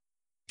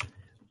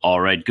All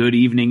right, good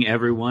evening,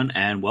 everyone,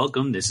 and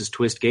welcome. This is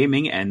Twist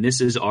Gaming, and this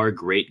is our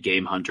Great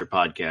Game Hunter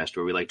podcast,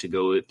 where we like to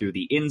go through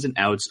the ins and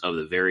outs of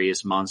the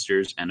various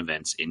monsters and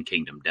events in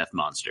Kingdom Death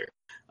Monster.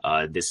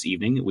 This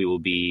evening, we will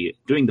be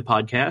doing the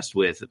podcast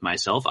with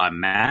myself.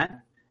 I'm Matt,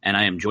 and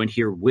I am joined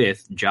here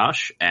with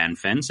Josh and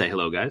Fen. Say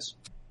hello, guys.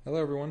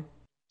 Hello, everyone.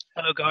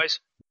 Hello,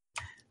 guys.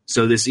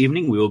 So this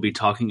evening, we will be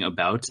talking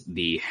about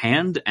the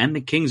Hand and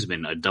the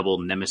Kingsman, a double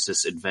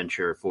nemesis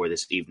adventure for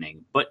this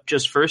evening. But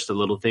just first, a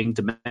little thing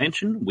to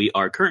mention. We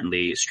are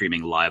currently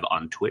streaming live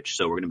on Twitch,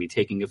 so we're going to be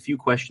taking a few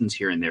questions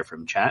here and there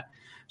from chat.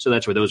 So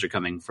that's where those are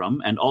coming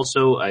from. And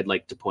also, I'd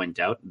like to point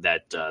out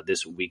that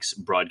this week's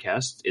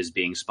broadcast is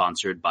being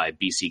sponsored by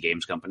BC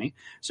Games Company.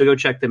 So go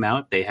check them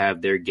out. They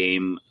have their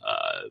game,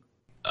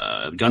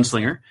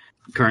 Gunslinger,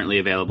 currently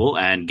available,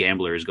 and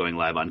Gambler is going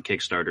live on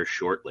Kickstarter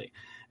shortly.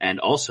 And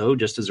also,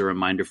 just as a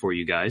reminder for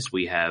you guys,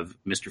 we have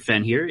Mr.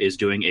 Fen here is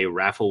doing a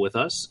raffle with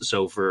us.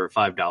 So for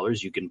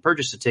 $5, you can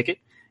purchase a ticket.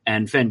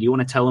 And Fen, do you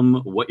want to tell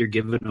them what you're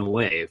giving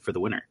away for the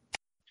winner?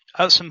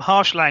 Some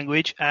harsh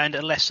language and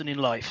a lesson in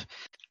life.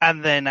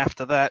 And then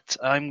after that,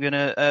 I'm going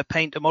to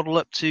paint a model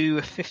up to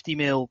a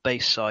 50mm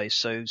base size.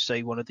 So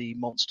say one of the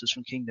monsters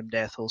from Kingdom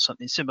Death or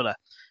something similar.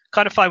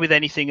 Kind of fine with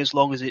anything as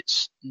long as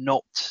it's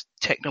not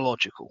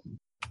technological.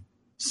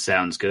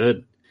 Sounds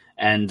good.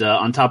 And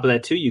on top of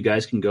that, too, you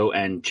guys can go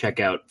and check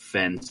out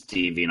Fen's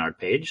DeviantArt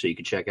page. So you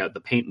can check out the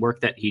paint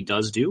work that he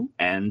does do.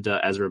 And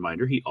as a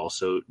reminder, he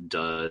also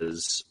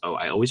does... Oh,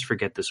 I always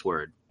forget this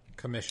word.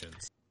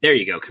 Commissions. There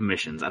you go,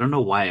 commissions. I don't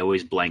know why I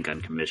always blank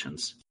on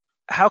commissions.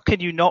 How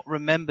can you not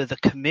remember the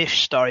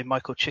commish starring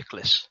Michael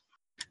Chiklis?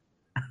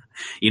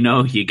 You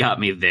know, you got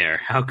me there.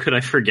 How could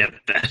I forget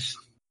that?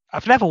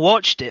 I've never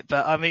watched it,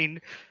 but I mean,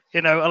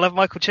 you know, I love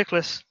Michael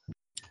Chiklis.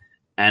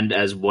 And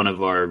as one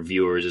of our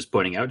viewers is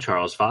pointing out,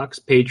 Charles Fox,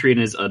 Patreon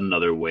is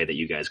another way that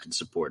you guys can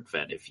support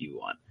Fen if you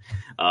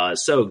want.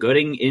 So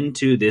going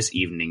into this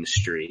evening's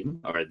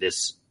stream, or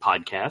this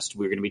podcast,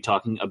 we're going to be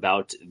talking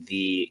about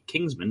the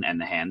Kingsman and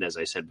the Hand, as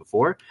I said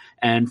before.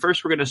 And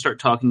first, we're going to start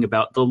talking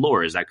about the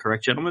lore. Is that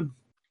correct, gentlemen?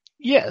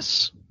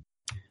 Yes.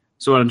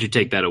 So why don't you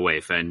take that away,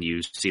 Fen?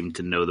 You seem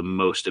to know the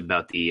most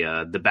about the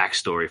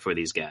backstory for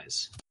these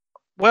guys.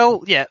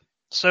 Well, yeah.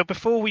 So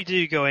before we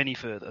do go any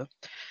further,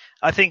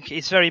 I think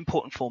it's very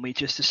important for me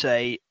just to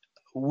say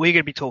we're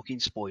going to be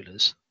talking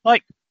spoilers,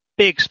 like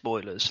big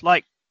spoilers,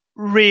 like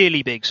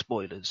really big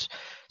spoilers.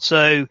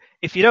 So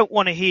if you don't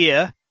want to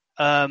hear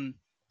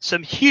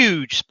some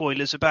huge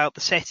spoilers about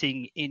the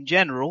setting in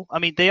general, I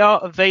mean, they are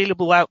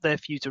available out there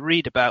for you to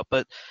read about,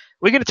 but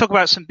we're going to talk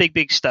about some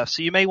big stuff.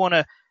 So you may want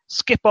to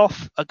skip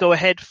off, go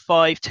ahead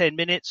 5-10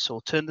 minutes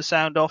or turn the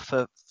sound off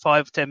for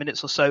 5-10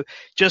 minutes or so,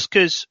 just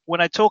because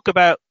when I talk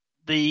about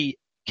the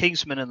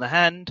Kingsman and the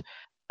Hand,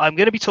 I'm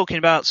going to be talking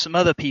about some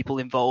other people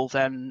involved,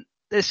 and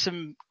there's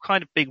some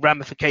kind of big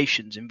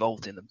ramifications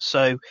involved in them.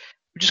 So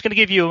we're just going to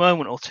give you a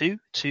moment or two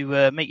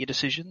to make your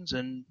decisions,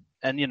 and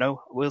you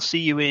know, we'll see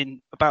you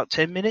in about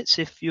 10 minutes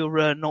if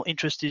you're not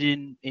interested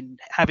in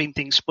having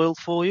things spoiled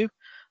for you.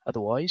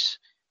 Otherwise,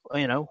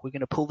 you know, we're going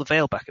to pull the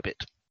veil back a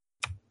bit.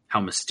 How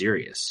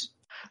mysterious.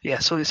 Yeah,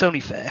 so it's only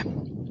fair.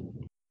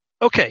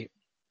 Okay,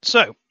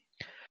 so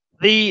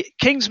the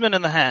Kingsman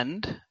and the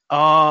Hand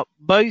are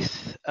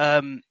both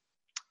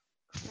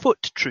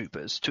foot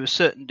troopers to a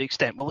certain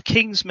extent. Well, the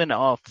Kingsmen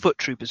are foot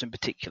troopers in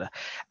particular,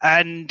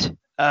 and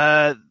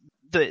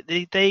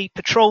they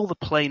patrol the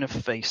Plane of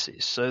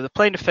Faces. So the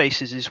Plane of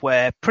Faces is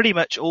where pretty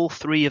much all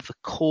three of the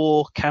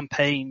core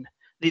campaign,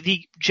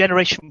 the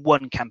Generation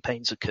 1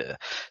 campaigns occur.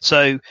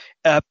 So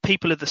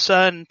People of the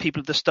Sun, People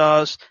of the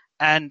Stars,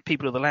 and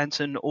People of the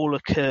Lantern all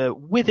occur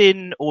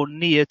within or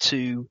near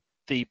to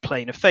the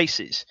Plane of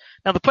Faces.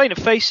 Now, the Plane of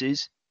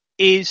Faces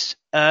is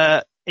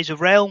a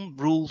realm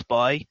ruled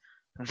by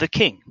the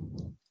king.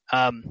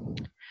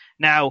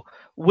 Now,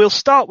 we'll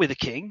start with the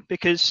king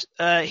because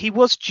he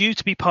was due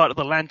to be part of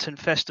the Lantern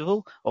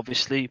Festival.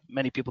 Obviously,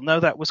 many people know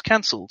that was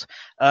cancelled.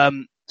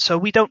 So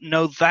we don't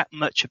know that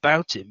much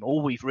about him.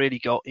 All we've really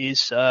got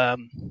is a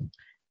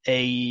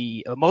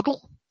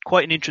model,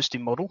 quite an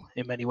interesting model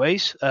in many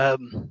ways,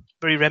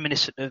 very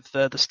reminiscent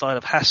of the style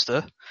of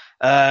Hasta.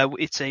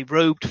 It's a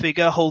robed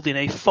figure holding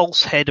a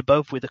false head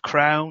above with a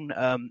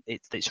crown.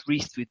 It's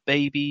wreathed with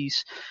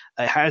babies.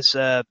 It has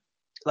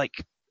like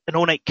an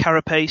ornate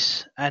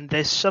carapace, and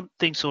there's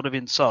something sort of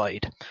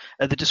inside.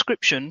 The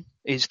description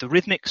is the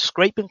rhythmic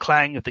scrape and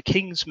clang of the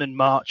Kingsman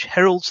march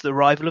heralds the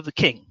arrival of the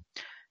king.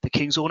 The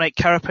king's ornate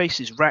carapace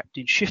is wrapped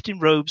in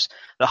shifting robes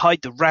that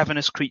hide the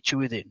ravenous creature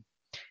within.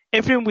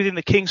 Everyone within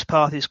the king's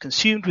path is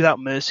consumed without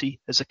mercy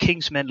as the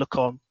king's men look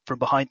on from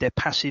behind their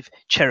passive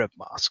cherub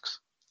masks.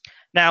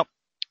 Now,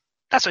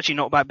 that's actually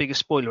not that big a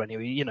spoiler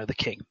anyway, you know, the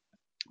king.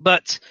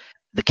 But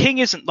the king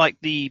isn't like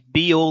the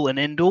be-all and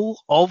end-all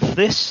of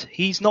this.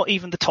 He's not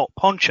even the top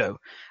honcho.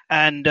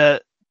 And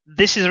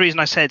this is the reason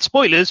I said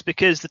spoilers,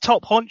 because the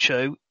top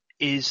honcho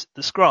is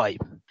the scribe.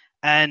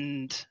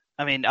 And,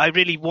 I mean, I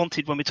really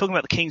wanted, when we're talking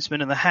about the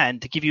Kingsman and the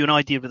Hand, to give you an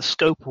idea of the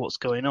scope of what's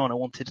going on. I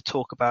wanted to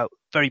talk about,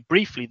 very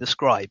briefly, the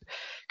scribe.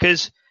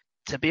 Because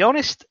To be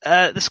honest,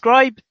 the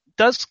scribe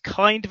does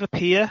kind of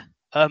appear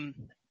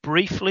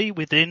briefly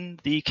within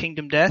the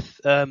Kingdom Death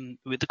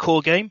with the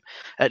core game.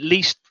 At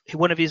least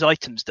one of his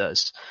items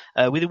does.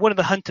 Within one of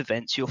the hunt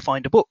events, you'll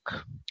find a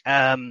book.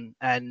 And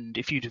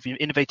if you've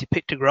innovated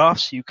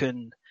pictographs, you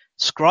can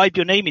scribe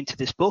your name into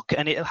this book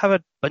and it'll have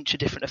a bunch of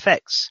different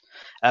effects.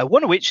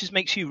 One of which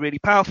makes you really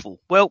powerful.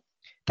 Well,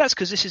 that's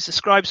because this is the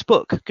scribe's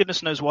book.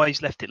 Goodness knows why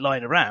he's left it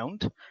lying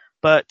around.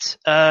 But,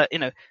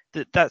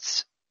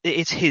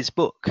 it's his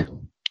book.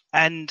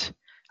 And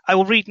I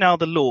will read now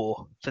the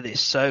lore for this.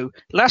 So,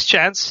 last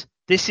chance.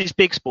 This is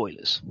big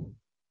spoilers.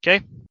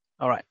 Okay?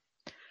 All right.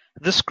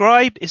 The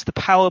scribe is the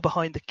power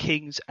behind the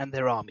kings and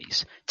their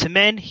armies. To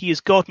men, he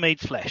is God made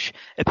flesh,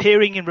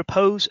 appearing in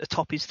repose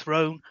atop his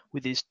throne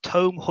with his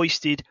tome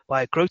hoisted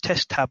by a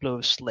grotesque tableau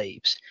of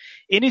slaves.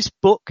 In his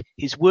book,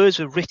 his words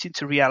are written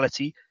to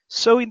reality,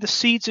 sowing the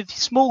seeds of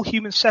small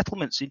human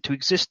settlements into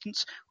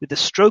existence with the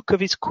stroke of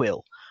his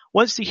quill.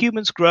 Once the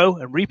humans grow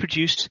and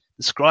reproduce,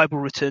 the scribe will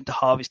return to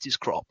harvest his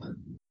crop.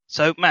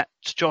 So, Matt,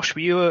 Josh,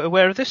 were you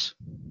aware of this?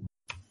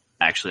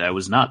 Actually, I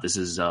was not. This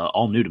is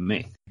all new to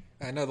me.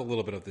 I know a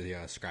little bit of the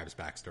scribe's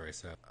backstory,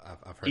 so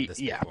I've heard this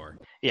before.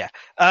 Yeah.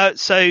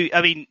 So,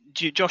 I mean,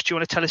 Josh, do you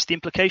want to tell us the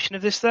implication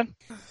of this then?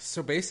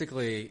 So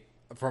basically,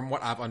 from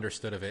what I've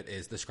understood of it,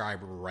 is the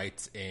scribe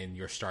writes in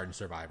your starting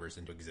survivors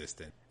into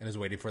existence and is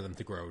waiting for them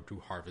to grow to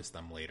harvest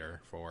them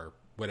later for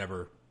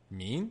whatever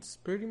means,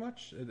 pretty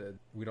much.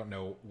 We don't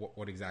know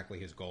what exactly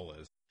his goal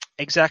is.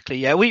 Exactly,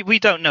 yeah. We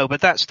don't know,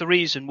 but that's the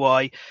reason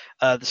why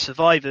the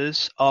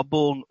survivors are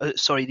born,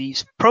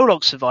 these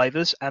prologue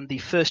survivors and the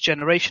first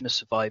generation of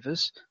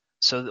survivors,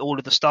 so all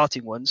of the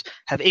starting ones,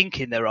 have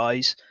ink in their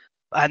eyes,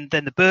 and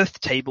then the birth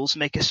tables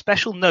make a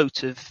special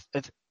note of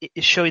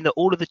showing that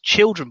all of the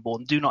children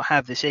born do not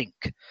have this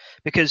ink,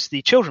 because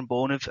the children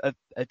born have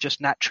just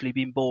naturally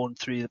been born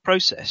through the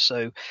process.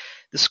 So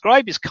the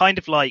scribe is kind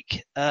of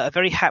like a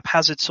very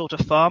haphazard sort of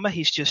farmer.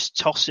 He's just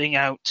tossing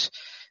out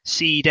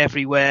seed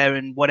everywhere,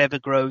 and whatever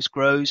grows,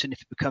 and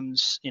if it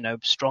becomes,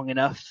 strong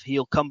enough,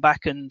 he'll come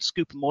back and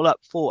scoop them all up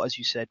for, as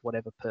you said,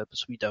 whatever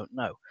purpose, we don't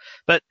know.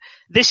 But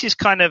this is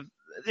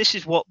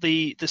what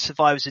the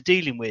survivors are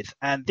dealing with,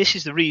 and this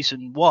is the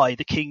reason why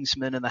the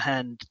Kingsman and the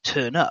Hand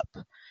turn up.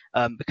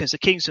 Because the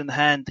Kingsman, the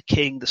Hand, the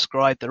King, the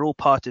Scribe, they're all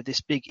part of this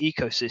big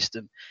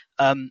ecosystem.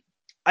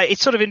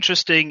 It's sort of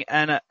interesting,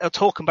 and I'll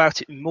talk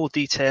about it in more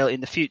detail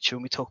in the future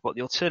when we talk about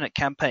the alternate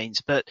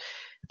campaigns, but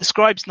the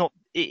Scribe's not,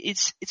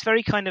 it's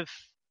very kind of,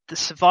 the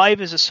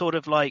survivors are sort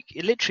of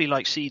literally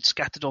like seeds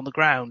scattered on the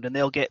ground, and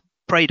they'll get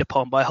preyed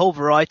upon by a whole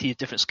variety of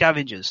different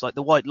scavengers. Like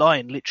the White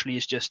Lion literally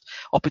is just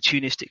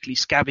opportunistically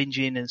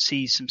scavenging and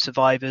sees some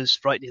survivors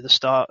right near the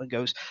start and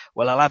goes,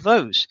 well, I'll have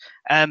those.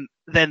 Then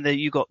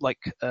you got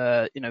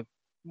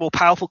more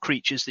powerful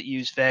creatures that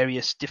use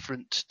various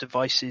different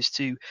devices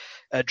to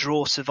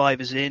draw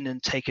survivors in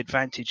and take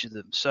advantage of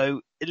them.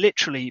 So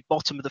literally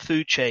bottom of the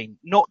food chain,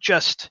 not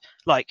just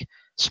like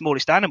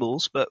smallest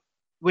animals, but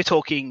we're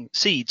talking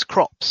seeds,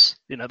 crops.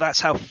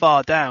 That's how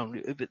far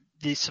down.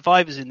 The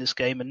survivors in this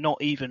game are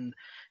not even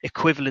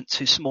equivalent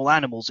to small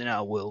animals in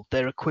our world.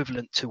 They're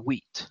equivalent to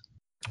wheat.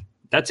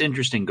 That's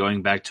interesting,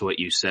 going back to what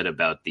you said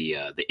about the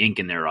ink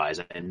in their eyes.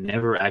 I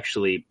never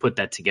actually put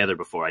that together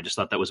before. I just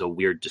thought that was a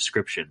weird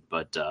description,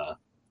 but I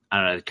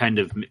don't know, it kind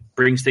of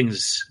brings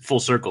things full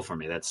circle for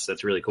me.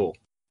 That's really cool.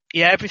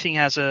 Yeah, everything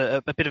has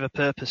a bit of a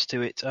purpose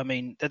to it. I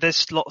mean,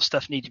 there's a lot of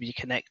stuff need to be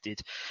connected,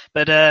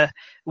 but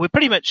we're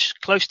pretty much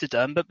close to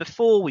done. But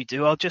before we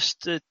do, I'll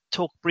just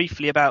talk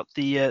briefly about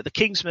the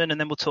Kingsman, and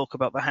then we'll talk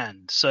about the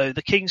Hand. So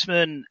the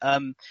Kingsman,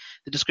 the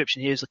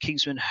description here is the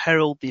Kingsman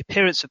herald the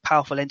appearance of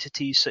powerful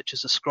entities such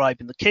as the Scribe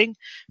and the King.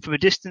 From a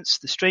distance,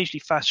 the strangely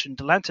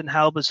fashioned lantern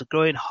halberds are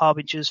growing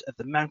harbingers of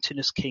the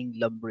mountainous king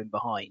lumbering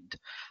behind.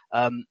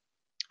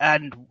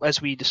 And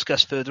as we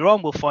discuss further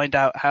on, we'll find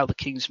out how the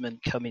Kingsmen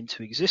come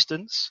into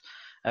existence,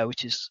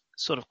 which is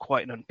sort of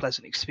quite an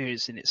unpleasant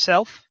experience in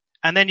itself.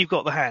 And then you've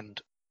got the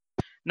Hand.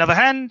 Now the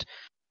Hand,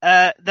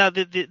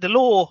 the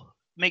lore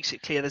makes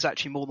it clear there's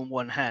actually more than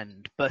one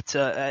Hand, but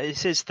it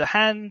says the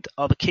Hand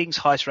are the king's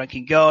highest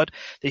ranking guard.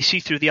 They see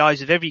through the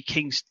eyes of every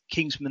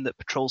kingsman that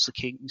patrols the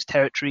king's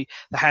territory.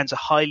 The Hands are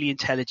highly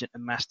intelligent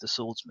and master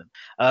swordsmen.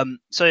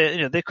 So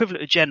they're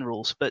equivalent to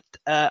generals, but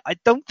I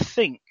don't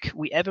think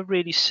we ever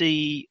really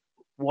see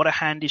what a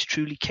Hand is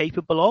truly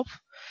capable of.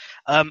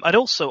 I'd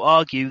also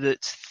argue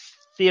that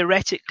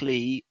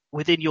theoretically,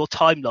 within your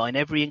timeline,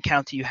 every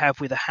encounter you have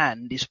with a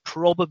Hand is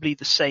probably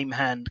the same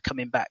Hand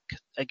coming back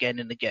again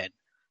and again.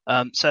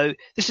 So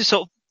this is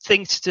sort of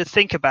things to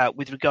think about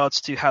with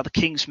regards to how the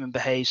Kingsman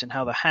behaves and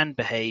how the Hand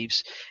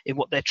behaves in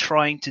what they're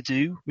trying to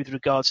do with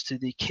regards to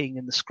the King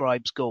and the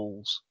Scribe's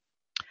goals.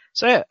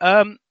 So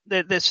yeah,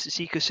 there's this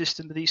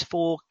ecosystem of these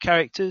four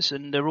characters,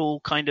 and they're all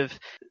kind of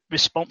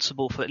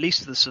responsible for at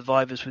least the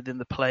survivors within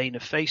the plane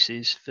of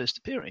Faces first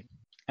appearing.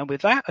 And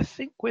with that, I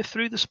think we're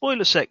through the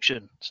spoiler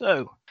section.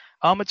 So,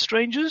 Armored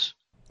Strangers?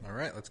 All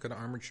right, let's go to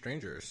Armored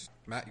Strangers.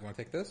 Matt, you want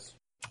to take this?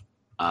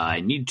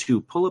 I need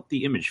to pull up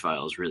the image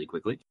files really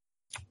quickly.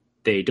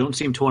 They don't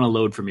seem to want to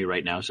load for me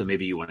right now, so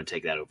maybe you want to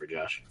take that over,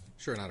 Josh.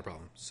 Sure, not a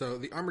problem. So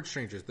the Armored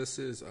Strangers, this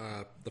is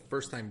the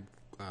first time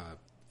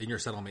in your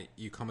settlement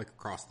you come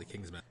across the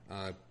Kingsmen.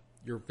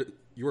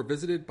 You are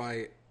visited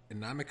by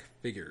enigmatic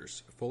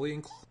figures,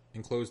 fully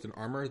enclosed in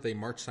armor. They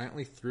march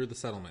silently through the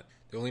settlement.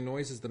 The only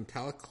noise is the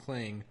metallic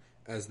clang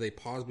as they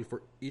pause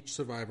before each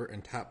survivor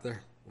and tap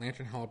their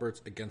lantern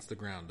halberds against the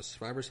ground. The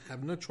survivors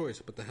have no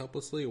choice but to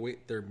helplessly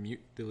await their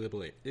mute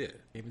deliberation. Can't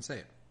even say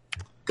it.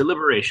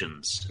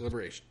 Deliberations.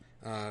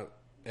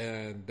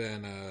 And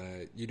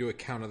then you do a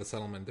count of the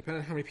settlement.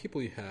 Depending on how many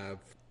people you have,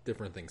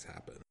 different things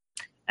happen.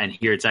 And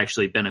here it's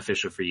actually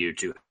beneficial for you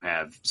to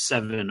have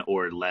 7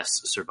 or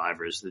less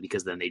survivors,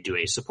 because then they do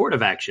a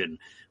supportive action,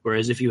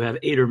 whereas if you have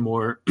 8 or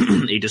more,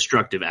 a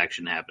destructive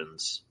action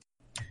happens.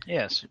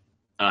 Yes.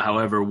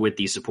 However, with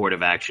the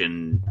supportive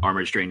action,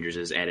 Armored Strangers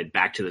is added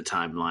back to the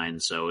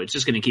timeline, so it's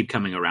just going to keep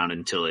coming around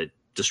until it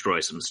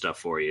destroys some stuff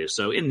for you.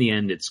 So in the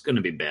end, it's going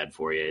to be bad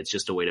for you. It's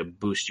just a way to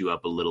boost you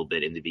up a little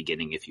bit in the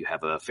beginning if you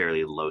have a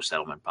fairly low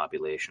settlement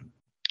population.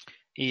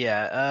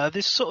 Yeah,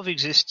 this sort of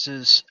exists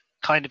as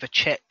kind of a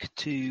check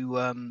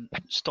to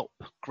stop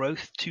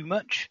growth too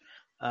much,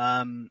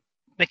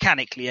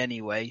 mechanically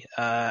anyway.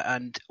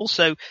 And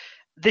also,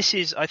 this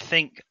is, I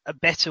think, a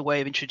better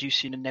way of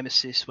introducing a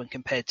nemesis when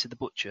compared to the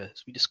Butcher.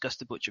 As we discussed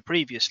the Butcher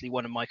previously,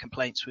 one of my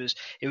complaints was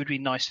it would be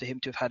nice for him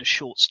to have had a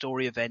short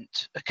story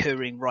event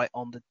occurring right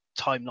on the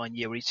timeline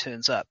year where he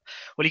turns up.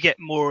 Well, you get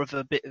more of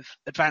a bit of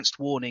advanced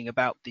warning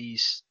about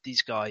these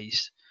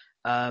guys.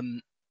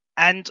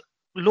 And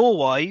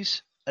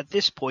lore-wise, at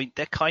this point,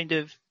 they're kind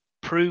of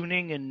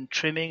pruning and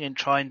trimming and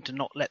trying to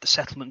not let the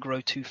settlement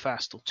grow too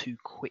fast or too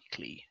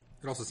quickly.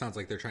 It also sounds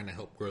like they're trying to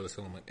help grow the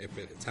settlement if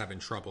it's having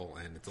trouble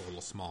and it's a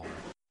little smaller.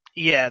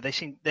 Yeah, they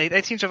seem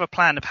to have a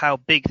plan of how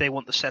big they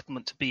want the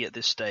settlement to be at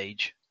this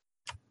stage.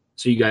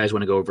 So you guys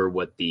want to go over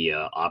what the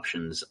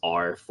options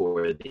are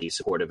for the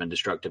supportive and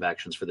destructive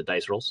actions for the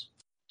dice rolls?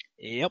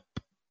 Yep.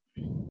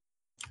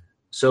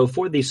 So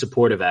for the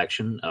supportive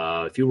action,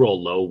 if you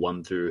roll low,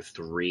 1 through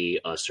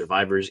 3, a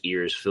survivor's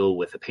ears fill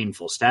with a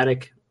painful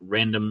static.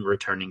 Random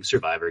returning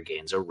survivor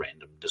gains a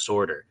random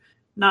disorder.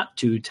 Not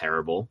too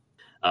terrible.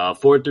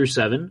 4 through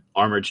 7,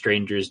 armored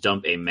strangers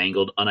dump a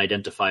mangled,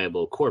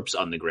 unidentifiable corpse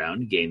on the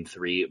ground, gain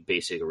 3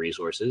 basic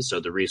resources. So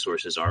the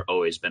resources are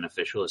always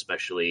beneficial,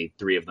 especially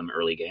 3 of them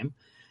early game.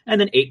 And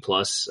then 8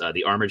 plus,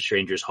 the armored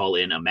strangers haul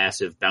in a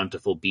massive,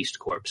 bountiful beast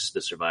corpse.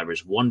 The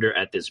survivors wonder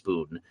at this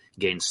boon,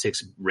 gain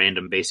 6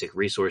 random basic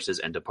resources,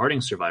 and departing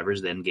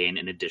survivors then gain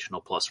an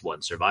additional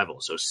 +1 survival.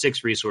 So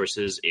 6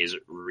 resources is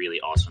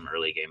really awesome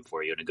early game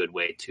for you and a good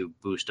way to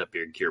boost up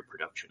your gear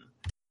production.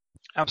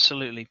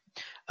 Absolutely.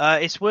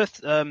 It's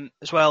worth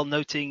as well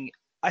noting,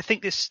 I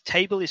think this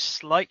table is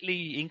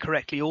slightly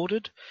incorrectly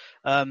ordered,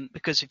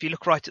 because if you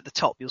look right at the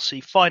top, you'll see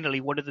finally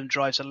one of them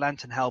drives a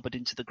lantern halberd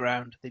into the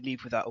ground. They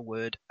leave without a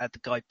word, add the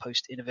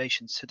guidepost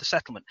innovations to the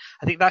settlement.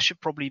 I think that should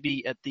probably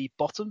be at the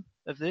bottom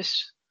of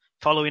this,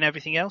 following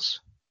everything else.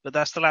 But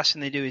that's the last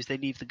thing they do is they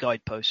leave the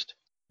guidepost.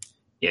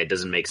 Yeah, it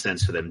doesn't make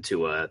sense for them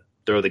to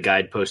throw the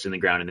guidepost in the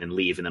ground and then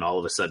leave, and then all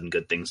of a sudden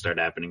good things start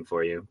happening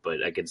for you.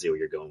 But I can see where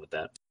you're going with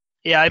that.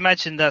 Yeah, I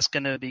imagine that's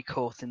going to be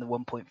caught in the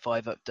 1.5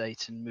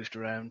 update and moved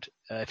around.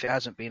 If it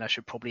hasn't been, I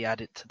should probably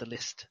add it to the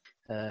list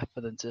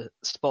for them to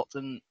spot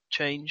and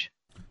change.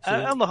 So,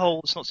 on the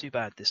whole, it's not too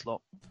bad, this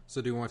lot.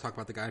 So do you want to talk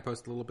about the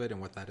guidepost a little bit and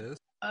what that is?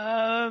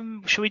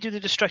 Shall we do the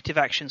destructive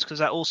actions, because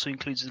that also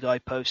includes the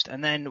guidepost,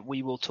 and then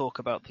we will talk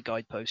about the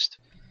guidepost.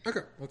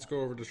 Okay, let's go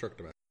over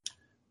destructive actions.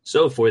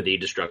 So for the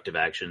destructive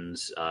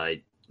actions,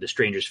 the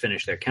strangers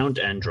finish their count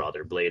and draw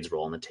their blades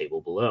roll on the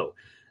table below.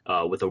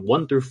 With a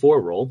 1 through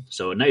 4 roll,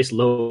 so a nice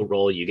low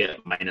roll, you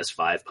get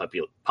 -5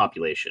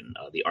 population.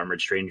 The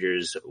armored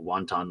strangers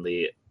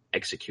wantonly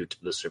execute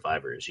the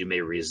survivors. You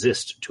may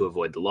resist to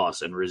avoid the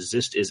loss, and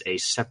resist is a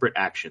separate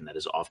action that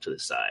is off to the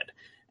side.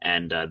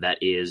 And that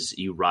is,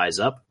 you rise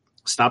up,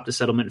 stop the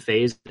settlement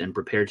phase, and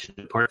prepare to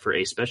depart for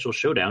a special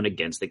showdown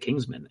against the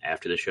Kingsmen.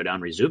 After the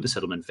showdown, resume the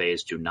settlement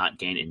phase, do not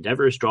gain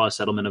endeavors, draw a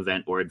settlement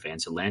event, or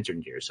advance a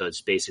lantern gear. So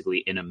it's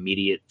basically an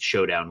immediate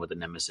showdown with a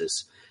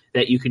nemesis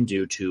that you can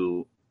do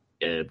to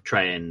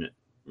try and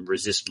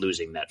resist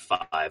losing that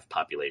 5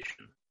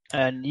 population.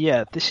 And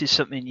yeah, this is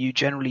something you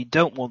generally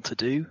don't want to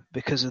do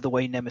because of the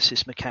way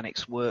Nemesis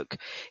mechanics work.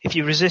 If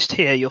you resist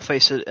here, you'll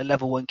face a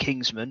level 1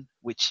 Kingsman,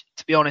 which,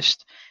 to be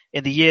honest,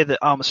 in the year that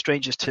Armor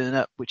Strangers turn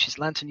up, which is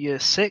Lantern Year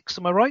 6,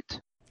 am I right?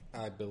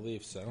 I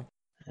believe so.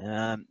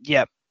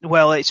 Yeah,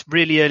 well, it's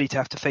really early to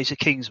have to face a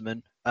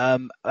Kingsman.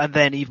 And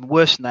then even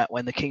worse than that,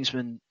 when the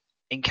Kingsman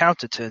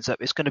encounter turns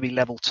up, it's going to be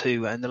level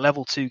 2, and the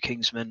level 2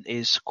 Kingsman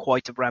is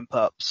quite a ramp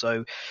up.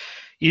 So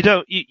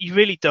you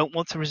really don't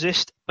want to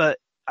resist, but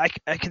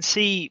I can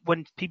see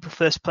when people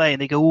first play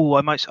and they go,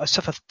 I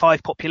suffer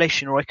 5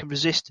 population, or I can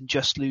resist and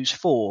just lose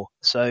 4.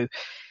 So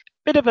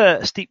bit of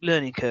a steep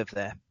learning curve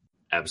there.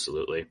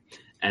 Absolutely.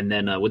 And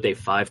then with a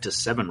 5 to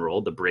 7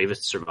 roll, the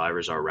bravest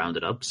survivors are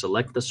rounded up.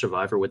 Select the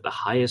survivor with the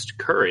highest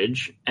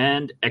courage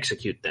and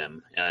execute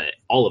them,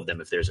 all of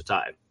them if there's a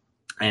tie.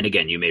 And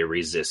again, you may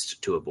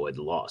resist to avoid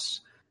the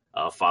loss.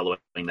 Following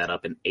that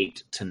up, an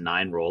 8 to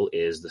 9 roll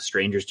is the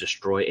strangers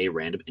destroy a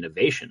random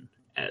innovation.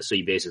 So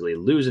you basically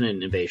lose an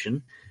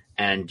innovation,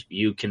 and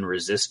you can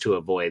resist to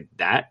avoid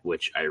that,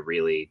 which I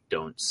really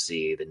don't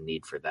see the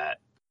need for that.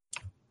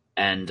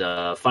 And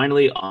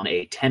finally, on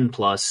a 10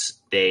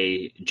 plus,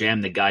 they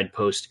jam the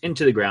guidepost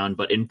into the ground,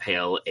 but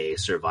impale a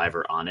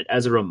survivor on it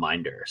as a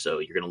reminder. So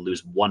you're going to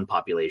lose one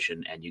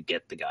population, and you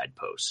get the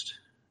guidepost,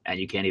 and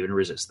you can't even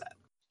resist that.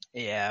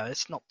 Yeah,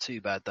 it's not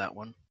too bad, that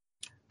one.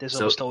 There's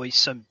almost always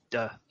some...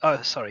 I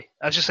was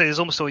just saying, there's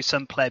almost always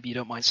some pleb you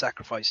don't mind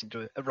sacrificing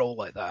to a role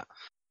like that.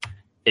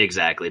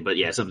 Exactly, but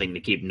yeah, something to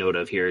keep note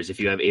of here is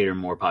if you have 8 or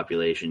more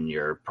population,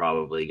 you're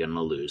probably going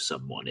to lose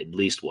someone, at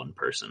least one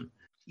person.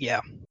 Yeah.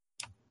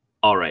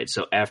 All right,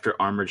 so after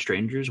Armored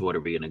Strangers, what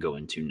are we going to go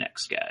into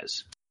next,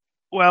 guys?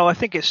 Well, I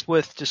think it's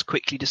worth just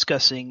quickly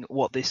discussing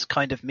what this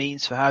kind of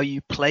means for how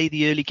you play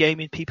the early game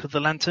in People of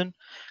the Lantern,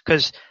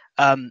 because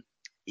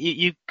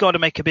you've got to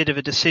make a bit of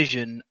a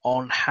decision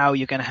on how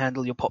you're going to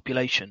handle your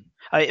population.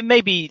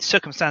 Maybe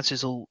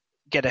circumstances will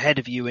get ahead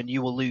of you and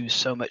you will lose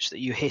so much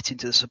that you hit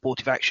into the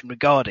supportive action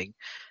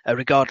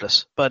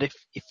regardless. But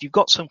if you've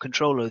got some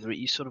control over it,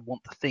 you sort of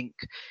want to think,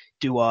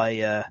 do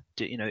I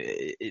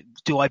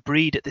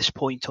breed at this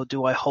point, or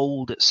do I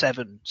hold at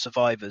 7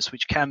 survivors,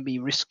 which can be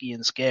risky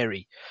and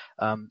scary.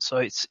 So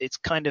it's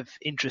kind of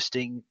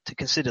interesting to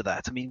consider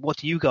that. I mean, what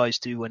do you guys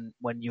do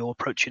when you're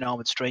approaching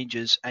Armored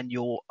Strangers and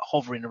you're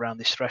hovering around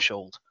this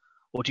threshold?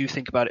 Or do you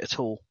think about it at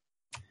all?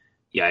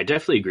 Yeah, I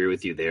definitely agree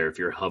with you there. If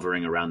you're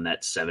hovering around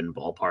that 7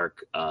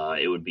 ballpark,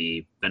 it would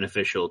be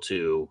beneficial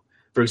to,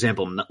 for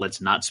example, let's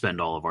not spend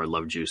all of our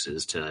love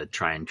juices to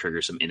try and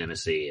trigger some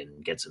intimacy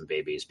and get some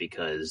babies,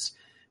 because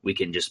we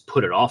can just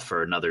put it off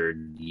for another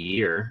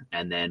year,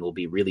 and then we'll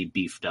be really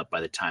beefed up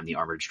by the time the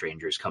Armored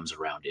Strangers comes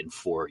around in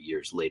 4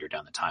 years later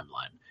down the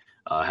timeline.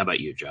 How about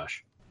you,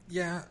 Josh?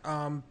 Yeah,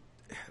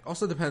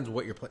 also depends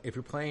what you're playing. If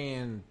you're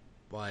playing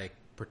like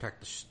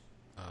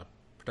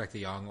Protect the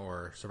Young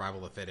or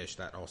Survival of the Fittest,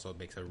 that also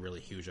makes a really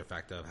huge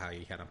effect of how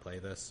you kind of play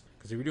this.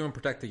 Because if you're doing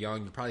Protect the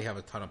Young, you probably have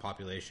a ton of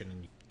population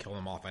and you kill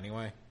them off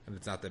anyway, and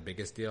it's not the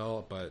biggest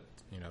deal. But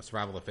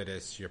Survival of the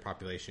Fittest, your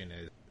population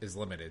is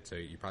limited, so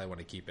you probably want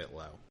to keep it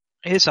low.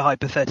 Here's a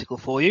hypothetical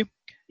for you.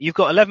 You've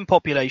got 11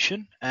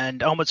 population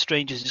and Armored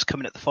Strangers is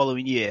coming at the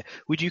following year.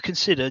 Would you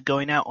consider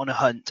going out on a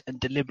hunt and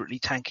deliberately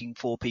tanking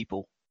 4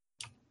 people?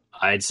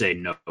 I'd say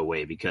no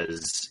way,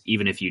 because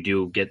even if you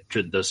do get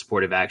to the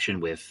supportive action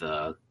with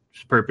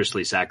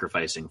purposely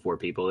sacrificing 4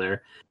 people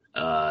there,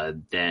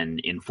 then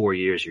in 4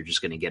 years you're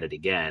just going to get it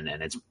again,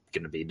 and it's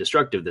going to be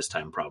destructive this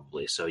time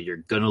probably. So you're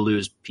going to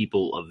lose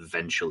people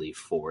eventually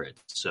for it.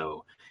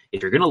 So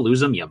if you're going to lose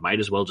them, you might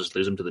as well just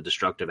lose them to the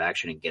destructive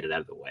action and get it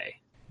out of the way.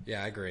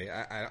 Yeah, I agree.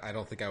 I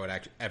don't think I would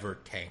actually ever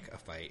tank a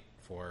fight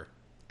for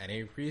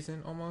any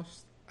reason,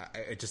 almost.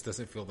 It just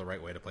doesn't feel the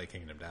right way to play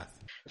Kingdom Death.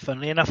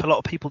 Funnily enough, a lot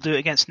of people do it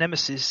against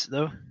Nemesis,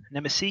 though.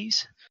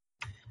 Nemesis?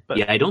 But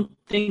yeah, I don't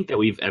think that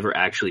we've ever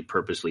actually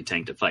purposely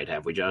tanked a fight,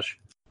 have we, Josh?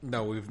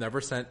 No, we've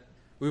never sent...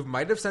 We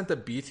might have sent the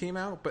B team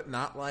out, but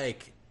not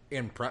like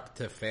in prep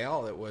to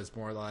fail. It was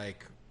more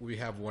like we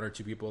have 1 or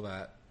 2 people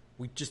that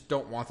we just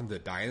don't want them to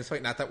die in this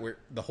fight. Not that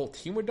the whole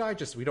team would die,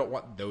 just we don't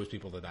want those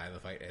people to die in the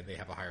fight, and they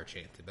have a higher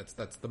chance.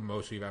 That's the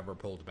most we've ever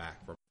pulled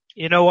back from.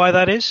 You know why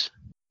that is?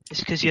 It's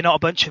because you're not a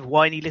bunch of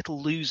whiny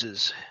little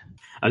losers.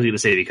 I was going to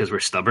say because we're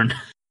stubborn.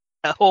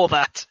 All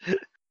that.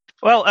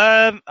 Well,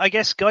 I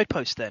guess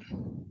Guidepost then.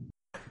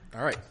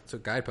 All right, so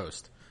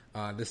Guidepost.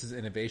 This is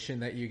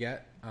innovation that you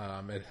get.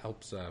 It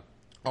helps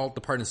all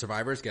departed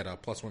survivors get a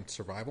 +1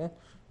 survival.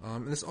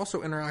 And this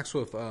also interacts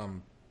with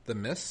the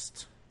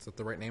Mist. Is that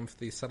the right name for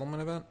the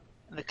settlement event?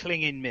 The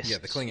Clinging Mist. Yeah,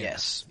 the Clinging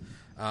Mist.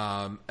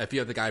 If you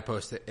have the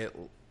Guidepost, it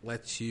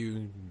lets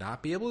you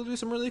not be able to do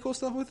some really cool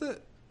stuff with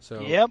it.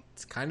 So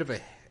It's kind of a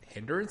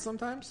hindrance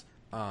sometimes.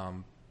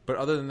 But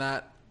other than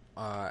that,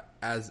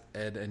 as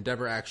an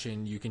Endeavor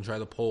action, you can try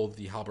to pull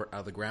the halberd out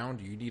of the ground.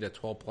 You need a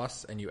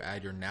 12+, and you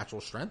add your natural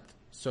strength.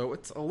 So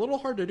it's a little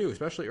hard to do,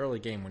 especially early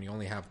game when you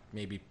only have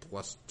maybe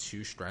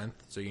 +2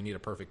 strength. So you need a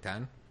perfect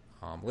 10.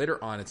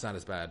 Later on, it's not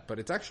as bad, but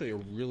it's actually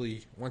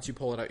once you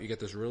pull it out, you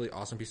get this really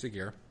awesome piece of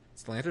gear.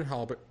 It's the Lantern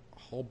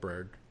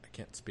Halberd. I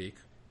can't speak.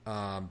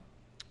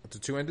 It's a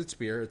 2-ended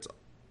spear.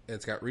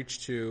 It's got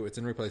reach 2. It's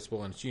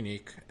irreplaceable and it's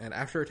unique. And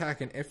after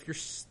attacking, if you're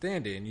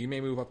standing, you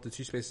may move up to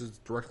 2 spaces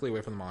directly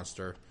away from the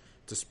monster.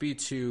 It's a speed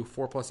 2,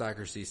 4+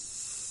 accuracy,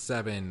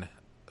 7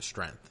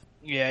 strength.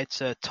 Yeah,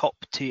 it's a top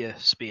tier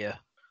spear.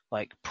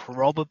 Like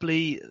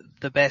probably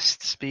the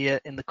best spear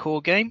in the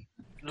core game.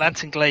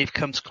 Lantern Glaive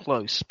comes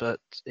close, but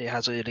it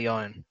has early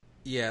iron.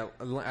 Yeah,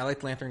 I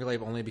like Lantern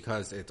Glaive only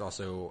because it's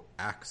also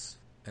axe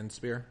and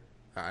spear.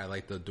 I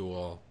like the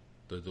dual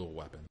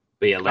weapon.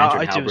 But yeah,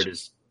 Lantern Halberd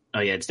is... Oh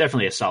yeah, it's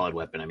definitely a solid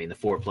weapon. I mean, the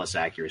 4+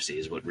 accuracy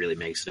is what really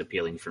makes it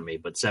appealing for me,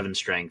 but 7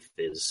 strength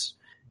is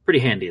pretty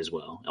handy as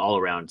well. All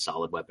around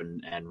solid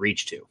weapon and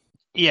reach 2.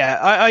 Yeah,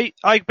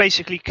 I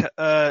basically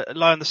lie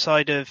on the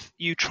side of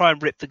you try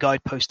and rip the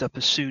Guidepost up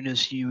as soon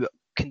as you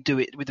can do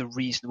it with a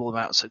reasonable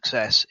amount of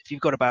success. If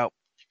you've got about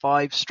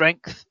 4-5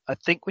 strength, I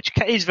think, which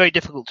is very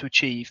difficult to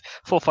achieve.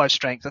 4-5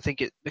 strength, I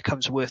think it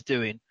becomes worth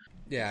doing.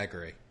 Yeah, I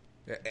agree.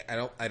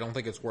 I don't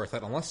think it's worth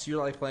it unless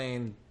you're like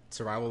playing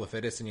Survival of the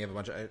Fittest and you have a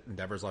bunch of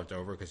endeavors left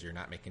over because you're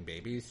not making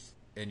babies,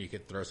 and you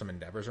could throw some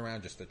endeavors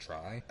around just to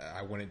try.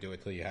 I wouldn't do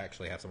it till you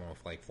actually have someone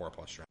with like 4+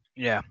 strength.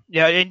 Yeah.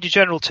 In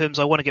general terms,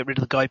 I want to get rid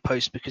of the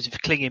guidepost because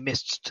if Clinging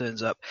Mist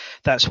turns up,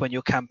 that's when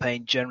your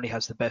campaign generally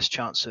has the best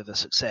chance of a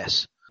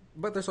success.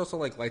 But there's also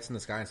like Lights in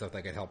the Sky and stuff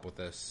that could help with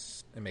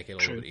this and make it a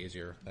little bit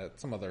easier.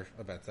 Some other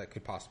events that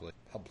could possibly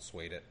help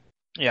sway it.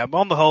 Yeah, but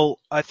on the whole,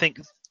 I think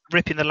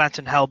ripping the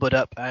Lantern Halberd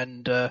up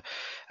and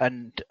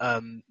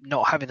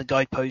not having the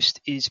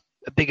guidepost is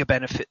a bigger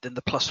benefit than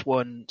the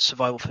 +1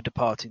 survival for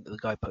departing that the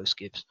guidepost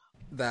gives.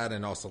 That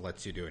and also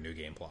lets you do a new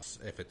game plus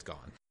if it's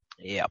gone.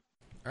 Yeah.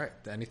 All right.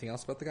 Anything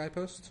else about the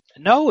guidepost?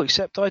 No,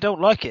 except I don't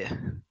like it.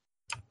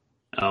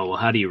 Oh, well,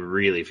 how do you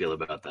really feel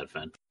about that,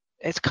 Fen?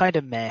 It's kind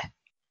of meh.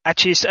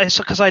 Actually, it's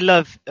because I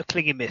love a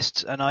Clinging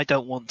Mist, and I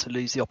don't want to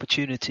lose the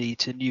opportunity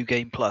to New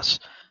Game Plus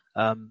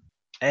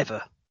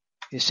ever.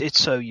 It's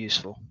so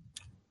useful.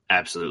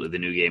 Absolutely. The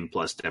New Game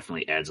Plus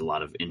definitely adds a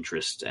lot of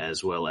interest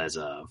as well as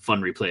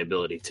fun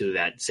replayability to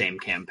that same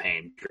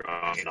campaign,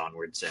 drawing it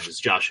onwards, as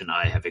Josh and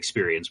I have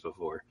experienced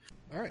before.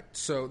 All right,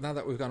 so now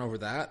that we've gone over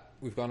that,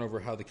 we've gone over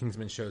how the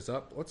Kingsman shows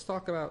up, let's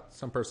talk about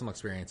some personal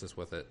experiences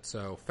with it.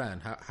 So,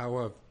 Fen,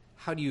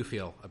 how do you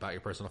feel about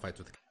your personal fights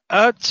with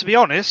the To be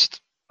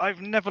honest,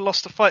 I've never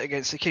lost a fight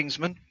against the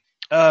Kingsman,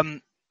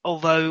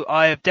 although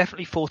I have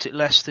definitely fought it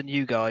less than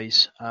you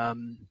guys.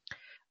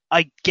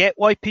 I get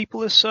why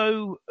people are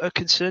so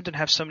concerned and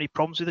have so many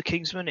problems with the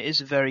Kingsman. It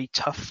is a very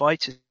tough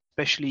fight,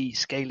 especially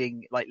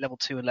scaling like level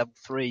 2 and level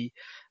 3.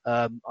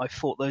 I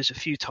fought those a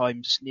few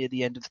times near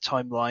the end of the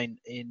timeline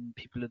in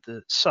People of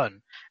the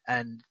Sun,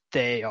 and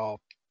they are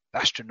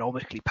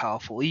astronomically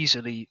powerful,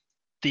 easily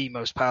the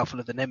most powerful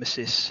of the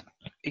Nemesis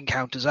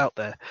encounters out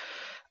there.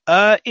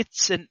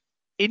 It's an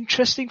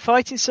interesting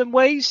fight in some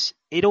ways.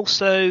 It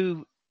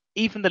also,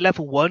 even the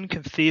level 1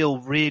 can feel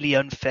really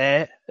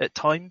unfair at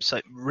times,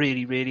 like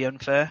really, really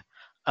unfair.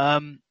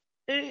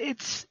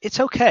 It's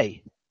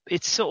okay.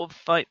 It's sort of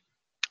like,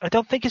 I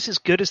don't think it's as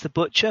good as the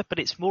Butcher, but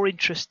it's more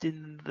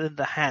interesting than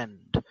the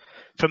Hand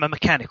from a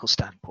mechanical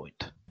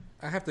standpoint.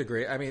 I have to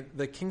agree. I mean,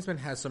 the Kingsman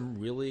has some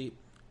really...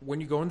 When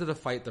you go into the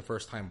fight the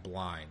first time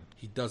blind,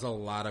 he does a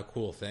lot of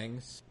cool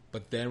things,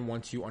 but then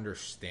once you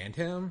understand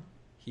him,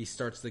 he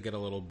starts to get a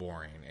little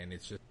boring, and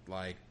it's just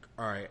like,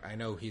 all right, I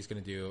know he's going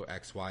to do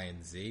X, Y,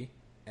 and Z,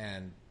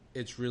 and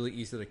it's really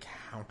easy to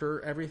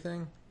counter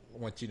everything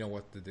once you know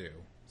what to do.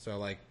 So,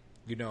 like,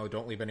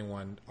 don't leave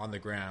anyone on the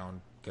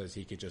ground because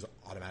he could just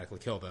automatically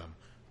kill them.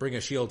 Bring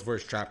a shield for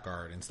his trap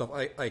guard and stuff.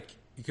 Like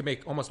you can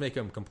almost make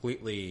him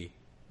completely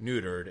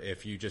neutered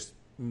if you just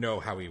know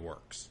how he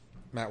works.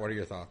 Matt, what are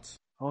your thoughts?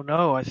 Oh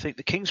no, I think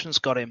the Kingsman's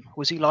got him.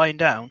 Was he lying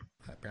down?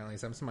 Apparently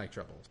he's having some mic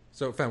troubles.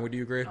 So, Fen, would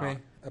you agree with me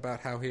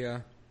about how he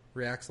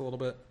reacts a little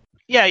bit?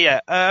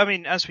 Yeah. I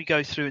mean, as we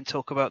go through and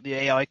talk about the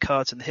AI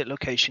cards and the hit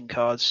location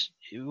cards,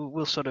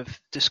 we'll sort of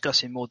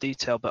discuss in more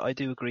detail, but I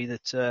do agree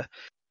that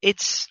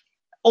he's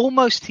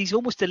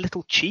almost a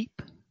little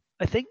cheap,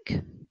 I think.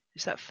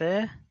 Is that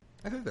fair?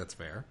 I think that's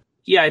fair.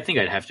 Yeah, I think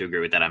I'd have to agree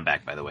with that. I'm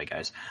back, by the way,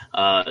 guys.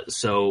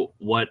 So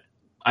what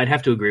I'd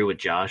have to agree with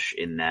Josh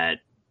in that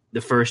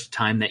the first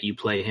time that you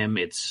play him,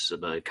 it's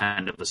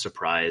kind of a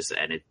surprise,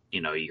 and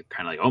you're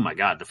kind of like, oh my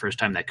god, the first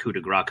time that coup de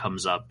grace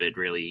comes up,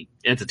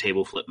 it's a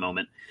table flip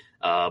moment.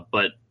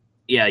 But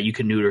yeah, you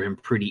can neuter him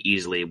pretty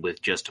easily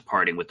with just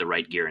departing with the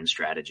right gear and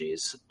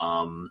strategies.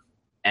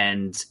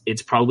 And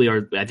it's probably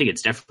I think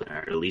it's definitely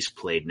our least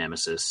played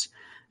Nemesis.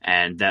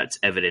 And that's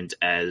evident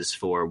as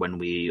for when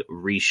we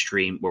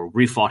restream or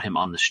refought him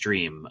on the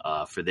stream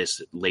for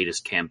this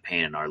latest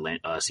campaign in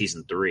our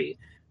season 3.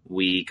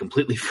 We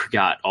completely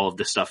forgot all of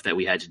the stuff that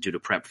we had to do to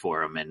prep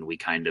for him, and we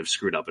kind of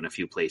screwed up in a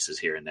few places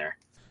here and there.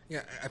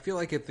 Yeah, I feel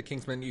like if the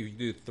Kingsman, you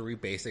do 3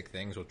 basic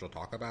things, which we'll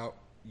talk about,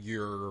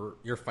 your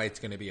fight's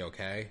going to be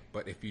okay.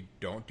 But if you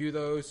don't do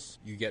those,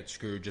 you get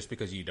screwed just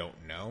because you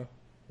don't know.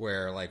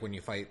 Where, like, when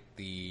you fight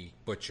the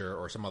Butcher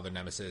or some other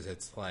Nemesis,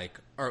 it's like,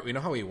 all right, we know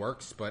how he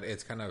works, but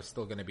it's kind of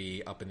still going to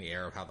be up in the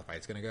air of how the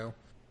fight's going to go.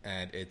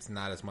 And it's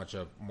not as much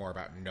more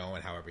about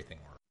knowing how everything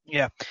works.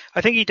 Yeah,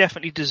 I think he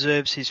definitely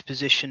deserves his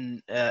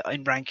position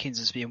in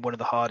rankings as being one of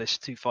the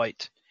hardest to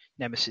fight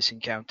Nemesis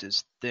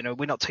encounters.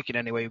 We're not taking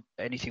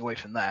anything away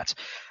from that.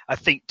 I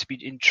think, to be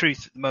in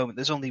truth, at the moment,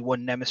 there's only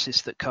one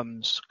Nemesis that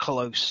comes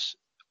close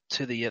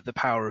to the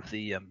power of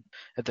the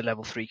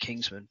level 3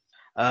 Kingsman.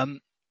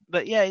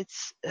 But yeah,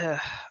 it's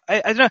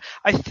I don't know.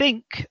 I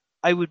think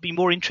I would be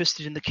more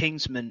interested in the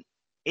Kingsman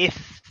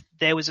if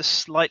there was a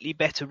slightly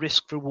better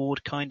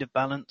risk-reward kind of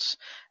balance.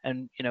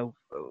 And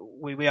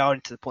we are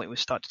into the point where we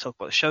start to talk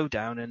about the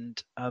showdown,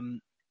 and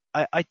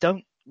I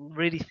don't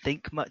really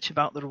think much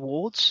about the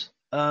rewards.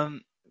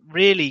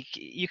 Really,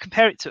 you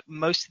compare it to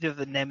most of the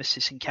other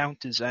Nemesis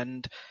encounters,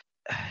 and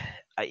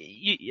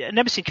a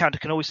Nemesis encounter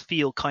can always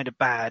feel kind of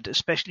bad,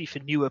 especially for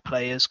newer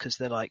players, because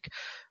they're like,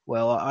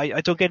 well,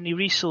 I don't get any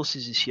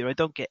resources this year. I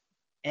don't get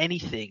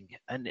anything.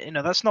 And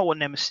that's not what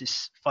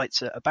Nemesis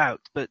fights are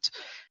about. But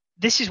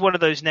this is one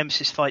of those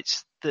Nemesis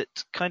fights that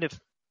kind of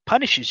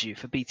punishes you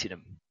for beating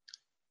them,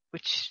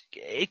 which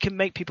it can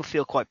make people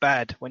feel quite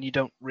bad when you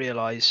don't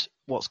realize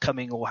what's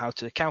coming or how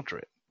to counter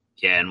it.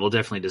 Yeah, and we'll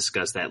definitely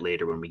discuss that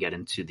later when we get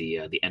into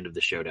the end of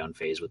the showdown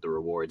phase with the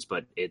rewards.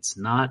 But it's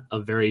not a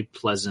very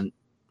pleasant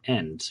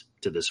end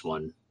to this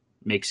one.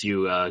 Makes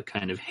you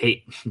kind of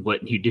hate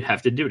what you do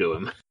have to do to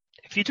him.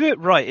 If you do it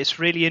right, it's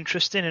really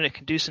interesting and it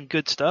can do some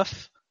good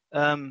stuff.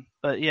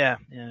 But yeah,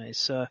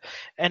 it's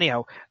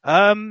anyhow.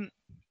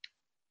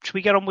 Should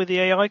we get on with the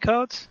AI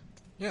cards?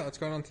 Yeah, let's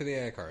go on to the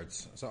AI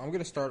cards. So I'm going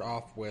to start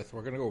off with,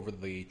 we're going to go over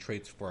the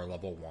traits for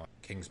level 1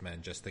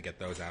 Kingsman, just to get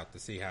those out to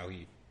see how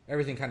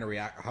everything kind of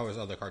how his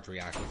other cards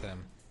react with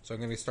him. So I'm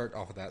going to start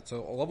off with that.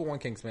 So a level 1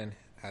 Kingsman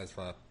has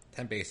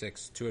 10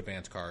 basics, 2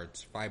 advanced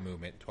cards, 5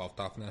 movement, 12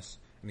 toughness,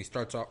 and he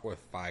starts off with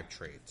 5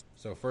 traits.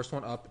 So first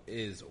one up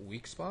is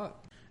Weak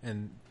Spot,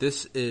 and he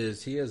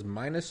has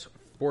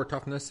 -4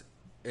 toughness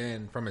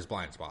from his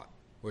blind spot,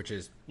 which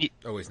is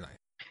always nice.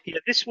 Yeah,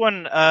 this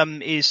one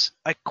is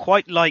I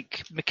quite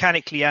like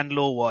mechanically and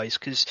lore-wise,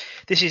 because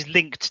this is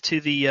linked to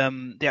the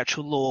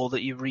actual lore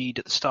that you read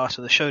at the start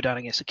of the showdown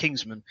against the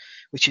Kingsman,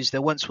 which is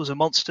there once was a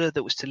monster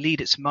that was to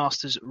lead its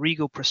master's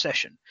regal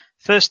procession.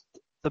 First,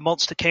 the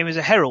monster came as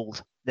a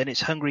herald, then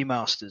its hungry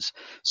masters.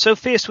 So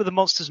fierce were the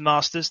monster's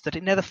masters that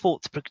it never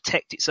thought to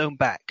protect its own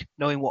back,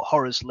 knowing what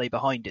horrors lay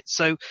behind it.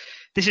 So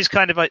this is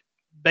kind of like,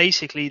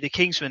 basically, the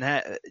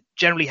Kingsmen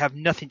generally have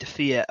nothing to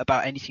fear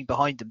about anything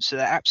behind them, so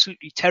they're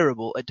absolutely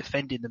terrible at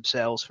defending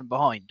themselves from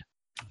behind.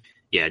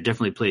 Yeah, it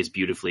definitely plays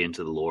beautifully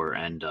into the lore,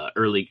 and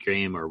early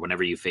game or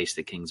whenever you face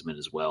the Kingsmen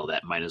as well,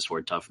 that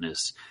 -4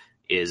 toughness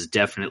is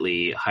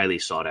definitely highly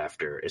sought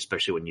after,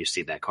 especially when you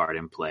see that card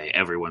in play.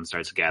 Everyone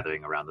starts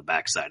gathering around the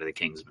backside of the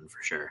Kingsman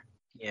for sure.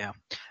 Yeah.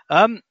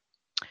 I'm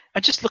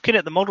just looking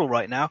at the model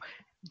right now.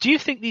 Do you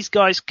think these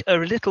guys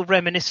are a little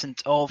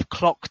reminiscent of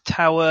Clock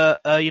Tower,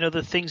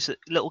 the things that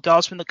little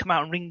guardsmen that come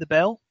out and ring the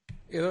bell?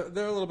 Yeah,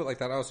 they're a little bit like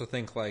that. I also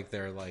think like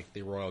they're like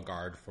the royal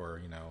guard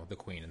for, the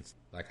queen and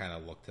that kind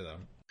of look to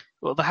them.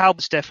 Well, the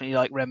halbert's definitely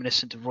like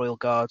reminiscent of royal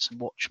guards and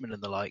watchmen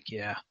and the like,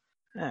 yeah.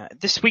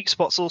 This weak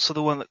spot's also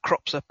the one that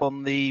crops up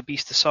on the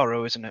Beast of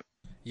Sorrow, isn't it?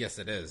 Yes,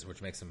 it is,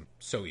 which makes him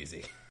so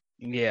easy.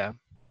 Yeah.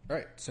 All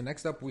right, so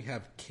next up we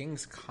have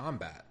King's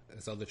Combat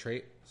as other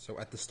trait. So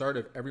at the start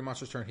of every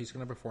monster's turn, he's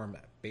going to perform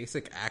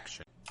basic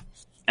action.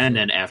 And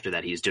then after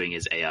that, he's doing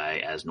his AI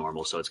as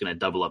normal, so it's going to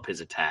double up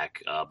his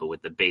attack, but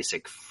with the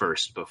basic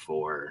first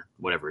before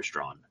whatever is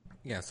drawn.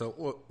 Yeah,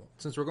 so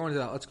since we're going to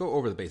that, let's go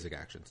over the basic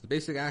actions. The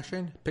basic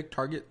action, pick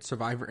target,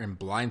 survivor, and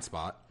blind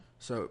spot.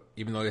 So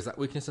even though he has that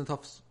weakness in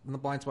the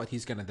blind spot,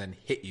 he's going to then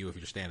hit you if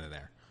you're standing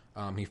there.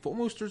 He full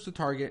boosters the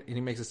target, and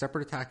he makes a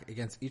separate attack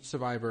against each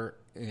survivor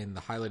in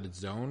the highlighted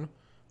zone,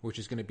 which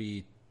is going to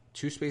be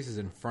 2 spaces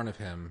in front of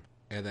him,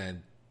 and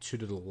then 2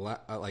 to the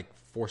left,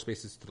 4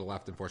 spaces to the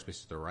left and 4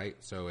 spaces to the right.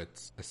 So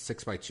it's a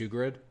 6x2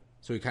 grid.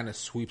 So he kind of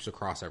sweeps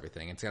across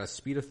everything. It's got a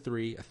speed of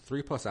 3, a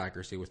 3+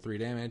 accuracy with 3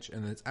 damage,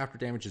 and then its after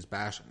damage is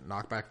bash,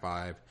 knockback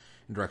 5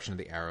 in direction of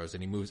the arrows,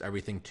 and he moves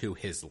everything to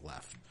his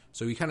left.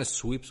 So he kind of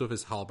sweeps with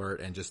his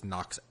halberd and just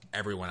knocks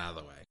everyone out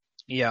of the way.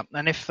 Yeah,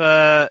 and if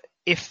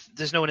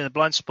there's no one in the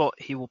blind spot,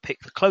 he will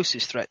pick the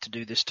closest threat to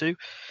do this to.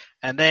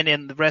 And then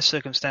in the rare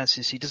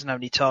circumstances, he doesn't have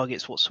any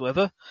targets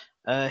whatsoever.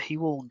 He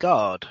will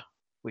guard,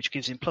 which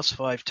gives him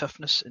 +5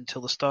 toughness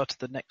until the start of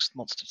the next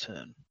monster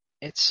turn.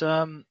 It's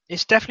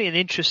definitely an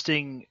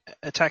interesting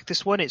attack,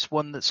 this one. It's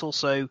one that's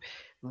also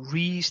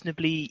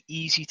reasonably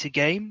easy to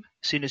game,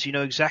 as soon as you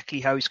know exactly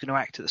how he's going to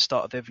act at the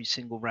start of every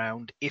single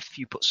round if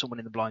you put someone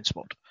in the blind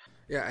spot.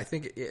 Yeah, I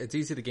think it's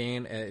easy to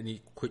gain, and you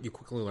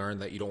quickly learn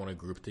that you don't want to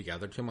group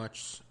together too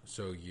much,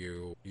 so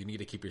you need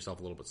to keep yourself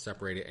a little bit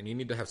separated, and you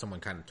need to have someone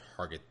kind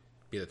of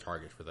be the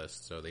target for this,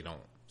 so they know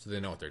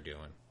what they're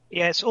doing.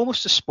 Yeah, it's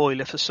almost a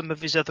spoiler for some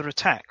of his other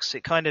attacks.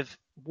 It kind of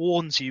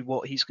warns you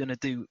what he's going to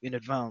do in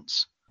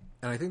advance.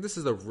 And I think this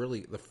is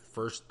the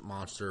first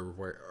monster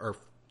or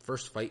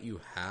first fight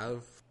you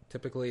have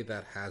typically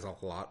that has a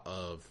lot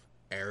of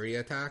area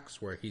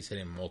attacks where he's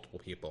hitting multiple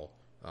people,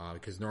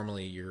 because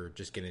normally you're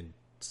just getting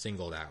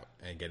singled out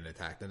and getting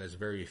attacked, and there's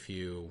very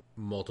few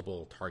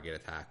multiple target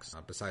attacks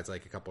besides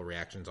like a couple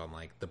reactions on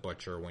like the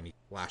Butcher when he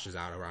lashes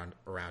out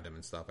around him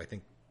and stuff. I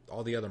think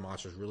all the other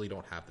monsters really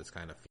don't have this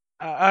kind of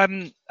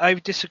I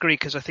disagree,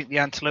 because I think the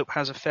Antelope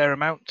has a fair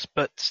amount,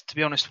 but to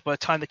be honest, by the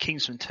time the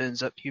Kingsman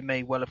turns up, you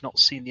may well have not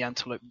seen the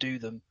Antelope do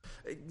them.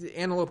 The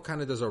Antelope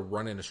kind of does a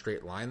run in a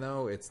straight line,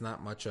 though. It's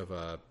not much of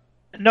a...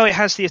 No, it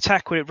has the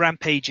attack where it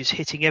rampages,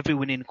 hitting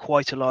everyone in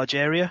quite a large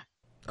area.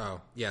 Oh,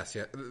 yes,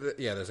 yeah.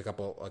 Yeah, there's a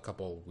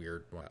couple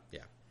weird...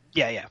 yeah.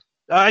 Yeah.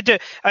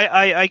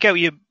 I get what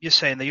you're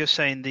saying, though. You're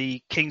saying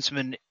the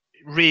Kingsman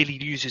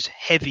really uses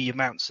heavy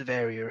amounts of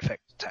area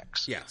effect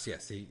attacks. Yes.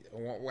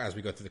 As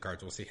we go through the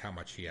cards, we'll see how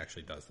much he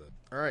actually does that.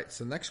 All right,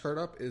 so next card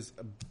up is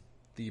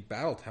the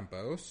Battle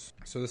Tempos.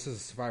 So this is a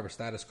Survivor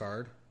status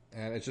card,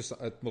 and it's just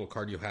a little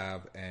card you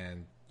have,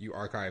 and you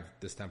archive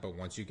this tempo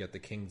once you get the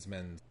King's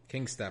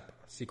Step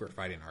Secret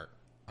Fighting Art.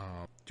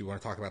 Do you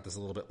want to talk about this a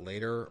little bit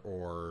later,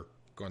 or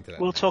go into that?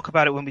 We'll talk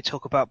about it when we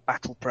talk about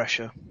battle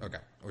pressure. Okay,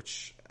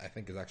 which I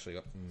think is actually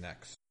up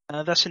next.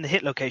 That's in the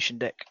hit location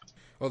deck.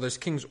 Well, there's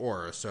King's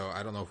Aura, so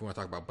I don't know if we want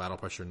to talk about battle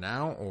pressure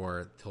now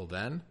or till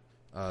then.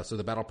 So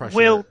the battle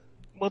pressure...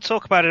 We'll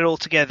talk about it all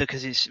together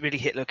because it's really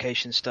hit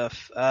location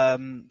stuff.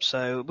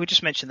 So we'll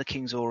just mention the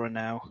King's Aura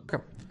now.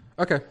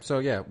 Okay, so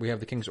yeah, we have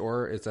the King's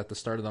Aura. It's at the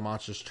start of the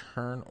monster's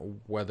turn,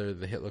 whether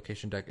the hit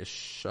location deck is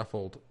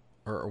shuffled,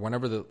 or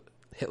whenever the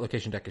hit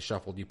location deck is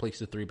shuffled, you place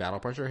the 3 battle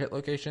pressure hit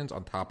locations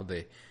on top of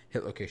the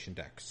hit location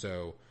deck.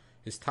 So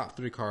his top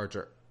 3 cards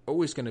are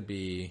always going to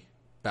be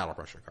battle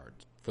pressure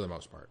cards, for the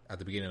most part, at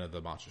the beginning of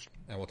the monster's turn.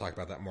 And we'll talk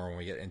about that more when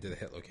we get into the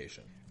hit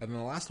location. And then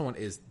the last one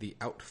is the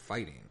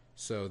outfighting.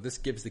 So this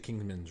gives the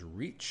Kingsman's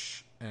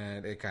reach,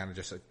 and it kind of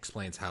just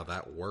explains how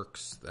that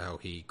works, how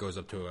he goes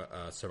up to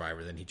a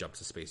survivor, then he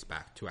jumps a space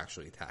back to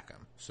actually attack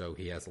him. So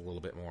he has a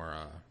little bit more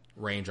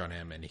range on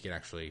him, and he can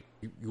actually,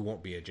 you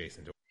won't be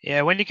adjacent to him.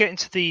 Yeah, when you get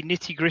into the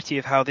nitty-gritty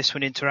of how this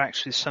one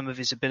interacts with some of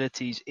his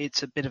abilities,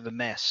 it's a bit of a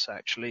mess,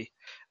 actually.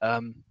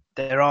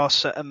 There are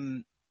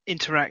certain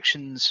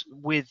interactions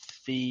with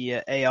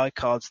the AI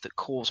cards that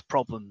cause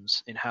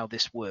problems in how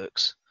this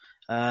works.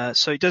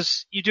 So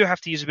you do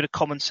have to use a bit of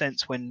common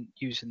sense when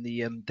using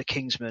the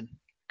Kingsman,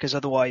 because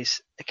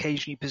otherwise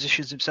occasionally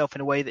positions himself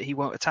in a way that he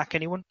won't attack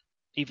anyone,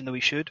 even though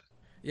he should.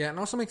 Yeah, and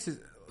also makes it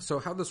so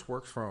how this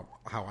works from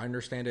how I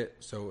understand it.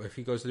 So if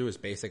he goes to do his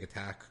basic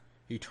attack,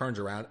 he turns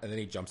around and then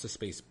he jumps a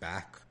space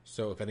back.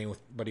 So if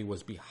anybody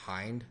was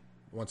behind,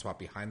 one spot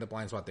behind the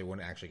blind spot, they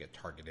wouldn't actually get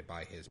targeted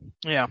by his.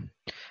 Yeah.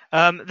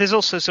 There's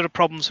also sort of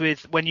problems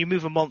with when you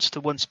move a monster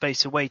one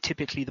space away,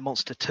 typically the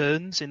monster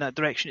turns in that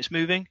direction it's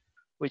moving,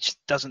 which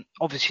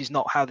obviously is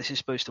not how this is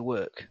supposed to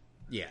work.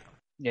 Yeah.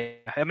 Yeah.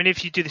 I mean,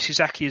 if you do this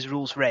exactly as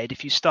rules read,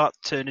 if you start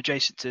turn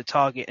adjacent to the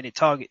target and it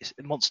targets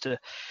a monster,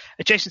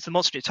 adjacent to the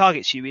monster it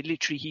targets you,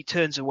 he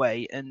turns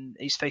away and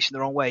he's facing the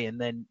wrong way and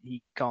then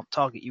he can't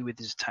target you with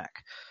his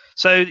attack.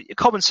 So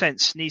common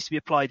sense needs to be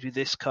applied with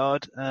this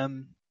card.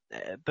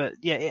 But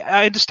yeah,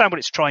 I understand what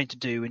it's trying to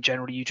do, and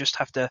generally you just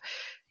have to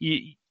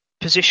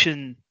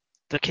position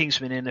the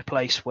Kingsman in a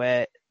place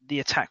where the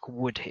attack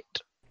would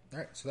hit. All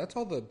right, so that's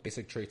all the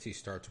basic traits he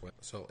starts with.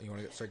 So you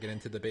want to start getting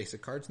into the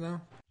basic cards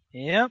now?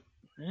 Yep.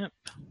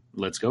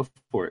 Let's go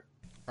for it.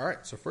 All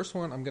right, so first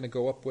one I'm going to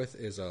go up with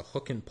is a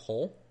Hook and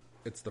Pull.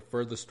 It's the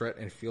furthest threat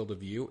in field of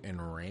view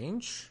and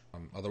range.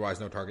 Otherwise,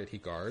 no target he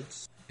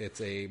guards.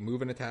 It's a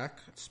move and attack,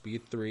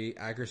 speed 3,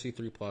 accuracy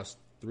 3+,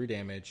 3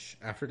 damage.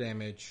 After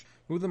damage,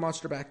 move the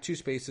monster back 2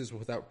 spaces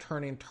without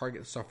turning.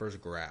 Target suffers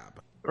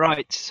grab.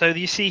 Right. So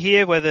you see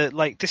here where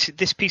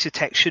this piece of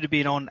text should have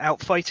been on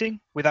outfighting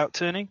without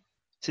turning.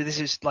 So this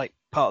is like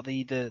part of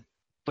the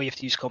where you have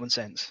to use common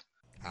sense.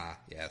 Ah,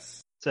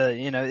 yes. So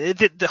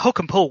the hook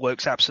and pull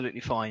works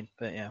absolutely fine.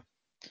 But yeah.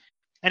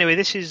 Anyway,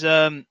 this is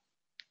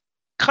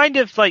kind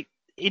of like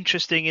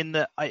interesting in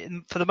that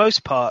for the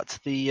most part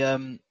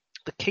the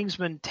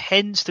Kingsman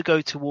tends to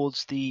go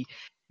towards the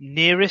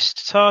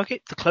nearest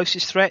target, the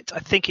closest threat. I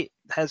think it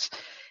has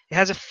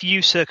a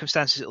few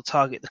circumstances it'll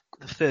target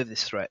the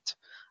furthest threat.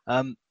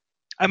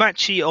 I'm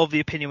actually of the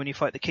opinion when you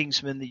fight the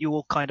Kingsman that you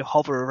all kind of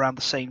hover around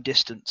the same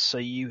distance, so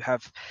you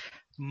have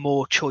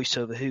more choice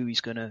over who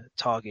he's going to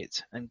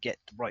target and get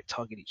the right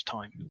target each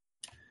time.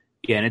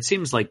 Yeah, and it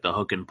seems like the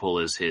hook and pull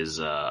is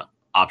his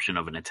option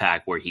of an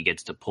attack where he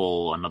gets to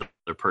pull another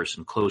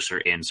person closer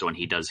in, so when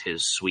he does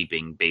his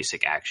sweeping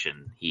basic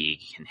action, he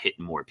can hit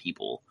more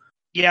people.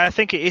 Yeah, I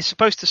think it is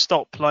supposed to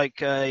stop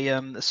like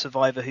a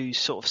survivor who's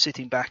sort of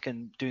sitting back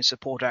and doing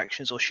support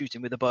actions or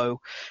shooting with a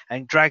bow,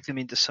 and drag them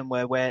into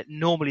somewhere where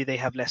normally they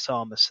have less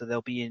armor, so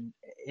they'll be in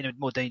a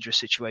more dangerous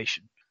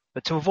situation.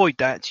 But to avoid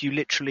that,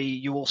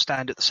 you all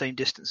stand at the same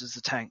distance as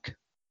the tank.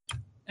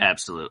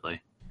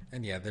 Absolutely.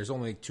 And yeah, there's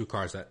only 2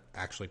 cards that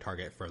actually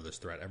target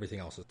furthest threat. Everything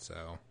else,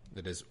 so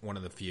it is one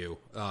of the few.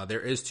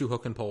 There is 2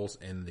 hook and pulls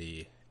in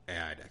the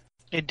AI deck.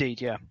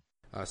 Indeed, yeah.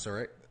 So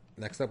right.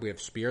 Next up, we have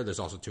Spear. There's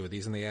also 2 of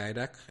these in the AI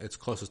deck. It's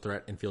closest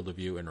threat in field of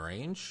view and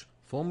range.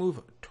 Full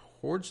move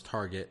towards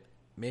target.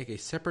 Make a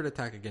separate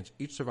attack against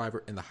each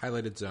survivor in the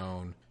highlighted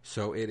zone.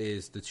 So it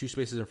is the 2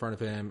 spaces in front of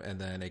him, and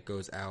then it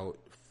goes out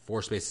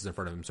 4 spaces in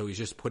front of him. So he's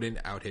just putting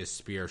out his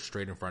spear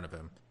straight in front of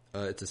him.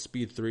 It's a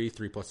speed 3,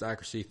 3+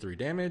 accuracy, 3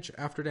 damage.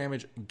 After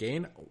damage,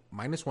 gain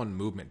 -1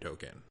 movement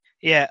token.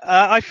 Yeah,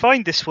 I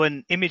find this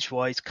one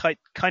image-wise kind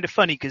of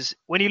funny because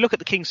when you look at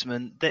the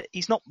Kingsman,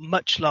 he's not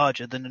much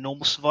larger than a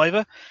normal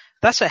survivor.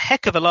 That's a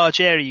heck of a large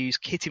area he's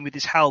hitting with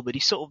his halberd.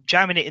 He's sort of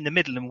jamming it in the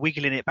middle and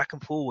wiggling it back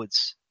and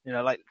forwards,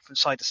 like from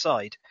side to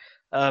side.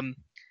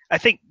 I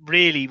think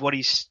really what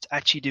he's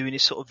actually doing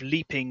is sort of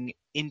leaping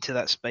into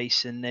that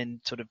space and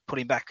then sort of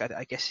pulling back.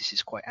 I guess this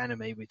is quite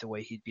anime with the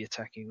way he'd be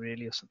attacking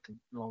really, or something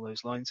along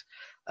those lines.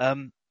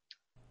 The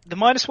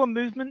 -1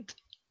 movement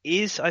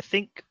is, I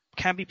think,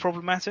 can be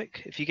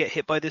problematic if you get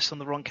hit by this on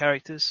the wrong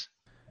characters.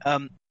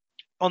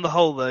 On the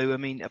whole, though, I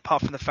mean,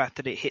 apart from the fact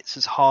that it hits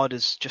as hard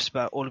as just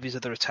about all of his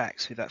other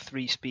attacks with that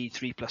 3 speed,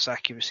 3+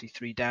 accuracy,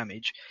 3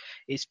 damage,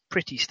 it's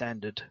pretty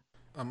standard.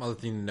 Other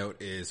thing to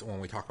note is when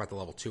we talk about the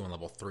level 2 and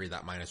level 3,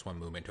 that -1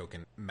 movement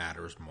token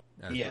matters more.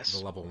 As Yes.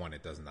 The level 1,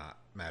 it does not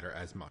matter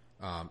as much.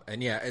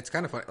 And yeah, it's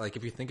kind of fun. Like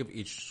if you think of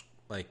each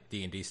like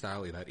D&D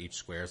style, that each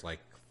square is like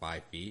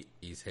 5 feet.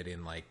 He's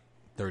hitting like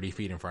 30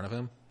 feet in front of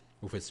him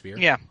with his spear.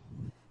 Yeah.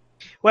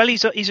 Well,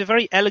 he's a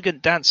very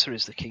elegant dancer,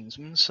 is the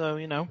Kingsman. So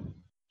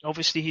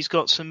obviously he's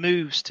got some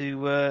moves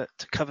to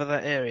cover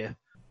that area.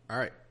 All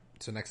right.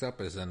 So next up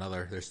is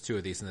another. There's 2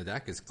 of these in the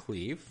deck. Is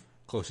Cleave,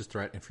 closest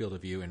threat in field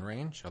of view and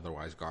range,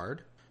 otherwise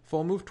guard.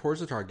 Full move towards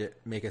the target.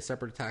 Make a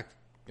separate attack.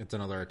 It's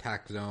another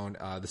attack zone.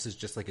 This is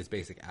just like his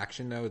basic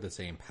action, though. The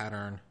same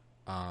pattern.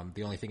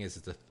 The only thing is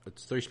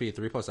it's 3 speed,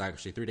 3+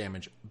 accuracy, 3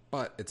 damage,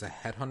 but it's a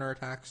headhunter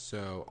attack,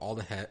 so all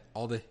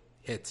the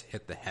hits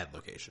hit the head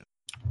location.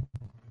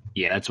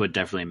 Yeah, that's what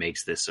definitely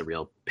makes this a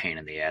real pain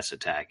in the ass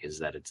attack, is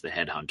that it's the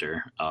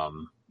headhunter.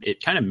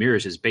 It kind of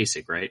mirrors his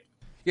basic, right?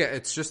 Yeah,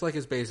 it's just like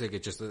his basic.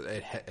 It's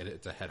a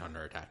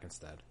headhunter attack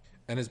instead.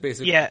 And his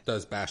basic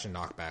does bash and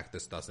knockback.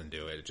 This doesn't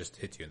do it. It just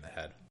hits you in the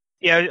head.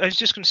 Yeah, I was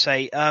just going to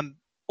say,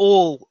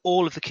 all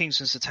of the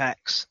Kingsman's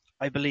attacks,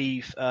 I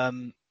believe, are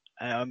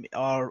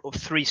of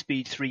 3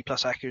 speed,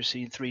 3+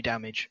 accuracy, and 3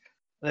 damage.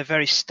 They're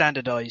very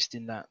standardized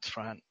in that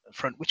front,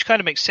 which kind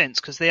of makes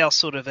sense because they are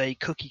sort of a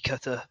cookie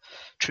cutter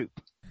troop.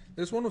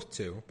 There's one with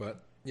 2,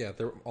 but yeah,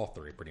 they're all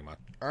 3 pretty much.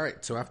 All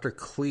right, so after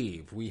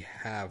Cleave, we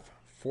have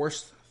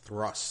Forced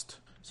Thrust.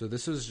 So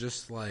this is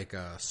just like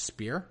a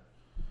spear.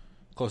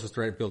 Closest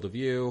threat field of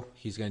view.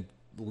 He's going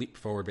to leap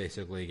forward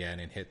basically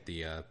again and hit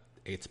the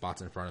 8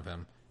 spots in front of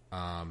him.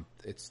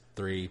 It's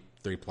 3+,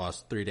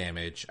 3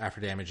 damage. After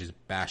damage is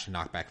bash and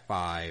knockback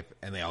 5,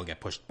 and they all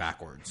get pushed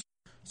backwards.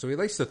 So he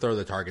likes to throw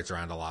the targets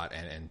around a lot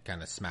and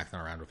kind of smack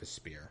them around with his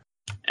spear.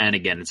 And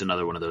again, it's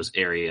another one of those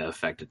area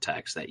effect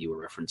attacks that you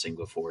were referencing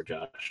before,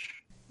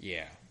 Josh.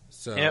 Yeah.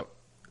 So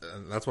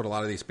that's what a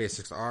lot of these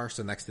basics are.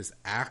 So next is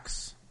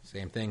Axe.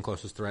 Same thing,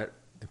 closest threat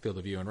in field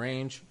of view and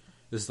range.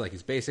 This is like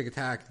his basic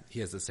attack. He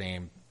has the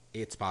same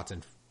 8 spots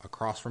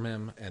across from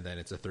him, and then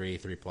it's a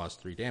 3+,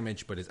 3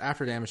 damage. But his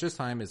after damage this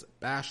time is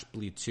bash,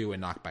 bleed 2,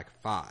 and knockback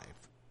 5.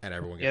 And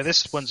everyone gets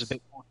this one's a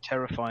bit more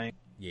terrifying.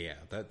 Yeah,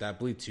 that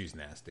bleed 2 is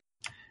nasty.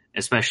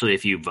 Especially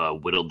if you've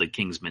whittled the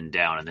Kingsman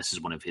down, and this is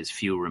one of his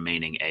few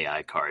remaining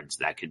AI cards,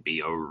 that could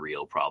be a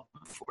real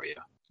problem for you.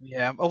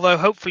 Yeah, although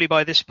hopefully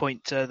by this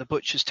point the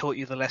Butcher's taught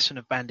you the lesson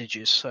of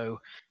bandages,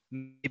 so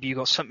maybe you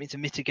got something to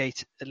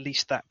mitigate at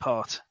least that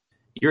part.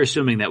 You're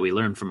assuming that we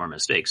learn from our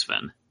mistakes,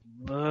 Fen.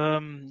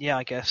 Yeah,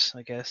 I guess.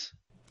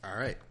 All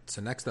right,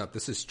 so next up,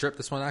 this is Strip.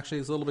 This one actually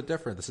is a little bit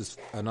different. This is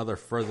another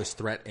furthest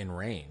threat in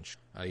range.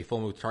 You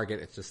full move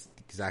target. It's just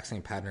the exact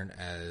same pattern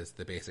as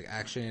the basic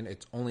action.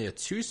 It's only a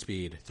 2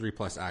 speed,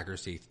 3+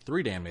 accuracy,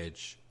 3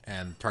 damage,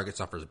 and target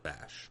suffers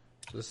bash.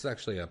 So this is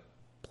actually a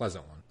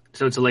pleasant one.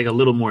 So it's like a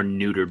little more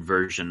neutered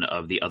version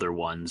of the other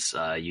ones.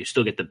 You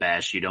still get the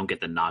bash, you don't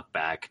get the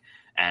knockback,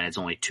 and it's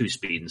only 2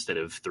 speed instead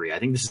of 3. I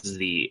think this is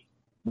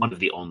one of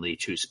the only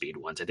 2 speed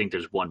ones. I think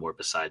there's one more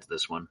besides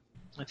this one.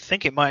 I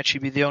think it might actually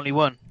be the only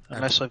one,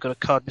 unless I've got a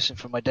card missing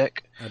from my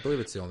deck. I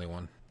believe it's the only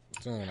one.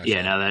 It's the only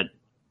one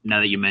now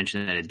that you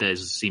mention it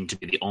does seem to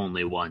be the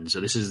only one. So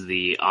this is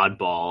the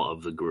oddball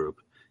of the group.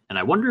 And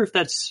I wonder if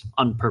that's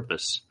on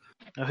purpose.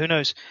 Oh, who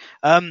knows?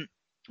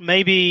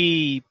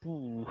 Maybe...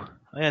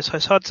 Yes,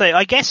 it's hard to say.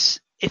 I guess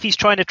if he's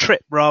trying to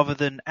trip rather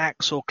than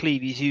axe or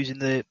cleave, he's using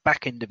the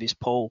back end of his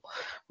pole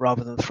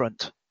rather than the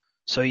front.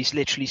 So he's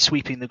literally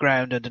sweeping the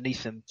ground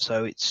underneath him.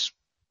 So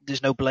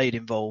there's no blade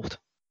involved.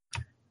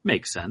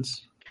 Makes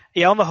sense.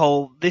 Yeah, on the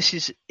whole, this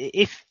is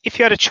if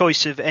you had a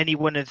choice of any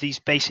one of these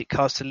basic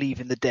cards to leave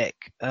in the deck,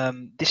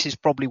 this is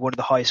probably one of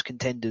the highest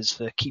contenders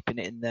for keeping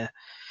it in there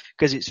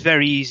because it's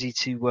very easy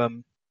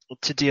to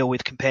deal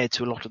with compared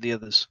to a lot of the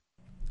others.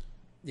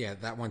 Yeah,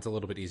 that one's a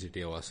little bit easier to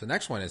deal with. So the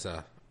next one is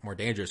a more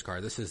dangerous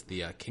card. This is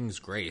the King's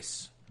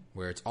Grace,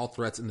 where it's all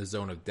threats in the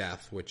zone of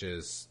death, which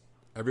is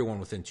everyone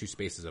within 2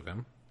 spaces of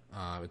him.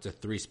 It's a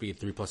 3 speed,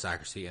 3+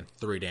 accuracy, and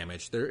 3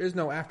 damage. There is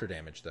no after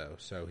damage though,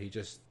 so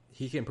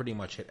he can pretty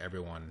much hit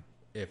everyone,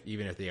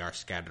 even if they are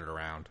scattered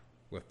around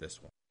with this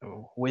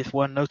one. With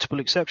one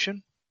notable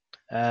exception,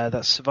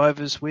 that's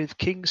survivors with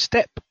King's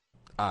Step.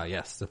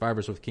 Yes,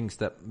 survivors with King's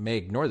Step may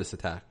ignore this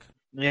attack.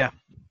 Yeah,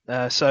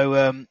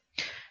 so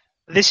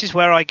this is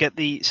where I get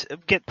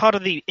part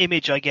of the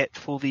image I get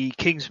for the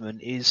Kingsmen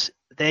is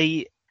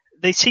they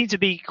seem to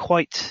be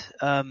quite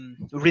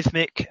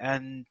rhythmic,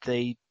 and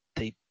they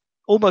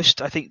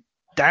almost, I think,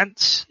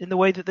 dance in the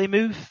way that they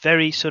move,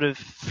 very sort of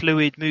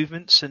fluid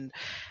movements, and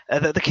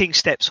the King's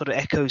Step sort of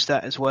echoes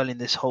that as well in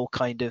this whole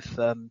kind of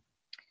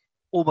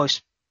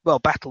almost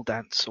battle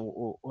dance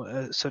or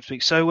so to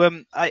speak. So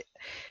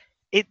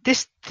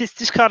this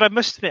card, I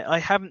must admit, I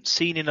haven't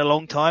seen in a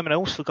long time, and I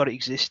almost forgot it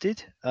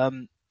existed.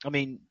 I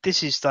mean,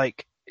 this is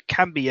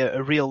can be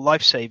a real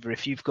lifesaver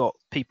if you've got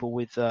people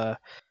with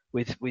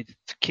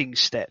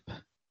King's Step.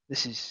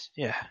 This is,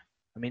 yeah.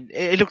 I mean,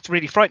 it looked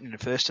really frightening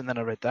at first, and then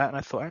I read that, and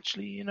I thought,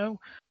 actually,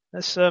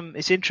 that's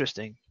it's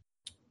interesting.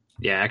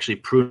 Yeah, actually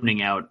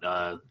pruning out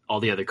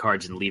all the other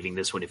cards and leaving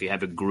this one. If you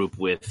have a group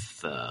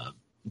with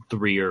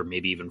 3 or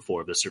maybe even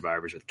 4 of the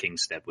survivors with King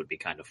Step would be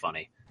kind of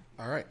funny.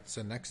 All right,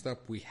 so next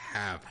up we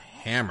have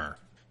Hammer.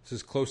 This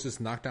is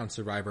closest knockdown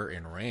survivor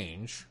in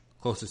range,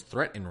 closest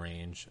threat in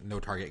range, no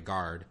target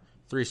guard,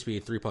 3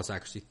 speed, 3 plus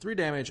accuracy, 3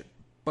 damage,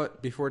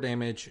 but before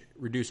damage,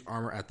 reduce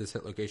armor at this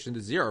hit location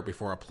to 0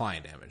 before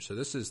applying damage. So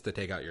this is to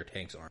take out your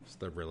tank's armor. It's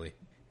the really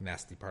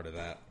nasty part of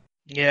that.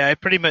 Yeah, it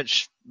pretty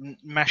much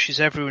mashes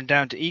everyone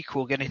down to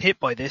equal getting hit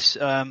by this.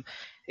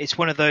 It's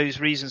one of those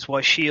reasons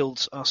why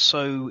shields are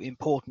so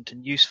important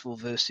and useful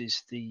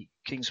versus the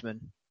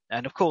Kingsman.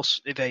 And of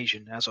course,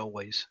 evasion, as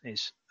always,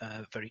 is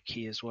very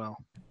key as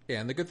well. Yeah,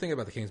 and the good thing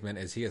about the Kingsman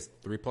is he has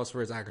 3 plus for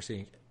his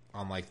accuracy,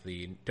 unlike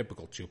the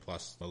typical 2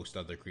 plus most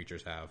other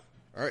creatures have.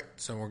 All right,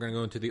 so we're going to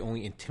go into the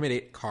only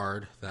Intimidate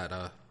card,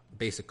 that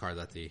basic card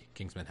that the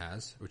Kingsman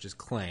has, which is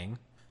Clang.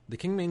 The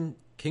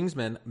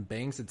Kingsman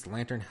bangs its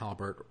lantern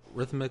halberd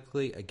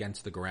rhythmically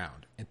against the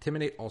ground.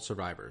 Intimidate all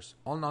survivors.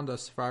 All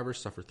non-dust survivors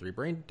suffer 3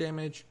 brain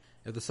damage.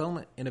 If the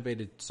settlement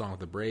innovated Song of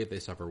the Brave, they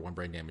suffer 1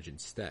 brain damage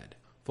instead.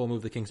 Full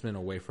move the Kingsman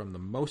away from the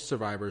most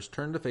survivors.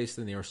 Turn to face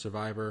the nearest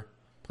survivor.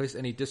 Place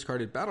any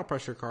discarded battle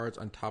pressure cards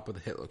on top of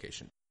the hit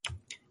location.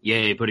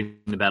 Yay, putting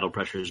the battle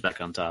pressures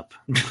back on top.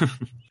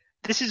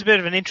 This is a bit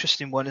of an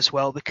interesting one as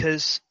well,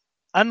 because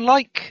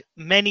unlike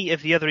many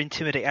of the other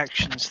Intimidate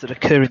actions that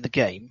occur in the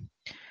game,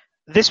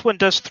 this one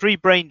does 3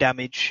 brain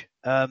damage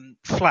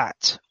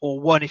flat, or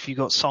 1 if you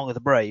got Song of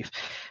the Brave.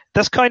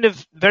 That's kind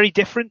of very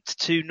different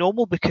to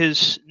normal,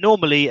 because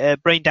normally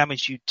brain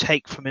damage you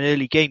take from an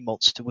early game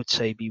monster would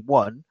say be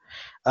 1.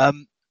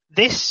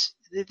 This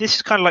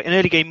is kind of like an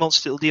early game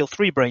monster that will deal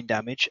 3 brain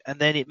damage, and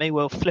then it may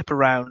well flip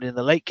around in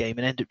the late game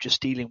and end up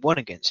just dealing 1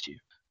 against you,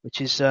 which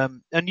is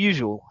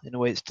unusual in the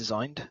way it's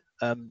designed.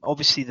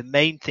 Obviously, the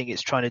main thing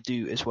it's trying to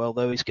do as well,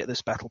 though, is get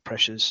those battle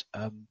pressures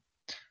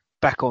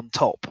back on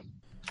top.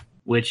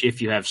 Which,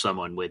 if you have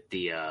someone with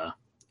the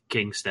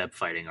King Step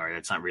fighting art,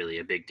 that's not really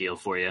a big deal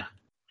for you.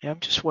 Yeah, I'm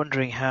just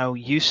wondering how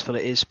useful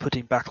it is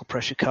putting battle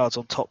pressure cards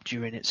on top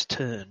during its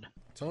turn.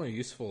 It's only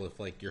useful if,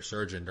 like, you're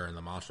Surgeon during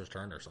the monster's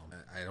turn or something.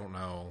 I don't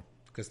know.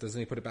 Because doesn't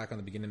he put it back on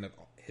the beginning of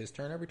his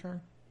turn every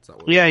turn?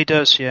 Yeah, he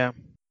does, yeah.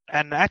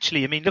 And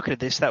actually, I mean, looking at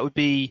this, that would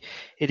be,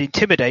 it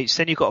intimidates,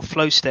 then you've got a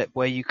flow step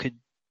where you could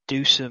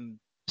do some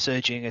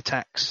surging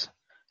attacks,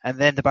 and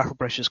then the battle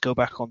pressures go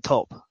back on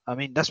top. I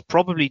mean, that's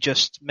probably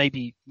just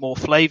maybe more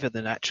flavor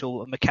than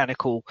actual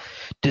mechanical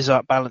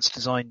balanced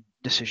design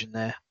decision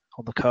there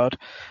on the card.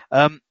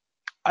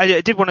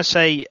 I did want to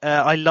say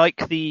I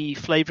like the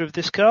flavor of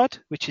this card,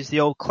 which is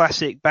the old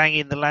classic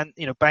banging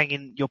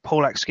your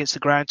poleaxe against the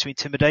ground to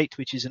intimidate,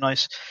 which is a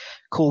nice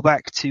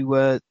callback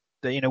to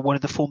one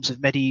of the forms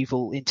of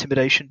medieval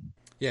intimidation.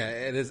 Yeah,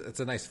 it is. It's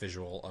a nice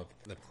visual of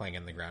the playing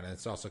in the ground, and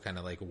it's also kind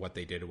of like what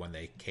they did when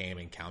they came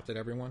and counted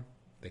everyone.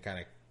 They kind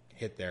of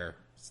hit their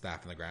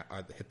staff in the ground,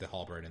 hit the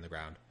halberd in the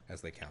ground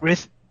as they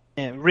counted.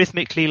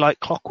 Rhythmically like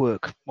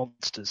Clockwork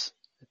monsters.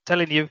 I'm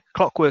telling you,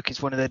 Clockwork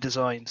is one of their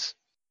designs.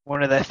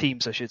 One of their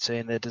themes, I should say,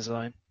 in their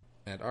design.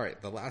 And all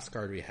right, the last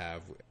card we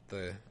have,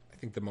 I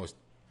think the most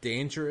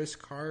dangerous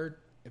card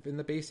in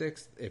the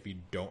basics, if you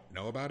don't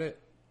know about it,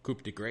 Coup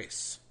de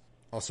Grace.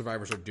 All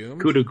survivors are doomed.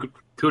 Coup de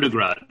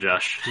grace,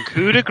 Josh.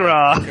 Coup de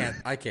grace.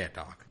 I can't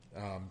talk.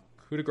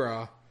 Coup de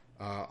grace.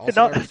 All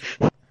survivors...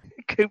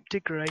 Coup de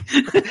Grace.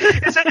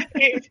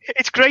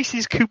 It's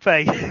Grace's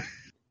coupe.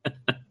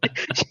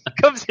 She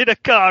comes in a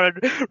car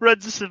and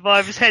runs the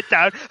survivor's head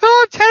down.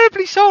 Oh, I'm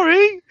terribly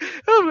sorry.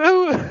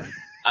 Oh.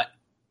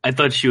 I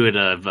thought she would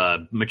have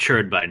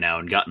matured by now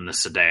and gotten the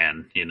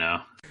sedan, you know.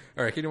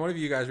 All right, can one of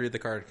you guys read the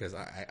card? Because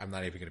I'm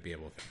not even going to be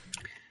able to.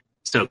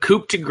 So,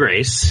 Coup de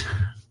Grace.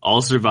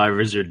 All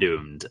survivors are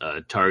doomed.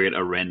 Target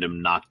a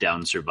random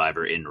knockdown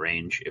survivor in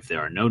range. If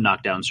there are no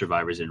knockdown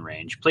survivors in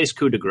range, place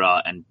Coup de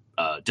Grace and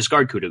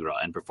discard Coup de Grace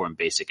and perform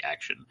basic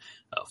action.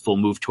 Full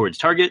move towards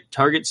target.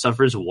 Target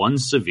suffers 1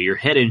 severe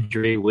head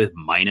injury with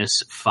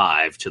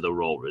 -5 to the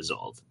roll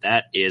result.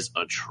 That is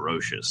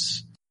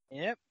atrocious.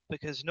 Yep.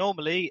 Because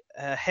normally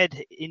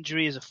head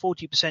injury is a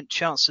 40%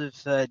 chance of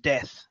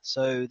death.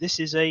 So this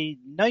is a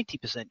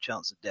 90%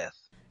 chance of death.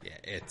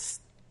 Yeah,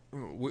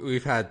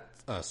 we've had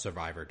a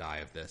survivor die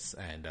of this,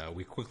 and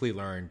we quickly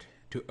learned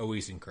to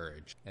always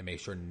encourage and make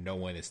sure no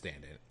one is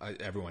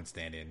everyone's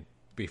standing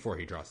before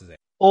he draws his aim.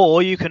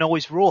 Or you can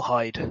always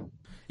rawhide.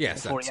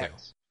 Yes, that too.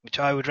 Which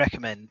I would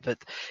recommend. But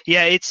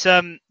yeah, it's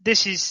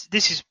this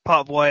is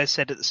part of why I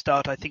said at the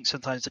start I think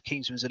sometimes the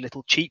Kingsman's a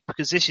little cheap,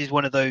 because this is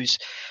one of those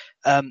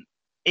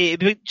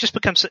it just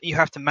becomes something you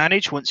have to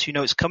manage once you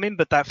know it's coming,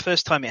 but that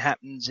first time it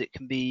happens, it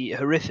can be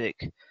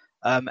horrific.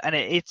 And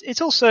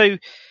it's also,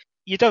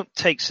 you don't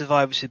take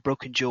survivors with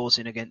broken jaws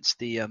in against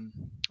the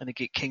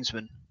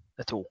Kingsman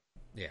at all.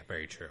 Yeah,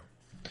 very true.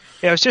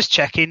 Yeah, I was just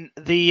checking.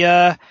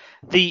 The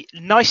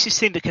nicest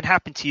thing that can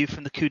happen to you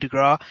from the coup de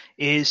grace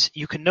is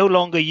you can no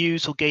longer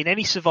use or gain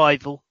any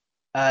survival.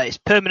 It's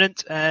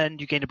permanent, and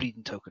you gain a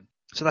bleeding token.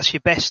 So that's your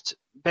best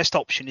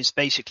option. Is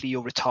basically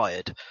you're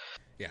retired.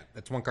 Yeah,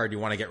 that's one card you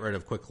want to get rid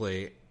of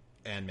quickly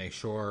and make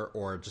sure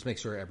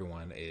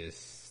everyone is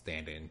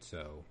standing,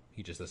 so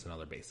he just does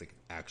another basic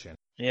action.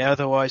 Yeah,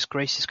 otherwise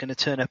Grace is going to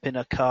turn up in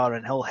her car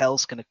and whole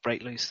hell's going to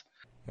break loose.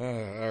 All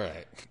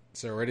right.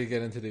 So ready to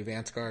get into the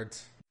advanced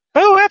cards?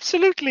 Oh,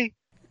 absolutely.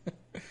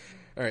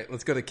 All right,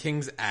 let's go to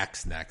King's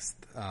Axe next.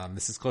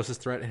 This is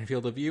closest threat in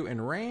field of view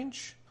and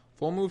range.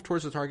 Full move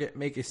towards the target.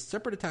 Make a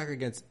separate attack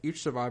against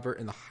each survivor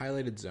in the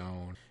highlighted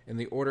zone in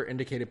the order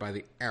indicated by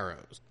the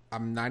arrows.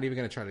 I'm not even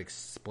going to try to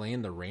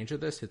explain the range of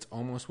this. It's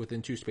almost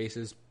within 2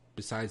 spaces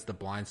besides the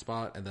blind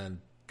spot, and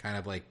then kind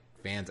of like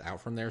fans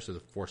out from there, so the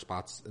 4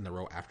 spots in the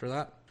row after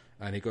that.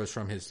 And he goes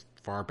from his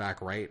far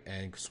back right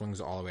and swings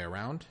all the way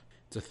around.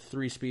 It's a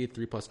 3 speed,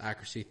 3+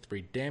 accuracy,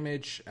 3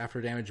 damage. After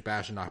damage,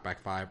 bash and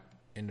knockback 5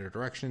 in the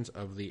directions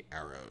of the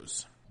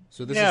arrows.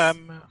 So this is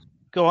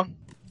go on.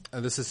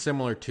 This is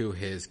similar to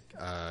his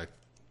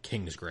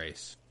King's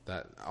Grace.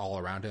 That all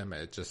around him,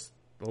 it's just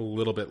a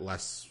little bit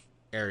less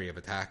area of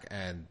attack,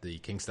 and the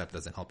King Step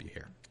doesn't help you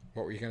here.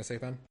 What were you going to say,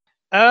 Ben?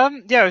 I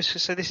was going to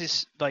say this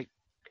is like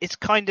it's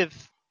kind of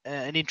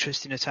an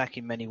interesting attack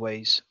in many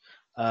ways.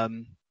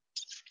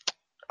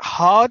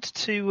 Hard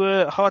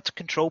to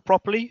control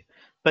properly,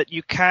 but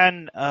you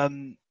can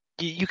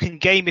you can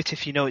game it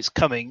if you know it's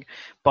coming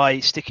by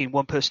sticking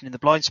one person in the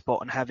blind spot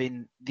and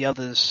having the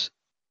others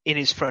in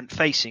his front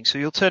facing. So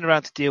you'll turn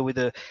around to deal with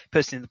a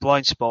person in the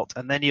blind spot,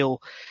 and then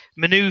you'll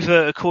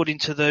maneuver according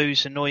to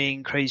those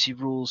annoying, crazy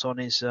rules on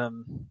his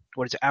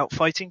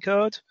outfighting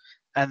card,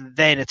 and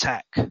then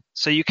attack.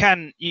 So you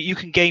can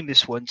game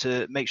this one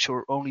to make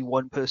sure only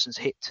one person's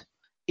hit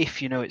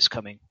if you know it's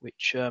coming.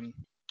 Which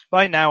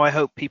by now I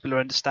hope people are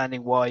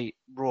understanding why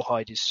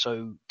Rawhide is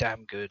so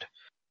damn good.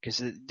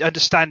 Because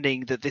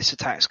understanding that this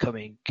attack's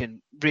coming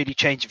can really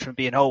change it from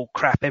being, oh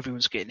crap,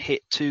 everyone's getting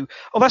hit, to,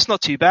 oh, that's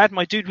not too bad,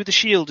 my dude with the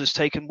shield has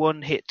taken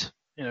 1 hit,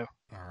 you know.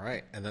 All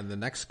right, and then the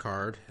next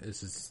card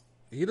is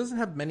he doesn't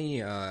have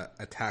many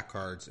attack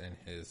cards in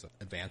his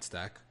advanced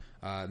deck.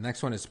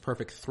 Next one is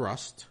Perfect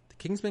Thrust. The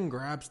Kingsman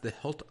grabs the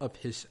hilt of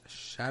his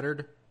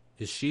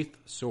sheathed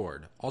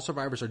sword. All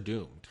survivors are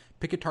doomed.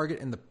 Pick a target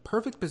in the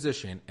perfect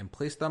position and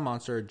place the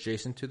monster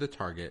adjacent to the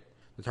target.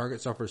 The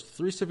target suffers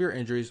 3 severe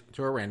injuries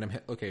to a random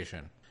hit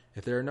location.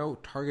 If there are no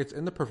targets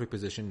in the perfect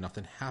position,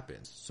 nothing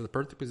happens. So the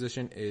perfect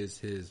position is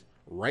his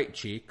right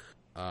cheek,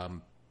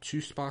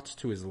 2 spots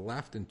to his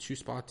left, and 2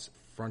 spots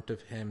front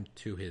of him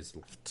to his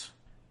left.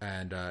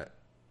 And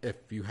if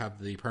you have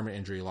the permanent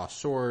injury lost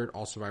sword,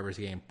 all survivors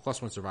gain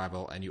 +1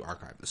 survival, and you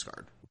archive this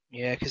card.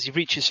 Yeah, because he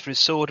reaches for his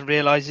sword and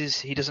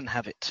realizes he doesn't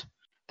have it.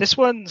 This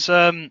one's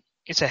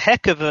it's a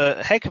heck of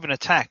an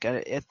attack.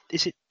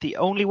 Is it the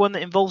only one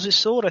that involves his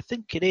sword? I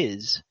think it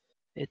is.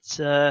 It's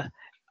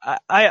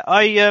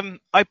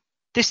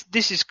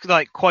this is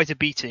like quite a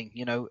beating,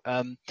 you know.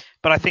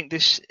 But I think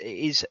this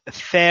is a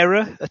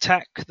fairer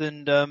attack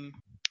than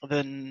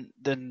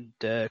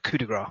coup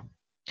de grace.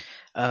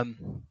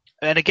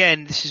 And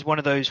again, this is one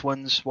of those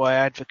ones why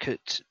I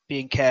advocate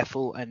being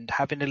careful and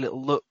having a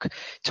little look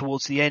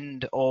towards the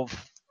end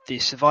of the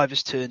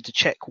survivor's turn to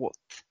check what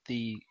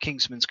the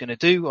Kingsman's going to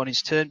do on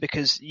his turn,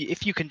 because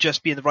if you can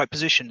just be in the right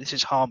position, this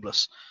is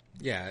harmless.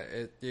 Yeah,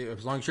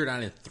 as long as you're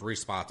not in 3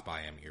 spots by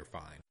him, you're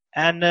fine.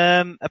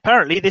 And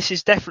apparently this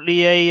is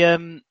definitely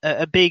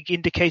a big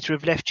indicator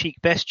of left cheek,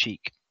 best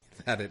cheek.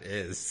 That it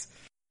is.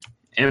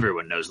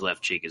 Everyone knows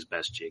left cheek is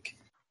best cheek.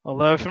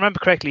 Although, if I remember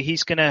correctly,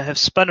 he's going to have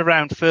spun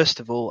around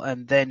first of all,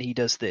 and then he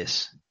does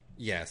this.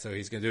 Yeah, so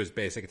he's going to do his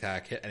basic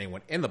attack, hit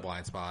anyone in the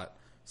blind spot.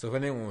 So if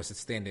anyone was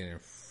standing in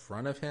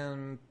front of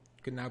him,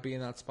 could now be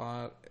in that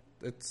spot.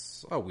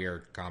 It's a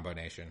weird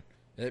combination.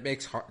 It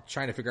makes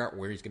trying to figure out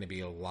where he's going to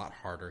be a lot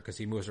harder, because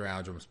he moves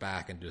around, jumps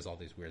back, and does all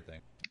these weird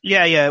things.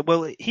 Yeah.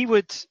 Well, he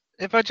would,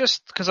 if I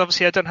just, because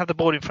obviously I don't have the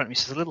board in front of me,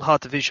 so it's a little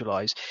hard to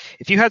visualize.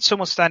 If you had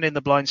someone standing in the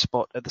blind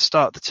spot at the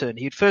start of the turn,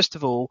 he'd first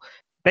of all,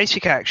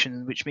 basic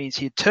action, which means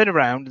he'd turn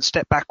around and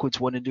step backwards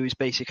 1 and do his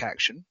basic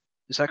action.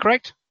 Is that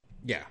correct?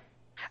 Yeah.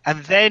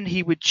 And then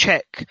he would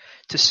check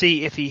to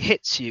see if he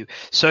hits you.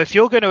 So if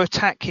you're going to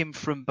attack him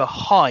from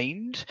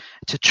behind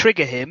to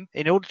trigger him,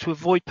 in order to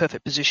avoid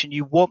perfect position,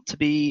 you want to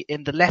be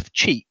in the left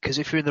cheek, because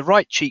if you're in the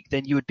right cheek,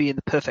 then you would be in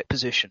the perfect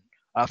position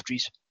after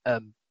he's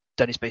done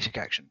his basic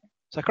action.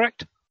 Is that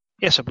correct?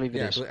 Yes, I believe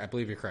it is. I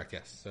believe you're correct,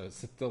 yes. So it's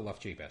still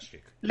left cheek, best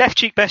cheek. Left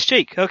cheek, best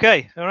cheek.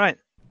 Okay, all right.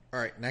 All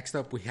right, next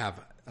up we have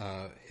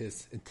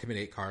his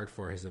Intimidate card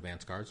for his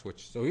advanced cards,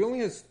 so he only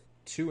has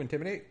 2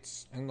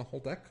 Intimidates in the whole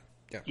deck.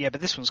 Yeah,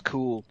 but this one's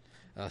cool.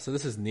 So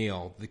this is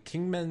Kneel. The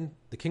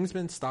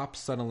Kingsman stops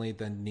suddenly,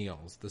 then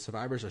kneels. The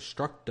survivors are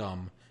struck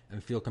dumb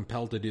and feel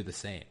compelled to do the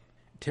same.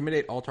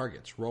 Intimidate all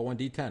targets. Roll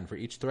 1d10 for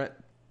each threat.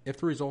 If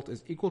the result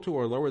is equal to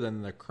or lower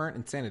than their current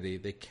insanity,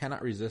 they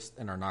cannot resist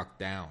and are knocked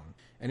down.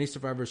 Any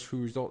survivors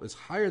whose result is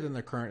higher than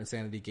their current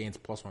insanity gains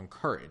 +1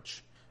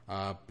 courage.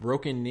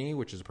 Broken knee,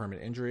 which is a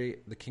permanent injury.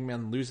 The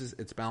Kingman loses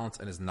its balance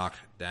and is knocked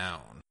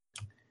down.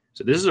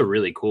 So this is a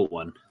really cool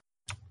one.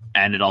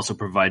 And it also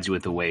provides you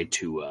with a way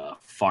to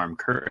farm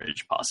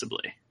courage,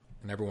 possibly.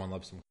 And everyone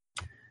loves him.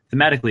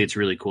 Thematically, it's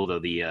really cool, though,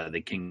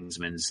 the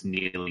Kingsman's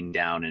kneeling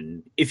down.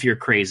 And if you're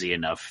crazy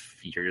enough,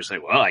 you're just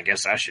like, well, I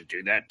guess I should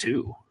do that,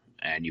 too.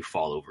 And you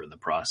fall over in the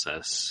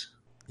process.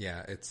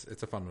 Yeah, it's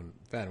a fun one.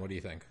 Van, what do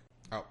you think?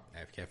 Oh,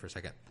 AFK for a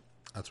second.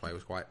 That's why it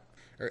was quiet.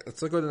 All right,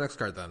 let's go to the next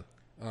card then.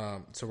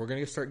 So we're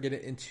going to start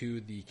getting into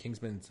the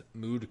Kingsman's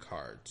mood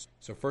cards.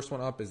 So first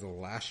one up is the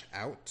Lash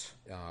Out.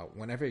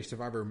 Whenever a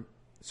survivor...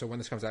 So when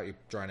this comes out, you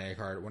draw an A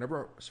card.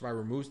 Whenever a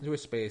survivor moves into a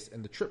space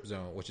in the trip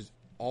zone, which is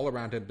all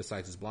around him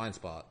besides his blind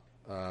spot,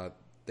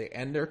 they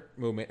end their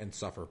movement and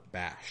suffer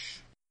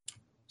bash.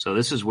 So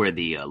this is where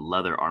the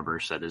leather armor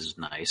set is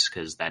nice,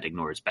 because that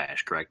ignores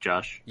bash, correct,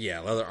 Josh? Yeah,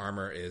 leather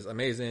armor is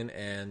amazing,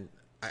 and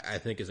I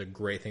think is a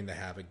great thing to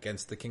have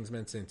against the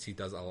Kingsman since he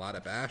does a lot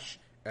of bash.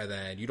 And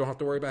then you don't have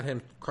to worry about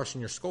him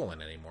crushing your skull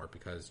in anymore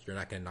because you're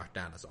not getting knocked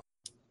down as often.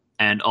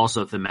 And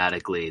also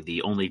thematically,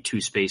 the only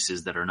two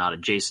spaces that are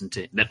adjacent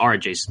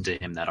to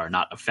him that are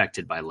not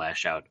affected by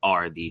Lash Out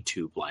are the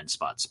two blind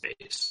spot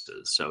spaces.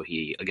 So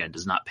he again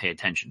does not pay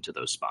attention to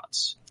those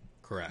spots.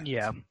 Correct.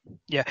 Yeah.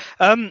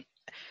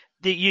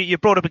 You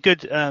brought up a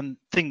good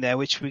thing there,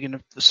 which we're going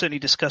to certainly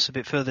discuss a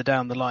bit further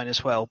down the line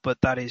as well. But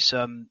that is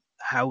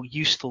how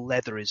useful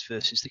leather is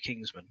versus the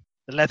Kingsman.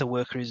 The leather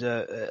worker is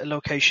a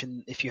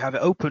location, if you have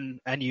it open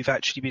and you've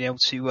actually been able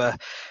to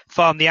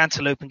farm the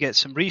antelope and get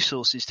some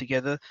resources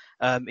together,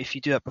 if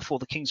you do that before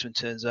the Kingsman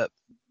turns up,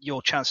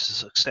 your chances of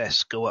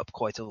success go up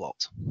quite a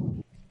lot.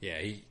 Yeah,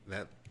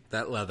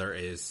 that leather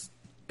is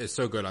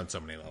so good on so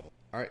many levels.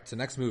 All right, so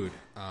next mood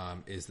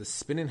is the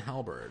Spinning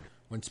Halberd.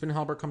 When Spinning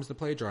Halberd comes to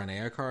play, draw an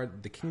AI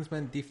card. The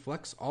Kingsman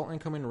deflects all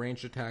incoming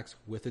ranged attacks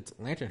with its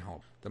Lantern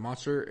Halberd. The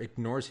monster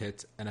ignores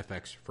hits and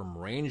effects from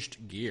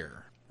ranged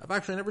gear. I've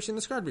actually never seen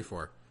this card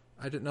before.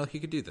 I didn't know he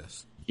could do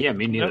this. Yeah,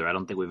 me neither. I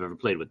don't think we've ever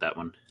played with that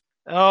one.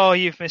 Oh,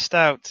 you've missed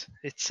out.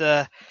 It's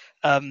a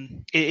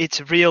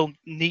real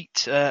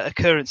neat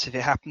occurrence if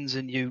it happens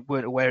and you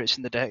weren't aware it's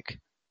in the deck.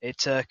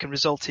 It can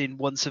result in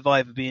one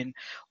survivor being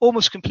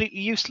almost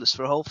completely useless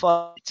for a whole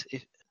fight.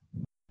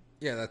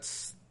 Yeah,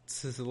 this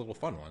is a little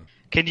fun one.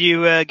 Can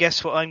you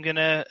guess what I'm going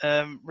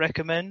to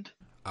recommend?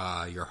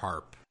 Your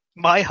harp.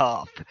 My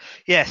harp.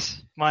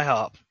 Yes, my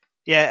harp.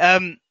 Yeah,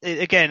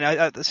 again,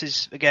 I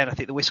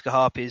think the Whisker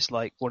Harp is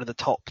like one of the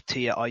top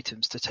tier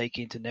items to take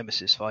into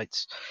Nemesis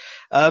fights.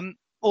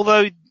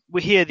 Although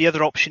the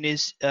other option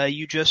is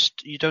you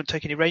don't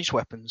take any ranged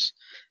weapons.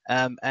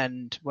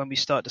 And when we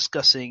start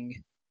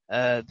discussing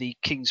the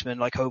Kingsman,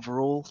 like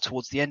overall,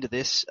 towards the end of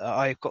this,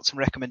 I've got some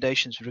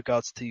recommendations with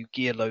regards to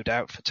gear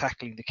loadout for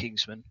tackling the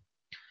Kingsman.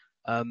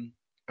 And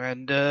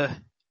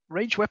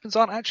ranged weapons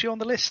aren't actually on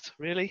the list,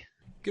 really.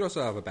 You could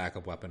also have a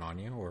backup weapon on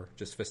you, or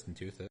just fist and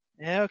tooth it.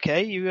 Yeah,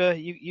 okay.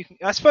 You can,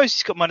 I suppose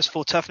he's got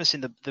 -4 toughness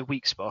in the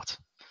weak spot.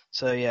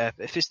 So yeah,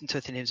 fist and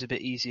tooth in him is a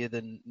bit easier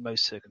than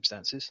most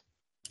circumstances.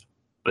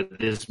 But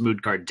this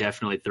mood card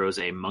definitely throws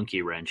a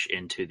monkey wrench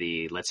into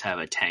the let's have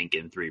a tank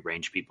and 3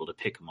 ranged people to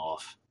pick him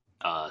off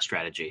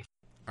strategy.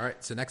 All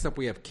right, so next up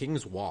we have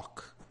King's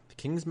Walk. The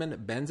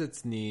Kingsman bends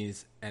its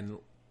knees and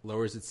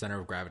lowers its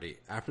center of gravity.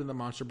 After the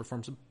monster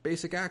performs a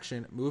basic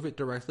action, move it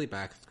directly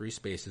back 3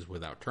 spaces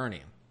without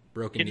turning.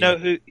 Broken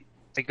knee.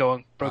 Go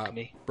on. Broken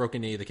knee.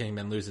 Broken knee. The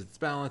Kingsman loses its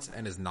balance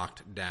and is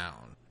knocked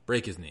down.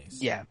 Break his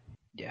knees. Yeah.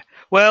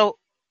 Well,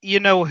 you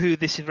know who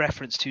this is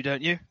referenced to,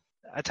 don't you?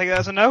 I take that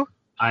as a no.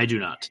 I do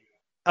not.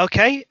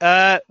 Okay.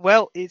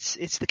 Well,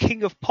 it's the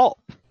King of Pop.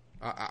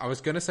 I was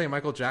going to say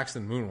Michael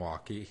Jackson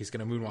moonwalk. He's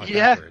going to moonwalk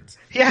backwards.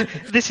 Yeah.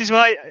 This is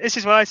why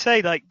I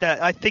say like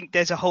that. I think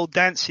there's a whole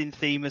dancing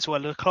theme as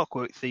well as a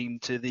clockwork theme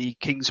to the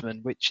Kingsman,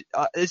 which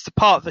is the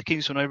part of the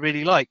Kingsman I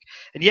really like.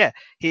 And yeah,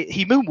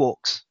 he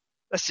moonwalks.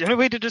 That's the only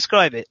way to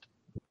describe it.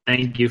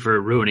 Thank you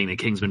for ruining the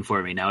Kingsman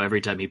for me. Now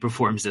every time he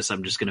performs this,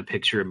 I'm just going to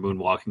picture him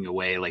moonwalking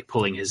away, like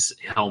pulling his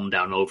helm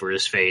down over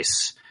his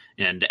face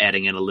and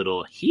adding in a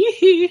little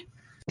hee-hee.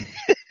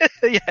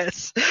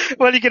 Yes.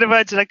 Well, you can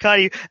imagine that,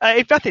 can't you?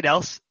 If nothing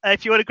else,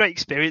 if you want a great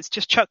experience,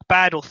 just chuck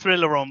Bad or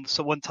Thriller on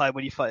so one time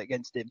when you fight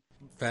against him.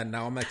 Fan,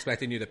 now I'm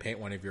expecting you to paint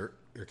one of your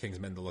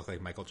Kingsmen to look like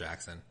Michael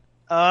Jackson.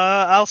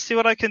 I'll see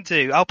what I can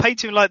do. I'll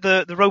paint him like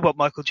the robot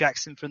Michael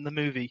Jackson from the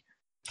movie.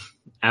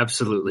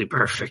 Absolutely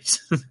perfect.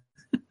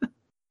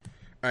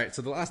 All right,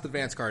 so the last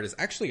advance card is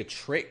actually a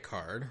trait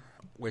card,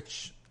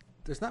 which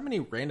there's not many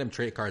random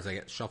trait cards that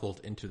get shuffled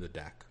into the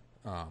deck.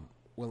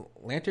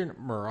 Lantern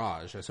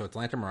Mirage, so it's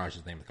Lantern Mirage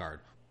is the name of the card.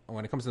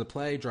 When it comes into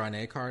play, draw an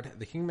A card.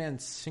 The Kingman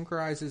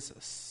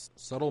synchronizes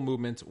subtle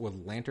movements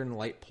with Lantern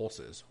Light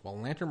Pulses. While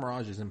Lantern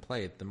Mirage is in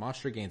play, the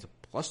monster gains a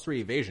 +3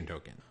 evasion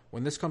token.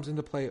 When this comes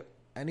into play,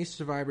 any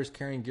survivors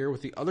carrying gear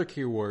with the other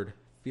keyword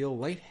feel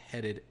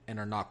lightheaded and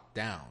are knocked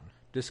down.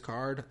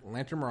 Discard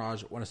Lantern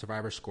Mirage when a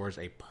survivor scores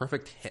a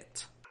perfect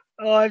hit.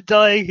 Oh, I'm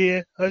dying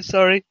here. I'm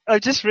sorry. I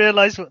just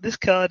realized what this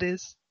card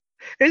is.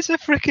 It's a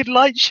freaking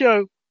light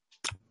show.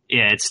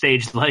 Yeah, it's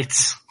staged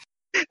lights.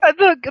 And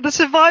look, the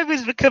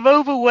survivors become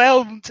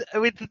overwhelmed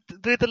with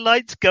the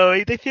lights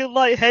going. They feel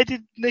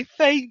lightheaded and they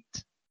faint.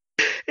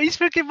 He's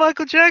freaking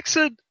Michael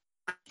Jackson.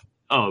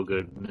 Oh,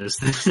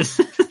 goodness.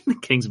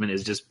 Kingsman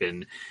has just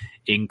been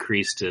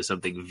increased to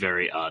something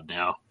very odd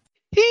now.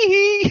 Hee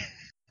hee.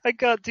 I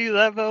can't do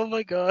that, but oh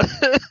my god.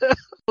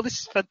 Oh, this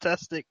is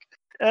fantastic.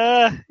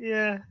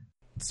 Yeah.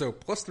 So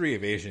 +3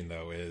 evasion,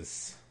 though,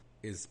 is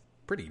is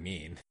pretty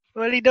mean.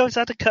 Well, he knows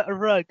how to cut a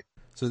rug.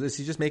 So is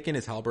he just making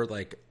his halberd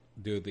like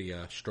do the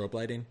strobe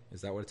lighting?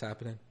 Is that what's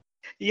happening?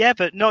 Yeah,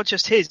 but not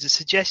just his. The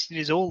suggestion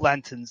is all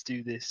lanterns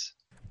do this.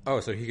 Oh,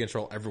 so he can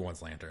control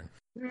everyone's lantern.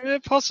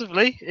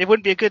 Possibly. It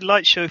wouldn't be a good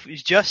light show if it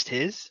was just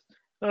his.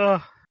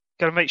 Oh,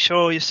 got to make sure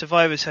all your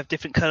survivors have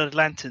different coloured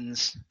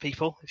lanterns,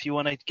 people, if you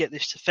want to get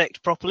this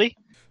effect properly.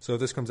 So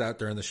if this comes out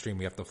during the stream,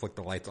 we have to flick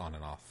the lights on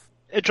and off.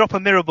 Drop a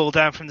mirror ball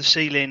down from the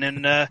ceiling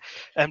and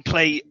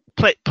play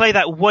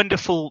that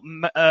wonderful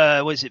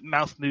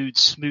Mouth Mood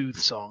Smooth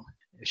song,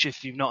 which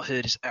if you've not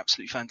heard is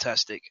absolutely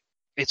fantastic.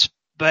 It's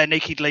Bare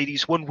Naked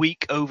Ladies 1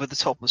 week over the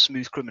top of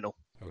Smooth Criminal.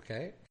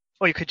 Okay.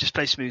 Or you could just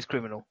play Smooth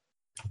Criminal.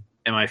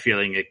 Am I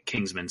feeling a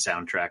Kingsman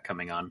soundtrack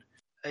coming on?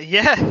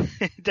 Yeah,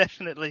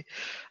 definitely.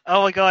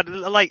 Oh my god,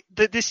 like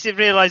this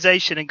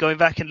realization and going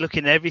back and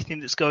looking at everything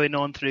that's going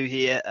on through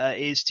here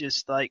is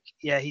just like,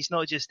 yeah, he's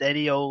not just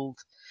any old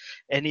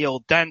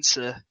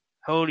dancer.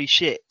 Holy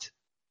shit!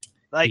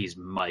 Like, he's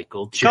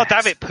Michael Jackson.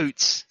 God damn it,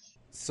 Poots.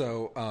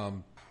 So,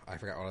 I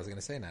forgot what I was going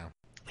to say now.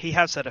 He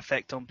has that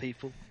effect on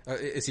people.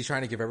 Is he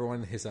trying to give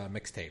everyone his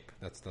mixtape?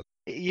 That's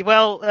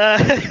Well,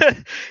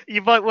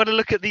 you might want to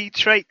look at the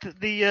trait that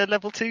the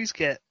level 2s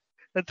get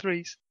and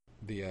 3s.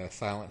 The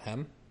silent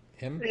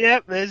hymn?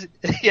 Yep,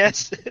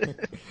 yes.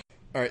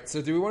 All right,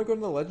 so do we want to go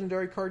to the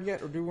legendary card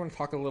yet, or do we want to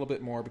talk a little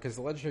bit more? Because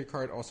the legendary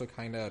card also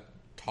kind of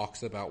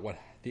talks about what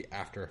the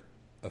after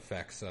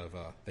effects of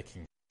the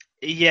king.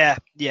 Yeah.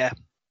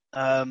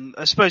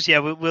 I suppose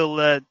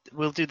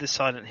we'll do the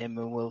silent hymn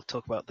and we'll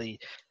talk about the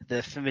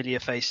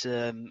familiar face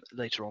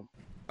later on.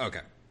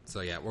 Okay,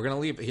 so yeah, we're gonna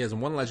leave. He has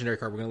one legendary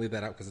card. We're gonna leave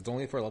that out because it's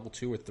only for level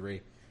 2 or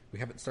 3. We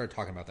haven't started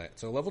talking about that.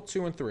 So level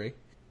 2 and 3,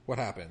 what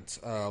happens?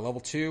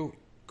 Level 2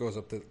 goes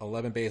up to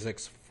 11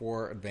 basics,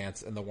 4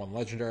 advanced, and the 1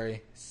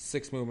 legendary.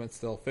 6 movement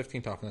still,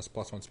 15 toughness,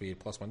 +1 speed,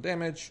 +1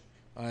 damage.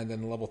 And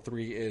then level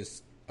 3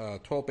 is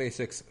 12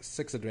 basics,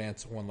 6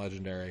 advanced, 1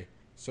 legendary.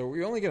 So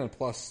we only get a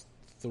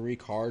 +3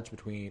 cards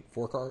between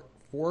 4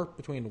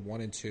 between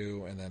 1 and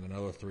 2, and then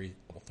another 3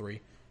 level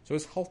 3. So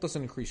his health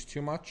doesn't increase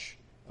too much.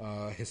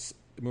 His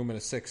movement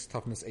is 6,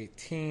 toughness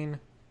 18,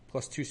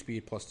 +2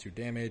 speed, +2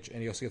 damage,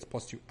 and he also gets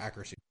 +2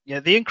 accuracy. Yeah,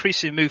 the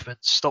increase in movement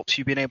stops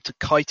you being able to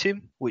kite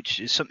him, which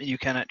is something you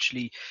can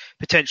actually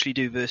potentially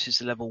do versus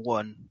the level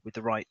 1 with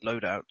the right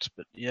loadout.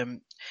 But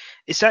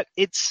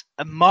it's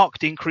a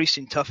marked increase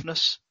in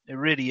toughness. It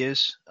really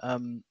is.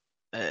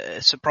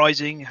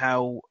 Surprising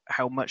how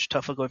much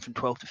tougher going from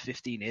 12 to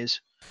 15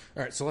 is.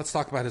 All right, so let's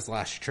talk about his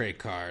last trade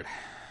card.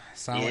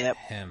 Silent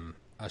Hymn.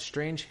 A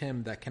strange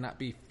hymn that cannot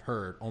be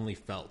heard, only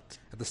felt.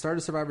 At the start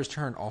of Survivor's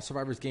turn, all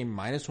survivors gain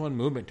 -1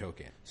 movement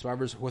token.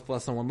 Survivors with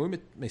less than 1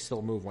 movement may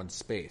still move 1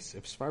 space.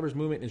 If survivor's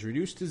movement is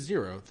reduced to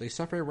 0, they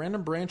suffer a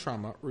random brain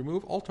trauma.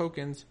 Remove all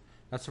tokens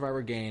that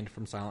survivor gained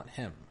from Silent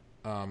Hymn.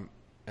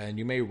 And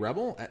you may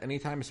rebel. At any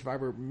time, a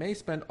survivor may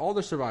spend all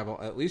their survival,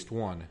 at least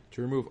 1,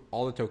 to remove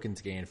all the tokens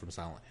gained from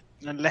Silent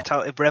Hymn. And let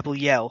out a rebel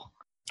yell.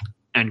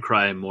 And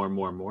cry more,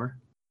 more, more.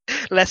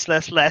 Less,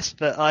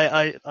 but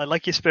I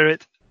like your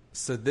spirit.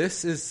 So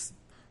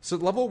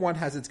level 1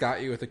 has its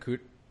got you with a coup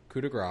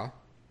de grace.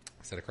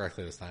 I said it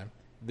correctly this time.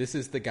 This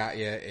is the got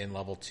you in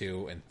level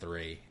 2 and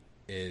 3.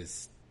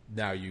 Is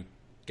now you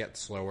get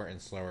slower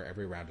and slower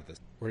every round of this.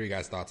 What are you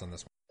guys' thoughts on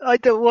this one? I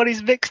don't want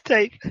his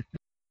mixtape.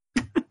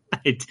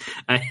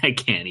 I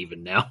can't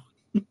even now.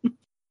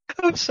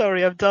 I'm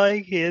sorry, I'm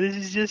dying here.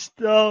 This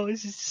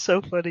is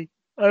so funny.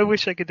 I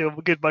wish I could do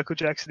a good Michael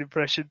Jackson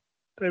impression.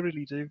 I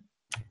really do.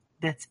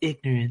 That's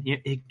ignorant.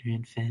 You're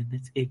ignorant, fan.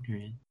 That's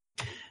ignorant.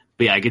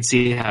 But yeah, I could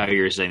see how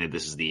you're saying that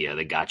this is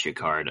the gotcha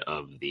card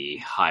of the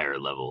higher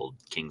level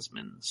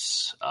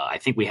Kingsmans. I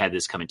think we had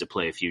this come into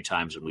play a few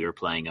times when we were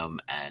playing him,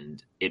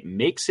 and it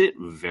makes it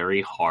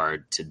very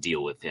hard to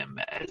deal with him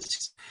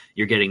as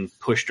you're getting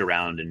pushed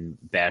around and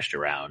bashed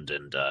around,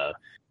 and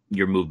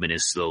your movement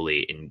is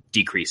slowly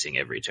decreasing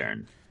every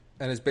turn.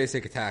 And his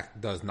basic attack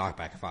does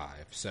knockback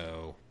 5,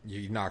 so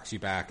he knocks you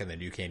back, and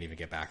then you can't even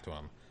get back to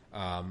him.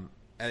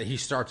 And he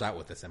starts out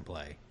with this in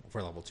play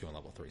for level 2 and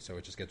level 3, so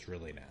it just gets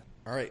really mad.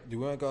 All right, do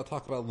we want to go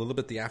talk about a little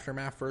bit the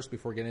aftermath first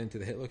before getting into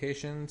the hit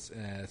locations?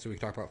 So we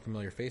can talk about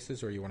familiar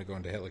faces, or you want to go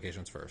into hit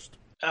locations first?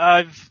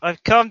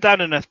 I've calmed down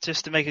enough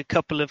just to make a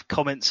couple of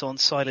comments on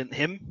Silent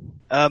Hymn.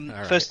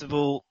 Right. First of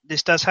all,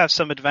 this does have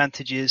some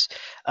advantages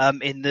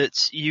in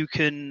that you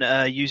can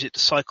use it to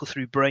cycle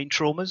through brain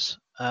traumas,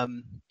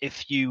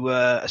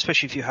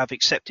 especially if you have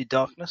accepted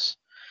darkness.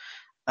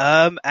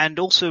 And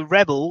also,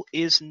 Rebel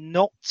is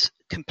not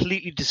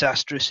completely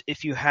disastrous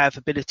if you have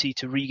ability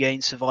to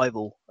regain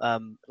survival,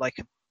 like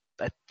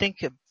I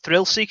think a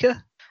Thrill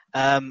Seeker.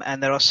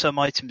 And there are some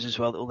items as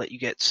well that will let you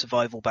get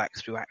survival back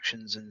through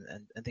actions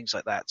and things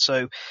like that.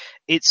 So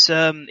it's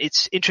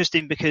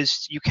interesting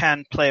because you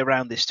can play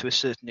around this to a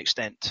certain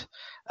extent,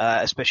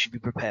 especially if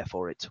you prepare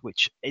for it,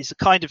 which is the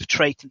kind of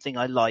trait and thing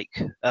I like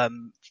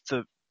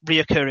for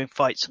reoccurring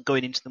fights and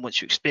going into them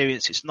once you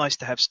experience. It's nice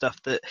to have stuff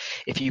that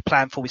if you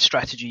plan for with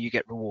strategy, you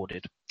get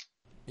rewarded.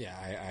 Yeah,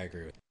 I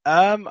agree with.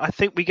 I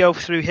think we go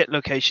through hit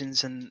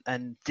locations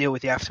and deal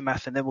with the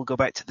aftermath, and then we'll go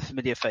back to the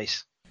familiar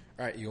face.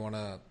 All right, you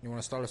wanna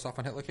start us off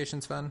on hit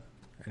locations, Sven?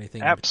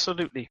 Anything?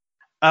 Absolutely.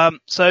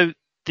 So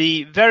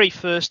the very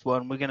first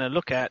one we're going to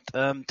look at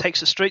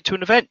takes us straight to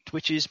an event,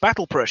 which is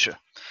Battle Pressure.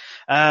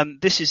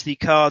 This is the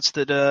cards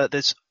that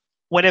there's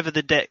whenever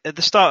the deck at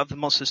the start of the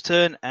monster's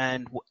turn,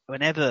 and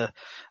whenever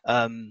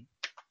the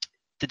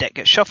deck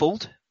gets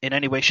shuffled in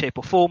any way, shape,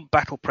 or form,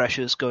 Battle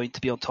Pressure is going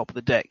to be on top of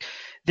the deck.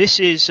 This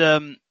is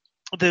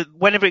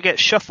whenever it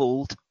gets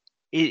shuffled,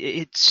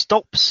 it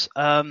stops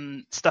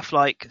stuff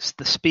like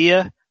the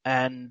spear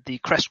and the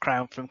crest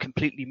crown from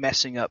completely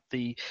messing up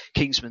the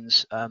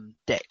Kingsman's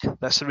deck.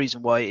 That's the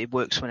reason why it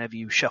works whenever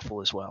you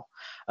shuffle as well.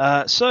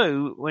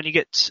 So when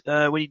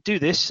you do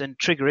this and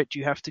trigger it,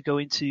 you have to go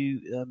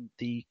into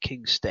the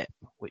King's Step,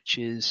 which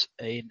is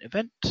an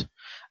event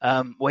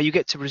where you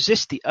get to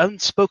resist the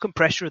unspoken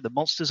pressure of the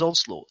monster's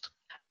onslaught.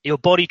 Your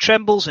body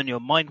trembles and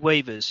your mind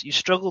wavers. You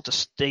struggle to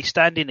stay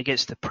standing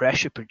against the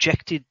pressure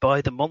projected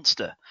by the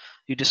monster.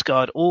 You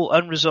discard all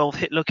unresolved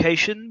hit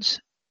locations,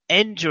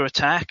 end your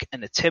attack,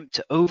 and attempt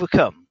to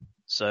overcome.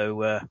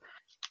 So,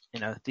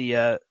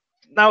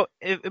 now,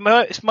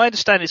 if my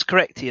understanding is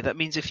correct here, that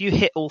means if you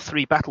hit all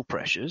three battle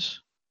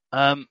pressures,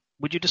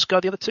 would you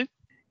discard the other two?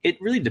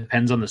 It really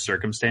depends on the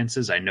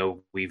circumstances. I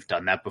know we've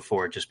done that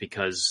before just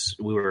because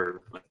we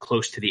were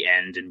close to the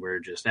end and we're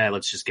just,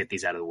 let's just get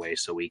these out of the way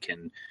so we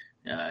can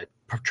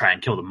try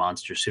and kill the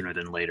monster sooner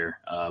than later.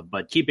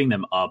 But keeping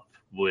them up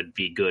would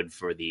be good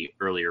for the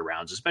earlier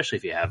rounds, especially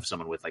if you have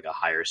someone with like a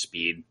higher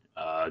speed,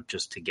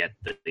 just to get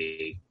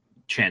the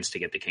chance to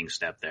get the King's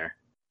Step there.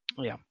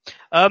 Yeah.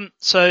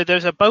 So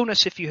there's a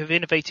bonus if you have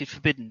innovated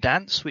Forbidden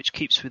Dance, which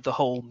keeps with the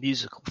whole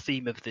musical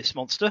theme of this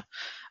monster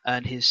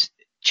and his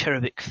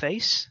cherubic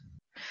face.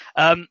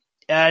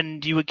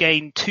 And you would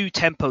gain 2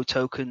 tempo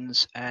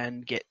tokens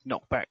and get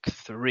knockback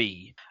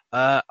 3.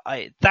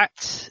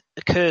 That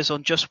occurs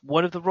on just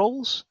one of the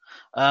rolls.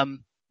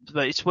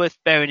 But it's worth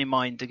bearing in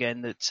mind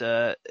again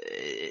that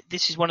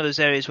this is one of those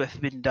areas where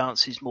Forbidden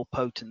Dance is more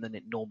potent than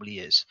it normally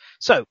is.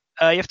 So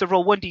you have to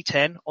roll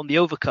 1d10 on the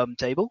overcome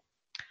table,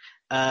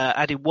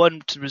 adding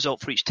 1 to the result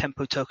for each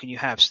tempo token you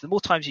have. So the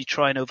more times you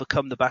try and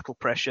overcome the battle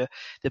pressure,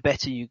 the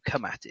better you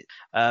come at it.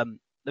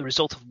 The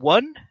result of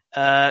 1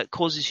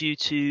 causes you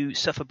to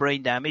suffer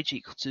brain damage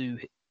equal to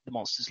the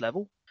monster's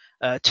level.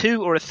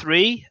 2 or a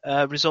 3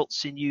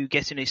 results in you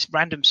getting a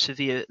random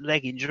severe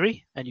leg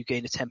injury, and you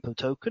gain a tempo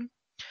token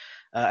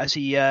as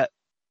he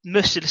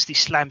mercilessly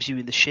slams you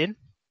in the shin.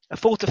 A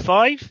 4 to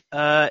 5,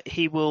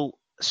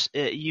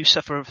 you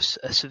suffer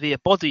a severe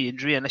body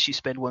injury unless you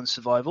spend 1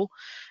 survival,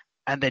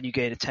 and then you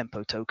gain a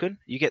tempo token.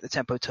 You get the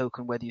tempo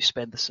token whether you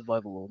spend the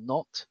survival or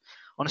not.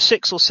 On a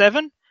 6 or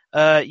 7,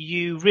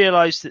 you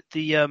realize that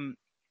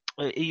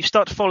you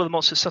start to follow the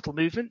monster's subtle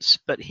movements,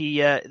 but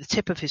the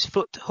tip of his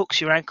foot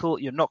hooks your ankle,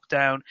 you're knocked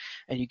down,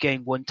 and you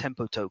gain 1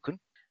 tempo token.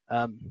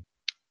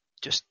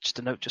 Just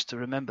a note, just to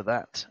remember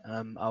that.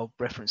 I'll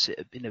reference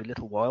it in a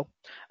little while.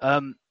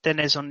 Then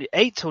there's on the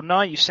 8 or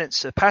 9, you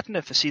sense a pattern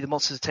and foresee the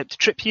monster's attempt to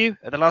trip you.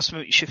 At the last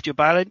moment, you shift your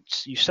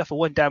balance. You suffer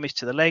 1 damage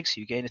to the legs.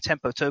 You gain a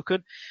tempo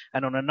token.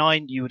 And on a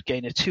 9, you would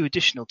gain 2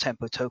 additional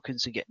tempo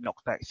tokens and get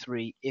knocked back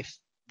 3 if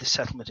the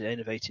settlement had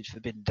innovated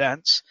Forbidden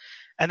Dance.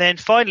 And then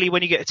finally,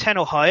 when you get a 10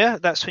 or higher,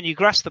 that's when you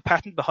grasp the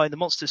pattern behind the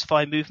monster's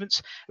fine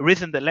movements, a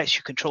rhythm that lets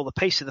you control the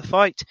pace of the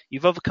fight.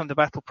 You've overcome the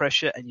battle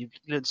pressure and you've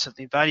learned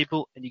something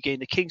valuable, and you gain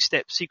the King's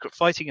Step secret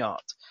fighting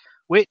art,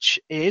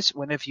 which is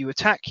whenever you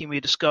attack, you may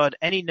discard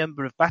any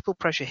number of battle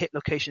pressure hit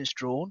locations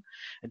drawn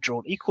and draw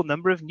an equal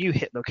number of new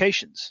hit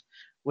locations.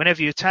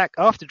 Whenever you attack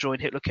after drawing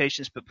hit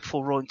locations but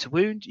before rolling to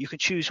wound, you can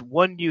choose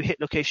 1 new hit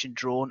location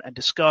drawn and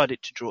discard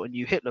it to draw a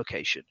new hit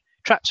location.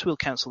 Traps will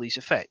cancel these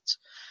effects.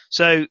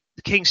 So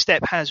the King's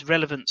Step has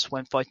relevance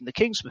when fighting the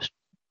Kingsman,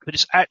 but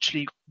it's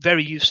actually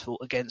very useful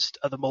against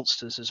other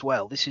monsters as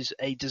well. This is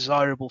a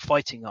desirable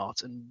fighting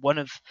art and one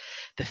of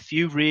the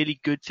few really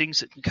good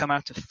things that can come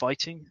out of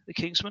fighting the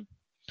Kingsman.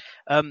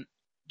 Do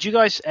you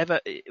guys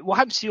what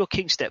happens to your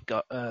King's Step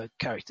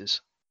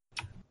characters?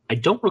 I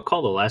don't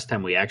recall the last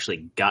time we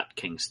actually got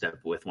King's Step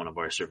with one of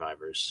our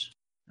survivors.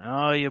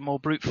 Oh, you're more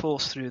brute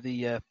force through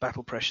the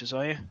battle pressures,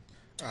 are you?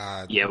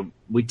 Yeah,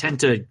 we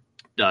tend to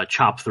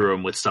chop through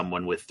them with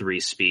someone with 3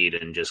 speed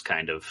and just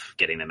kind of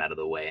getting them out of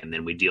the way, and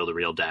then we deal the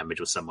real damage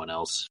with someone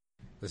else.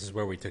 This is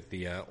where we took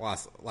the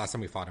last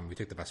time we fought him. We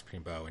took the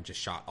Vespertine bow and just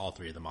shot all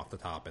 3 of them off the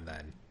top, and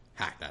then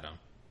hacked at him.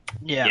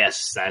 Yeah.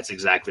 Yes, that's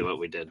exactly what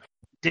we did.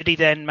 Did he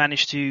then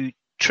manage to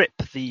trip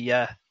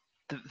the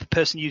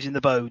person using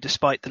the bow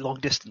despite the long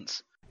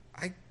distance?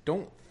 I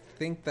don't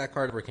think that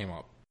card ever came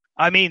up.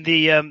 I mean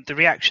the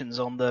reactions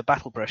on the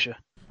battle pressure.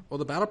 Well,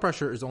 the battle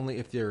pressure is only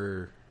if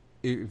you're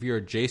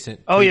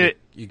adjacent. Oh, yeah.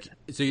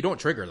 So you don't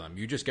trigger them.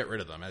 You just get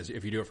rid of them as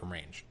if you do it from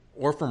range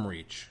or from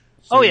reach.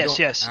 So yes.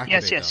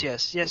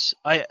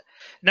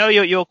 No,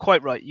 you're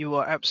quite right. You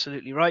are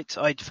absolutely right.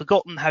 I'd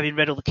forgotten, having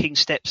read all the King's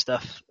Step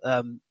stuff,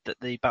 that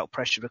the battle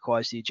pressure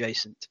requires the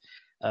adjacent.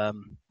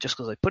 Just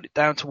because I put it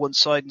down to one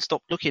side and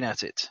stopped looking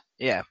at it.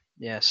 Yeah,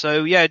 Yeah,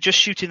 so yeah, just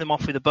shooting them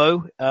off with a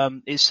bow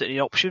is certainly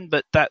an option,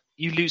 but that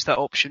you lose that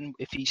option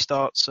if he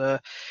starts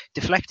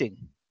deflecting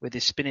with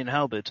his spinning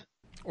halberd.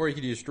 Or you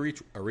could use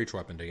a reach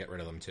weapon to get rid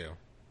of them too,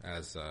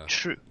 as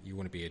True. you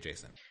wouldn't be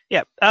adjacent.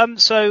 Yeah.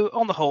 So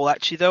on the whole,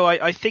 actually, though,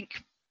 I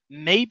think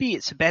maybe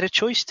it's a better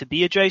choice to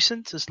be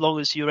adjacent as long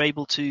as you're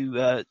able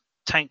to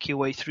tank your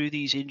way through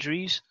these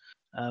injuries.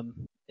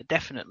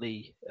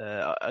 Definitely,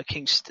 a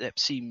King's Step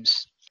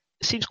seems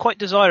quite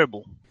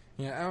desirable.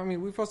 Yeah, I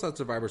mean, we've also had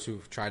survivors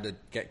who've tried to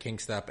get King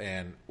Step,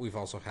 and we're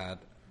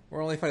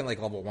only fighting like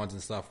level 1s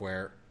and stuff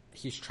where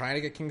he's trying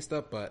to get King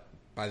Step, but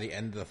by the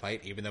end of the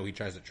fight, even though he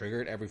tries to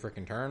trigger it every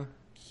freaking turn,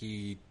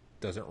 he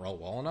doesn't roll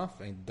well enough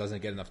and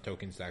doesn't get enough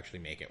tokens to actually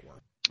make it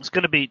work. It's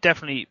going to be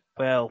definitely,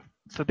 well,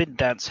 Forbidden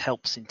Dance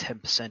helps in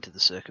 10% of the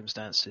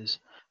circumstances.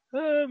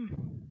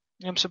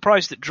 I'm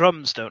surprised that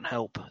drums don't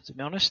help, to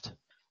be honest.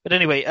 But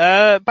anyway,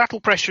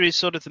 battle pressure is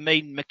sort of the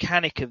main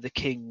mechanic of the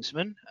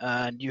Kingsman,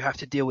 and you have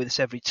to deal with this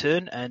every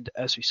turn. And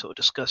as we sort of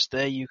discussed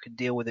there, you can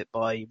deal with it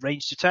by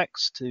ranged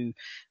attacks to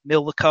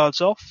mill the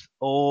cards off,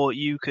 or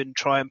you can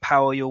try and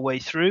power your way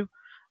through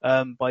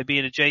by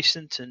being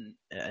adjacent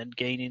and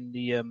gaining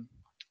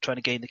trying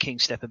to gain the King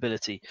Step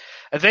ability.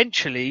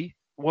 Eventually,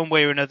 one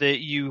way or another,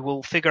 you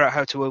will figure out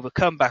how to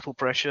overcome battle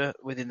pressure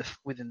within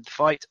the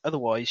fight.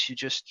 Otherwise, you're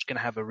just going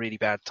to have a really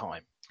bad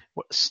time.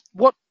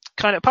 What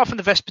kind of, apart from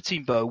the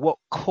Vespertine bow, what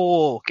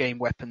core game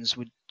weapons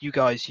would you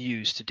guys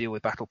use to deal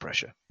with battle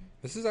pressure?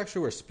 This is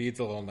actually where speed's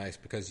a little nice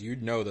because you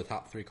know the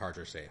top 3 cards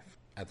are safe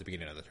at the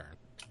beginning of the turn.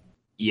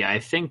 Yeah, I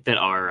think that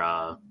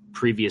our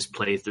previous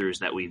playthroughs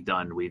that we've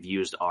done, we've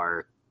used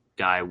our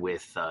guy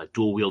with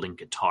dual-wielding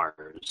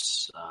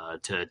guitars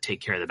to take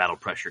care of the battle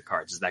pressure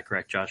cards. Is that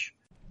correct, Josh?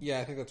 Yeah,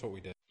 I think that's what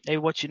we did. Hey,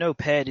 what you know,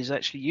 paired is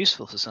actually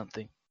useful for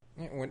something.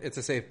 It's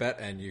a safe bet,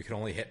 and you can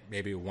only hit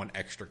maybe 1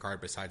 extra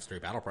card besides 3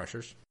 battle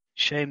pressures.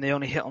 Shame they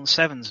only hit on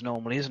 7s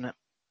normally, isn't it?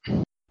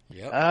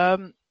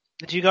 Yep.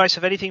 Do you guys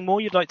have anything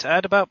more you'd like to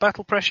add about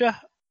battle pressure?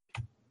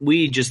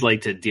 We just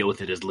like to deal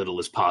with it as little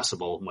as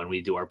possible when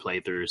we do our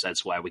playthroughs.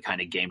 That's why we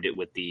kind of gamed it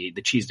with the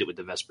cheesed it with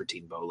the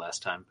Vespertine bow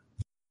last time.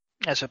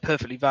 That's a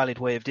perfectly valid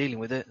way of dealing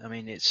with it. I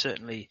mean, it's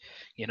certainly,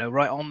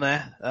 right on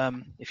there.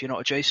 If you're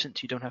not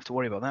adjacent, you don't have to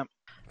worry about that.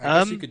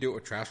 I guess you could do it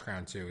with Trash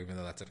Crown too, even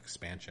though that's an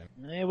expansion.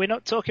 Yeah, we're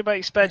not talking about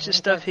expansion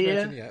stuff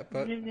here. Yet,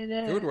 but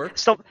it would work.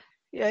 Stop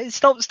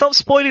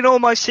spoiling all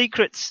my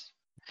secrets.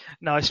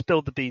 No, I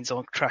spilled the beans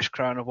on Trash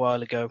Crown a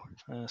while ago.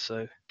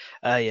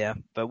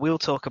 But we'll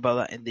talk about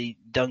that in the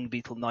Dung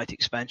Beetle Knight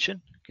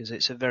expansion because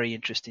it's a very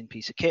interesting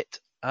piece of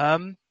kit.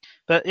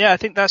 But yeah, I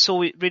think that's all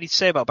we really to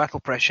say about battle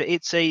pressure.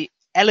 It's a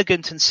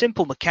elegant and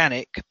simple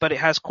mechanic, but it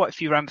has quite a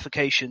few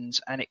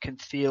ramifications, and it can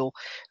feel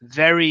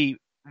very,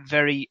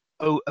 very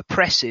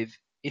oppressive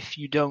if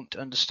you don't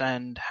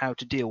understand how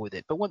to deal with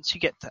it. But once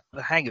you get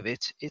the hang of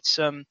it, it's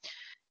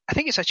I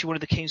think it's actually one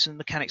of the Kingsman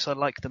mechanics I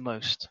like the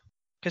most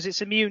because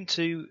it's immune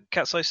to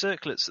cat's eye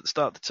circlets at the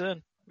start of the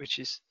turn, which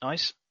is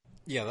nice.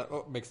 Yeah,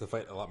 that makes the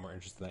fight a lot more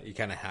interesting. That you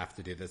kind of have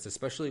to do this,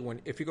 especially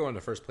if you go on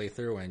the first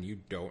playthrough and you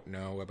don't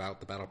know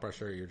about the battle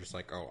pressure. You're just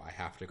like, oh, I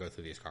have to go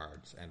through these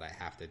cards and I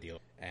have to deal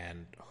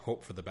and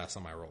hope for the best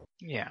on my roll.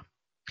 Yeah.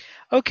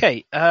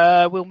 Okay,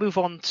 we'll move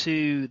on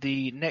to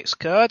the next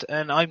card,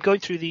 and I'm going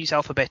through these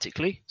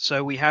alphabetically.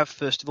 So we have,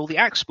 first of all, the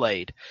Axe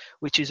Blade,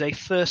 which is a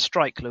first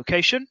strike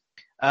location.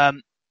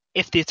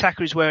 If the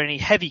attacker is wearing any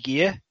heavy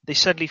gear, they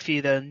suddenly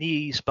feel their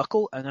knees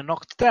buckle and are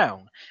knocked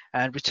down,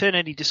 and return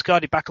any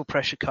discarded battle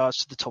pressure cards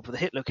to the top of the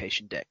hit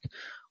location deck.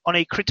 On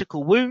a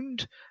critical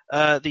wound,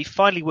 the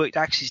finely worked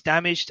axe is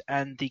damaged,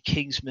 and the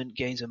Kingsman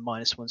gains a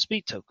 -1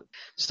 speed token.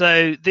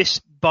 So this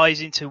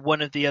buys into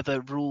one of the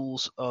other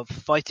rules of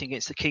fighting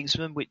against the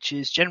Kingsman, which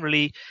is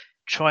generally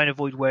try and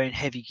avoid wearing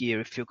heavy gear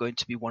if you're going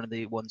to be one of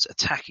the ones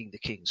attacking the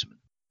Kingsman.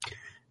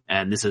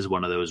 And this is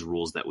one of those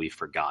rules that we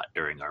forgot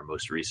during our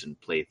most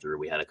recent playthrough.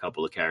 We had a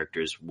couple of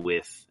characters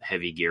with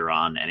heavy gear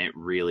on, and it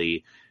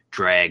really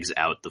drags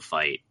out the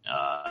fight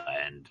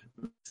and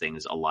makes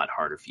things a lot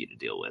harder for you to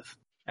deal with.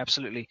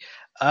 Absolutely.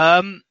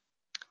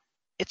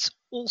 It's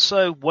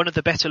also one of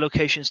the better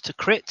locations to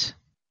crit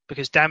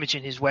because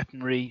damaging his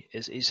weaponry,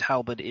 his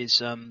halberd,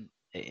 is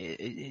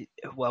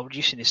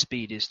reducing his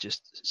speed is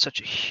just such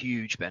a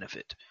huge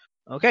benefit.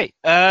 Okay,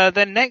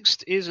 then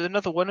next is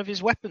another one of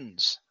his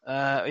weapons.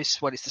 It's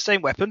the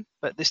same weapon,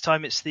 but this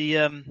time it's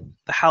the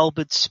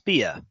halberd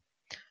spear.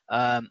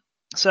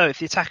 So if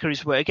the attacker is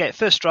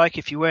first strike,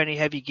 if you wear any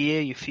heavy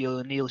gear, you feel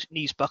the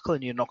knees buckle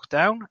and you're knocked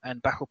down,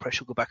 and battle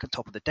pressure will go back on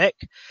top of the deck.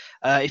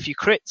 If you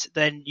crit,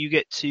 then you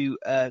get to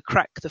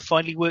crack the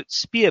finely worked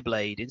spear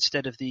blade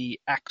instead of the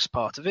axe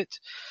part of it.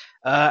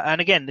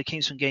 And again, the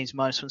Kingsman gains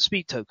 -1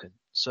 speed token.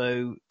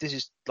 So this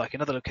is like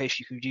another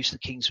location you can reduce the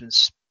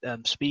Kingsman's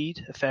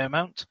speed a fair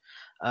amount.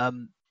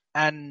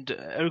 And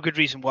a good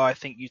reason why I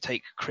think you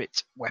take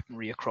crit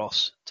weaponry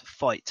across to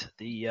fight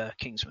the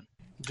Kingsman.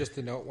 Just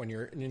to note, when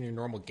you're in your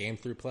normal game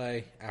through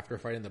play, after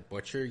fighting the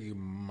Butcher, you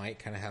might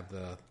kind of have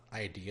the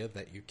idea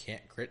that you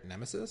can't crit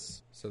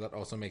Nemesis. So that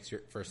also makes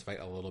your first fight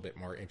a little bit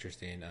more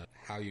interesting,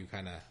 how you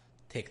kind of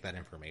take that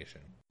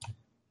information.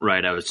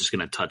 Right, I was just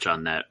going to touch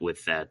on that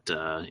with that.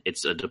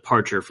 It's a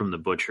departure from the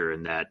Butcher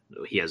in that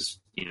he has,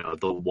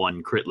 the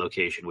one crit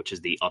location, which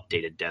is the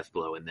updated Death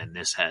Blow, and then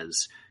this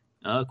has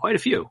quite a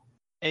few.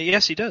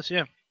 Yes, he does,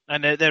 yeah.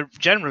 And they're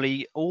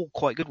generally all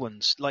quite good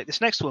ones. Like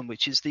this next one,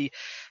 which is the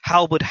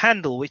Halberd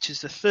Handle, which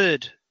is the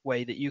third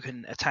way that you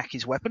can attack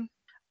his weapon.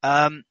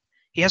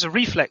 He has a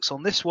reflex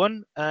on this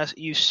one.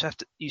 You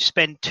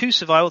spend 2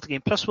 survival to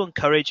gain +1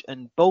 courage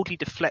and boldly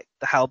deflect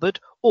the halberd,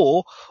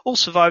 or all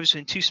survivors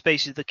within 2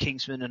 spaces of the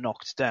Kingsman are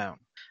knocked down.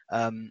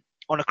 On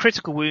a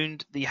critical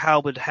wound, the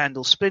halberd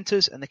handle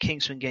splinters and the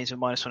Kingsman gains a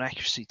 -1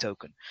 accuracy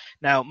token.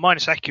 Now,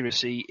 minus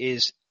accuracy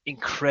is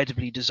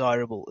incredibly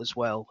desirable as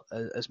well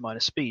as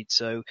minus speed,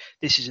 so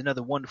this is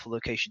another wonderful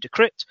location to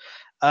crit.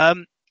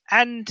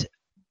 And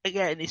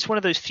again, it's one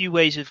of those few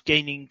ways of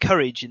gaining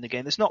courage in the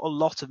game. There's not a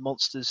lot of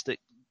monsters that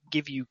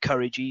give you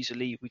courage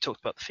easily. We talked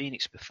about the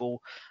Phoenix before,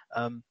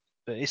 but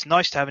it's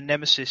nice to have a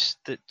nemesis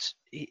that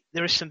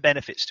there is some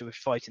benefits to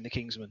fighting the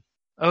Kingsman.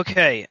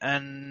 Okay,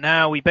 and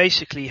now we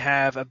basically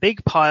have a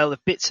big pile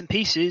of bits and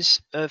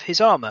pieces of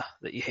his armor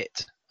that you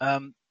hit.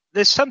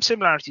 There's some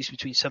similarities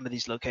between some of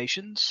these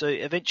locations, so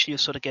eventually you'll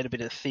sort of get a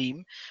bit of a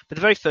theme. But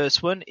the very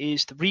first one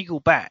is the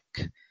Regal Back.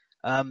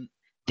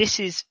 This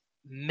is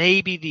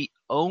maybe the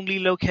only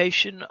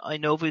location I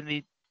know of in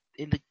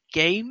the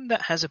game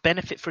that has a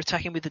benefit for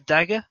attacking with the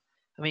dagger.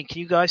 I mean, can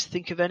you guys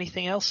think of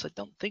anything else? I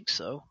don't think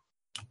so.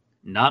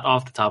 Not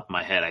off the top of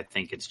my head. I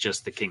think it's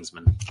just the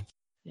Kingsman.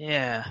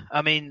 Yeah,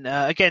 I mean,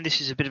 again,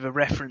 this is a bit of a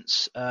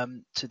reference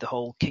to the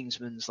whole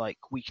Kingsman's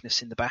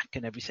weakness in the back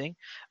and everything.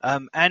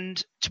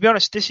 And to be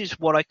honest, this is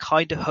what I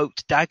kind of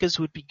hoped daggers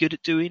would be good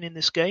at doing in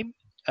this game.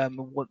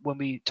 When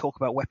we talk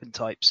about weapon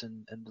types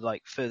and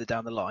further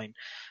down the line,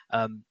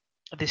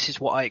 this is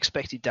what I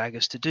expected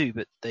daggers to do,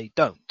 but they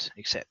don't,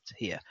 except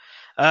here.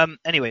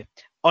 Anyway,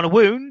 on a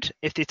wound,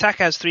 if the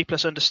attacker has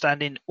 3+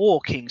 understanding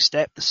or King's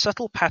Step, the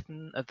subtle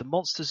pattern of the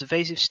monster's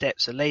evasive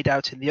steps are laid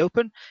out in the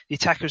open. The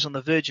attacker is on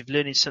the verge of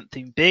learning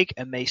something big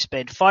and may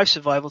spend 5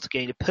 survival to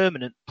gain a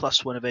permanent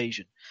 +1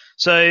 evasion.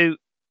 So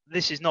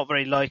this is not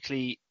very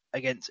likely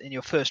in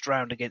your first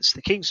round against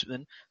the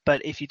Kingsman,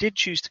 but if you did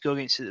choose to go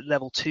against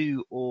level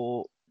 2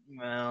 or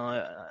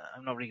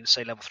I'm not really going to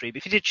say level 3, but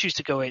if you did choose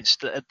to go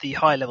against the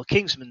high level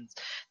Kingsman,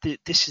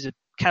 this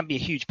can be a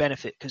huge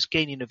benefit because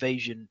gaining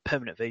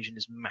permanent evasion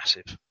is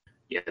massive.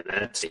 Yeah,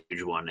 that's a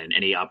huge one, and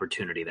any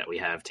opportunity that we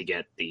have to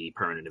get the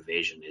permanent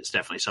evasion is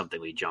definitely something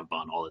we jump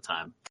on all the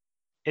time.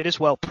 It is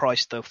well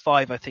priced though.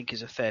 5 I think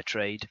is a fair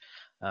trade.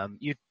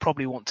 You'd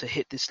probably want to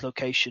hit this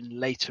location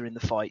later in the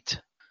fight.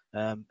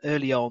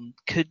 Early on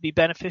could be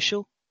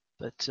beneficial,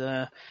 but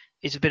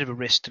it's a bit of a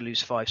risk to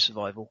lose 5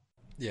 survival.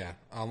 Yeah,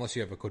 unless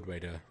you have a good way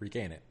to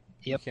regain it.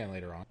 Yep. You can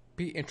later on.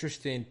 Be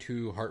interesting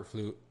to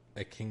Heartflute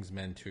a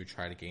Kingsman to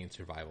try to gain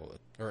survival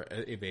or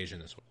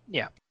evasion as well.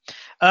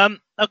 Yeah.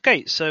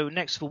 Okay, so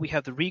next of all we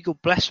have the Regal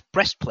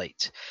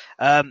Breastplate.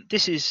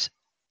 This is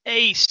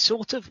a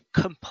sort of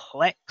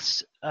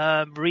complex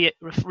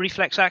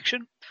reflex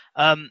action.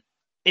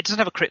 It doesn't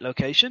have a crit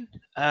location,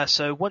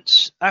 so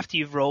once after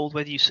you've rolled,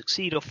 whether you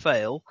succeed or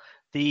fail,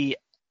 the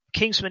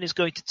Kingsman is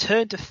going to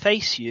turn to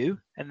face you,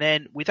 and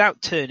then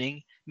without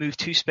turning, move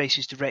 2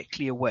 spaces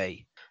directly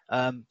away.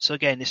 So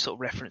again, this sort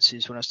of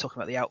references when I was talking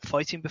about the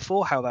outfighting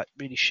before, how that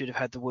really should have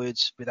had the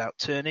words without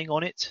turning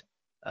on it.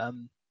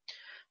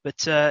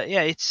 It's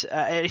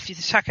if the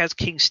attack has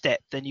King's Step,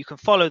 then you can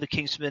follow the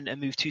Kingsman and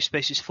move 2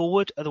 spaces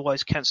forward,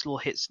 otherwise cancel all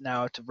hits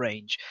now out of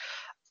range.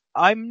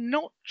 I'm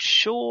not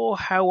sure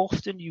how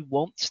often you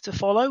want to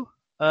follow.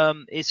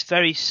 It's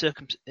very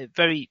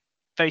very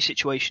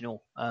situational,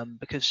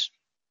 because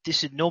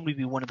this would normally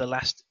be one of the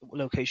last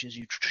locations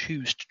you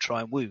choose to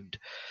try and wound.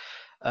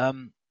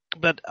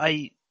 But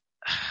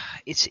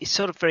it's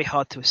sort of very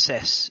hard to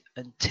assess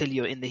until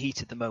you're in the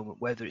heat of the moment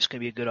whether it's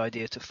going to be a good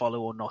idea to follow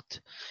or not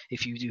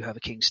if you do have a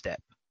King's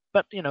Step.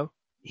 But,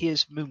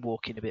 here's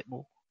moonwalking a bit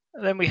more.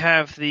 And then we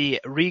have the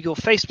Regal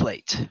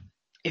Faceplate.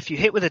 If you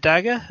hit with a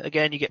dagger,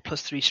 again, you get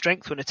 +3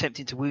 strength when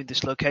attempting to wound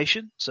this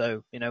location.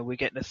 So, we're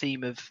getting a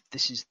theme of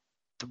this is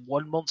the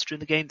one monster in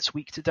the game that's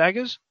weak to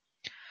daggers.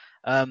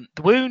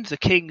 The wound, the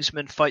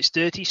Kingsman fights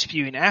dirty,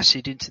 spewing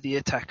acid into the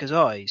attacker's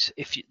eyes.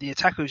 If the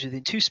attacker is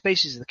within 2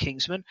 spaces of the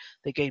Kingsman,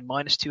 they gain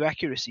 -2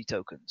 accuracy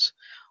tokens.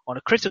 On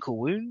a critical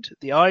wound,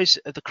 the eyes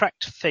of the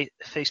cracked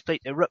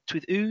faceplate erupt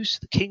with ooze,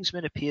 the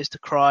Kingsman appears to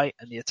cry,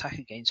 and the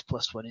attacker gains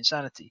 +1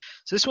 insanity.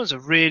 So this one's a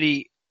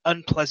really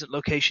unpleasant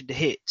location to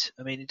hit.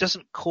 I mean, it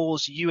doesn't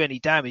cause you any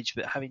damage,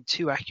 but having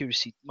 -2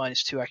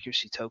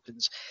 accuracy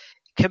tokens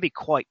can be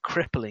quite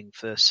crippling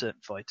for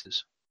certain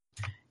fighters.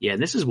 Yeah,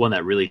 and this is one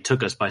that really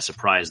took us by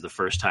surprise the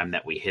first time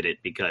that we hit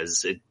it,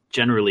 because it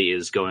generally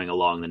is going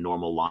along the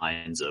normal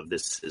lines of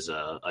this is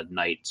a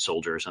knight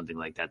soldier or something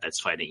like that that's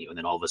fighting you, and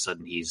then all of a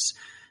sudden he's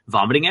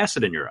vomiting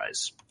acid in your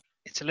eyes.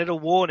 It's a little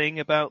warning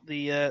about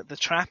the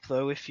trap,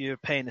 though, if you're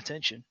paying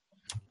attention.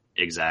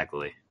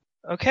 Exactly.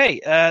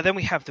 Okay, then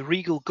we have the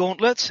Regal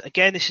Gauntlet.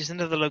 Again, this is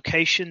another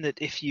location that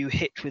if you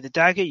hit with a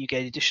dagger, you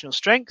gain additional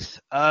strength.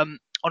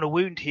 On a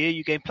wound here,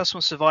 you gain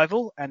 +1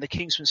 survival, and the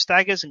Kingsman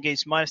staggers and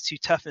gains -2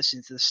 toughness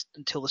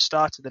until the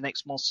start of the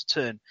next monster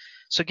turn.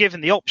 So given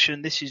the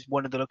option, this is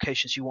one of the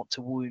locations you want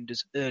to wound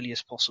as early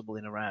as possible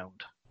in a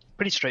round.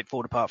 Pretty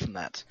straightforward apart from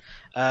that.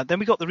 Then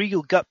we got the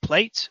Regal Gut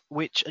Plate,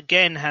 which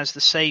again has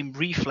the same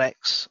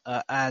reflex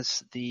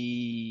as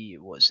the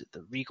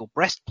Regal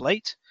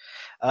Breastplate.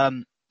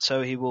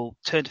 So he will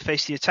turn to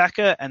face the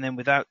attacker, and then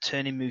without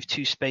turning, move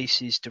 2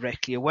 spaces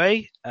directly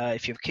away.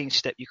 If you have King's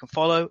Step, you can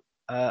follow.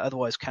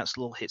 Otherwise,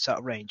 cancel all hits out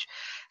of range.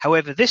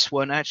 However, this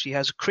one actually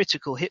has a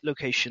critical hit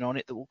location on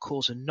it that will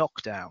cause a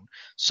knockdown.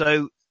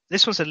 So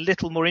this one's a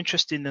little more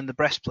interesting than the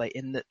Breastplate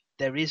in that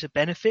there is a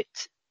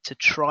benefit to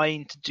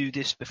trying to do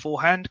this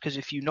beforehand, because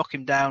if you knock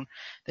him down,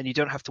 then you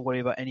don't have to worry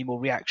about any more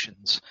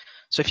reactions.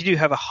 So if you do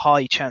have a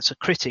high chance of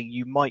critting,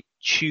 you might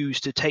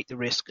choose to take the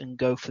risk and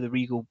go for the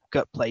Regal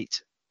Gut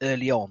Plate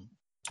early on.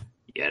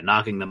 Yeah,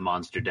 knocking the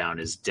monster down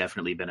is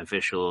definitely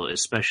beneficial,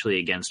 especially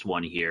against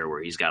one here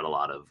where he's got a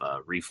lot of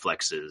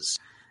reflexes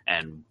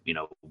and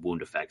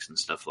wound effects and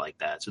stuff like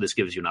that. So this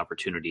gives you an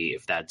opportunity,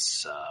 if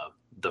that's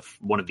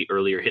one of the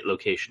earlier hit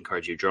location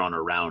cards you're drawing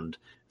around,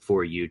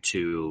 for you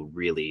to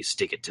really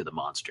stick it to the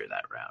monster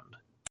that round.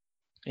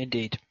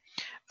 Indeed.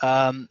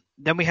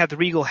 Then we have the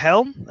Regal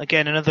Helm,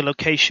 again another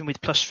location with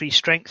 +3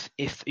 strength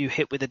if you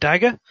hit with a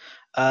dagger.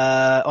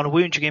 On a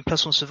wound, you gain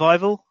 +1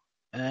 survival.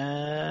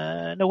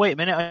 No, wait a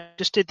minute. I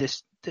just did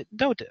this. Did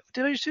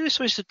I just do this?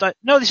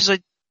 No, this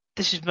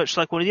is much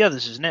like one of the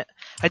others, isn't it?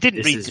 I didn't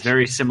read this. This is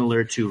very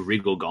similar to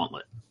Regal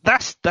Gauntlet.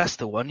 That's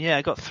the one. Yeah,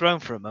 I got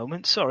thrown for a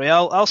moment. Sorry.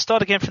 I'll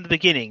start again from the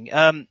beginning.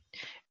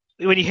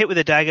 When you hit with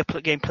a dagger,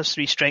 gain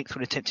 +3 strength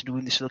when attempting to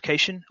wound this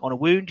location. On a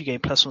wound, you gain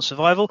 +1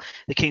 survival.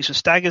 The Kingsman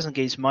staggers and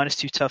gains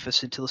 -2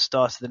 toughness until the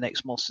start of the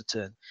next monster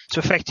turn. So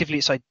effectively,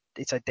 it's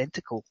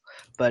identical.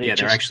 But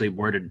they're actually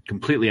worded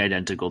completely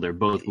identical. They're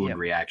both wound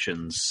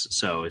reactions,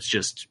 so it's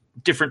just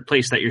different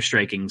place that you're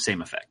striking,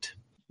 same effect.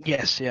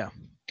 Yes, yeah.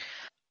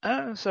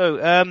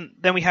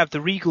 Then we have the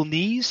Regal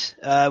Knees,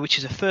 which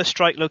is a first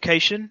strike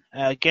location.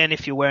 Again,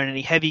 if you're wearing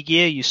any heavy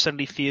gear, you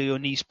suddenly feel your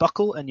knees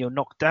buckle and you're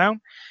knocked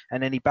down,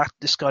 and any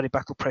discarded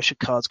battle pressure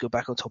cards go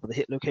back on top of the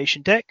hit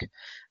location deck.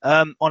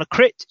 On a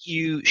crit,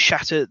 you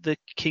shatter the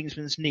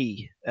Kingsman's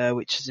knee,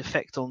 which is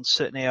effect on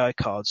certain AI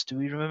cards. Do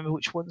we remember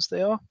which ones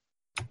they are?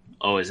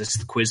 Oh, is this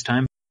the quiz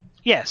time?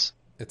 Yes.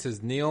 It's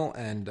his kneel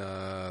and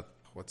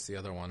what's the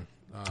other one?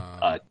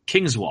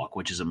 King's Walk,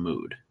 which is a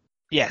mood.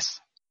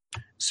 Yes.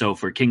 So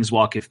for King's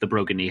Walk, if the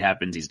broken knee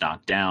happens, he's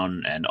knocked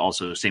down, and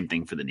also same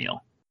thing for the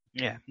kneel.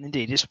 Yeah,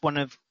 indeed. It's one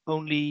of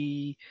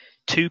only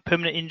 2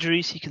 permanent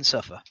injuries he can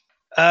suffer.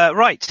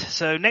 Right,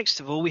 so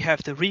next of all, we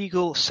have the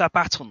Regal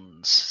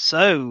Sabatons.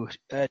 So,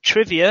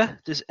 trivia,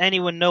 does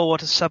anyone know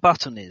what a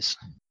Sabaton is?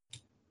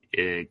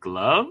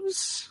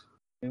 Gloves?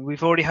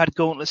 We've already had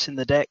gauntlets in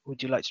the deck.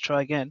 Would you like to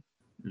try again?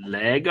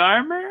 Leg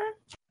armor?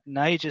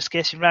 No, you're just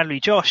guessing randomly.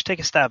 Josh, take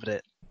a stab at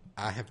it.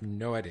 I have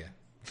no idea.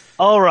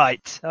 All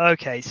right.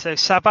 Okay. So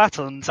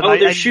Sabatons.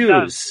 They're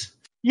shoes.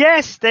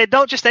 Yes, they're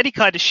not just any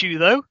kind of shoe,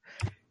 though.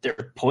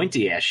 They're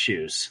pointy ass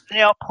shoes.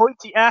 They are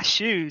pointy ass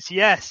shoes.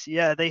 Yes.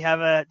 Yeah. They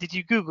have Did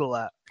you Google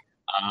that?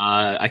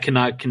 I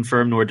cannot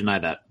confirm nor deny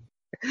that.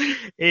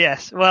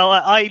 Yes. Well,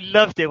 I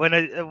loved it when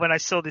I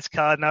saw this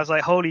card, and I was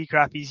like, "Holy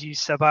crap! He's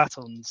used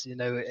Sabatons,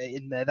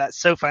 in there. That's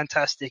so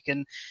fantastic."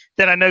 And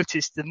then I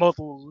noticed the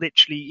model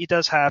literally he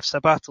does have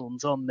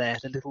Sabatons on there,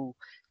 the little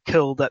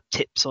curled up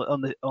tips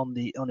on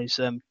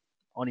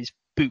his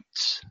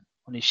boots,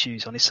 on his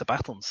shoes, on his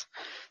Sabatons.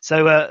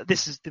 So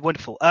this is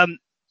wonderful.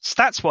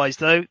 Stats wise,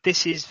 though,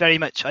 this is very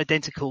much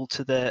identical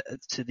to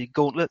the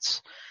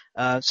gauntlets.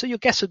 So your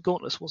guess of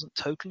gauntlets wasn't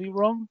totally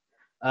wrong.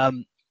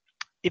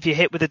 If you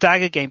hit with a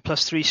dagger, gain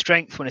 +3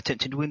 strength when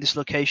attempting to wound this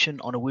location.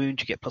 On a wound,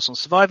 you get +1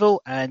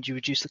 survival, and you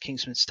reduce the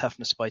Kingsman's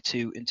toughness by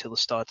 2 until the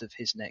start of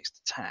his next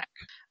attack.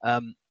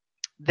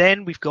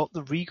 Then we've got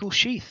the Regal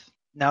Sheath.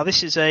 Now,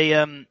 this is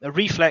a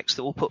reflex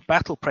that will put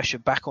battle pressure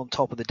back on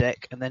top of the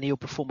deck, and then he'll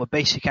perform a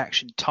basic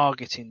action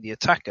targeting the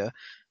attacker.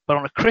 But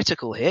on a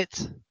critical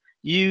hit,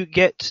 you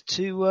get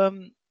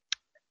to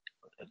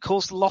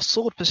cause the Lost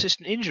Sword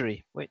persistent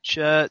injury, which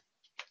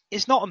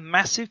is not a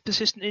massive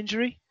persistent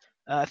injury.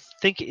 I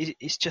think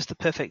it's just the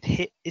perfect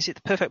hit. Is it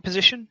the perfect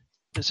position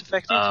that's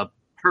affected?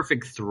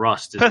 Perfect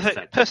thrust is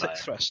perfect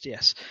thrust,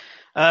 yes.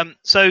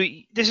 So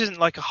this isn't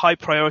like a high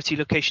priority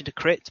location to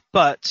crit,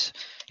 but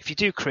if you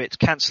do crit,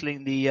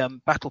 cancelling the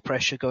battle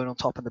pressure going on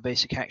top of the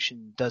basic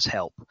action does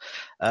help.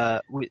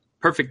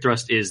 Perfect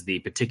thrust is the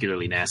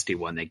particularly nasty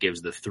one that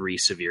gives the 3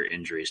 severe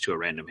injuries to a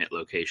random hit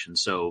location.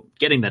 So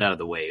getting that out of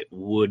the way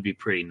would be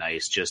pretty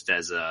nice, just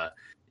as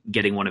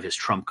getting one of his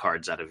trump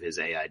cards out of his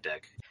AI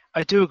deck.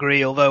 I do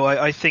agree, although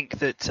I think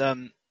that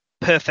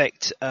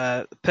perfect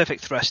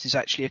thrust is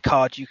actually a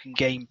card you can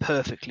game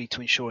perfectly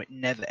to ensure it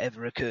never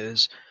ever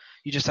occurs.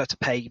 You just have to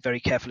pay very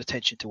careful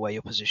attention to where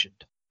you're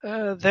positioned.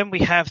 Then we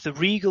have the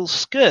Regal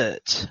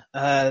Skirt.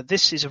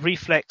 This is a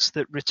reflex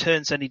that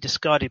returns any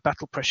discarded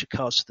battle pressure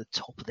cards to the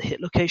top of the hit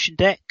location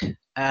deck,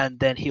 and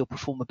then he'll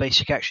perform a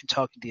basic action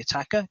targeting the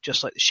attacker,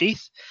 just like the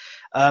Sheath.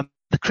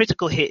 The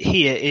critical hit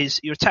here is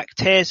your attack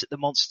tears at the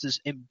monster's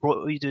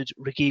embroidered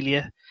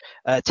regalia,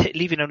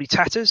 leaving only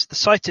tatters. The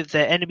sight of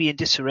their enemy in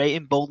disarray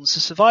emboldens the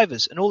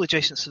survivors, and all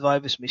adjacent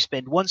survivors may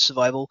spend 1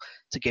 survival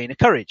to gain a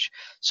courage.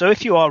 So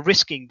if you are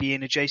risking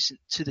being adjacent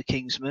to the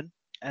Kingsman,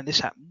 and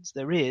this happens,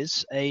 there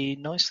is a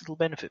nice little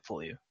benefit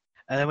for you.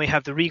 And then we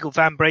have the Regal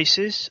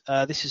Vambraces.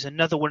 This is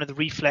another one of the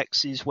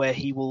reflexes where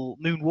he will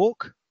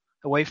moonwalk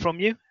away from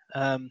you.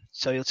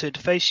 So he'll turn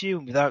to face you,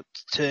 and without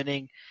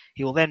turning,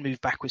 he will then move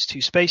backwards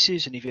 2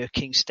 spaces, and if you're a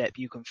king step,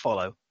 you can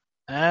follow.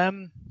 I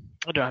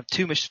don't have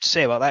too much to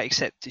say about that,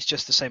 except it's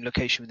just the same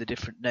location with a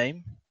different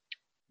name.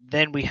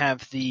 Then we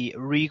have the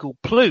Regal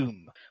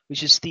Plume,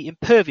 which is the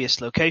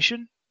impervious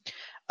location.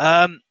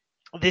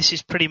 This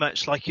is pretty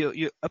much like your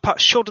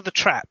apart short of the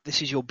trap,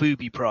 this is your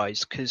booby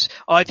prize, because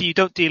either you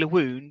don't deal a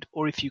wound,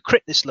 or if you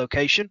crit this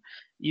location,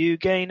 you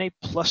gain a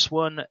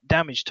 +1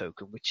 damage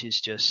token, which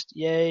is just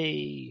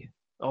yay.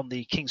 On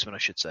the Kingsman, I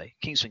should say.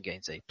 Kingsman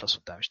gains a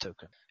 +1 damage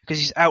token. Because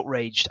he's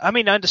outraged. I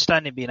mean, I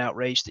understand him being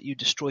outraged that you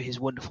destroy his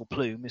wonderful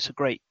plume. It's a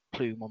great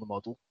plume on the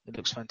model. It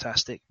looks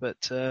fantastic. But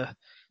not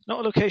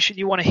a location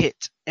you want to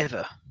hit,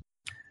 ever.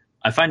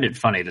 I find it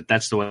funny that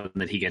that's the one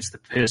that he gets the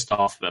pissed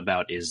off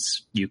about,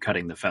 is you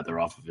cutting the feather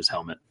off of his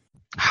helmet.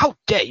 How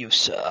dare you,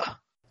 sir?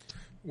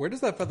 Where does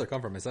that feather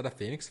come from? Is that a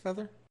phoenix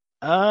feather?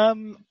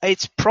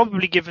 It's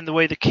probably, given the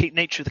way the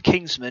nature of the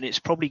Kingsman, it's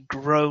probably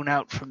grown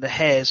out from the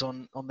hairs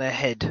on their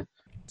head.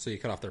 So you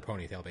cut off their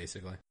ponytail,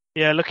 basically.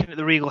 Yeah, looking at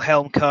the Regal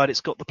Helm card,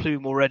 it's got the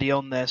plume already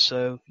on there,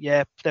 so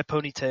yeah, their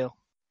ponytail.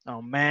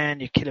 Oh man,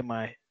 you're killing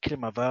my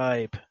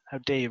vibe. How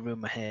dare you ruin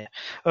my hair?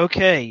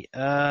 Okay,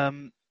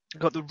 I've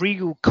got the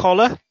Regal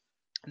Collar.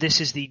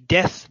 This is the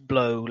Death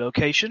Blow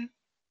location.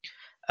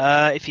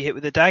 If you hit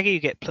with a dagger, you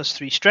get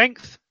 +3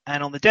 strength.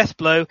 And on the Death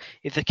Blow,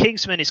 if the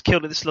Kingsman is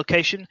killed at this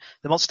location,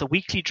 the monster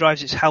weakly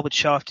drives its halberd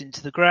shaft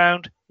into the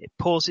ground. It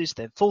pauses,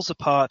 then falls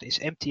apart, its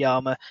empty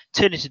armor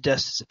turns into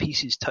dust as the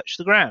pieces touch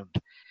the ground.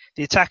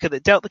 The attacker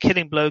that dealt the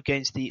killing blow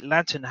gains the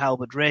Lantern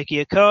Halberd Rare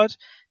Gear card.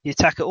 The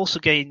attacker also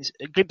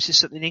glimpses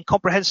something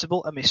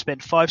incomprehensible and may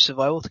spend 5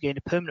 survival to gain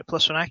a permanent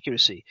 +1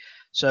 accuracy.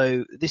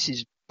 So this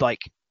is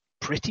like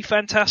pretty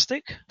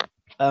fantastic.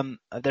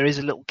 There is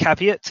a little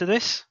caveat to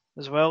this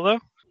as well, though.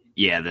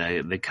 Yeah,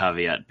 the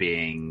caveat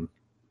being,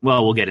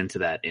 well, we'll get into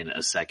that in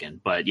a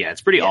second. But yeah,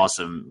 it's pretty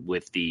awesome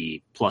with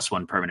the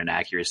 +1 permanent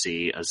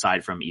accuracy.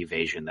 Aside from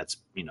evasion, that's,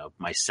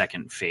 my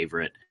second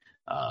favorite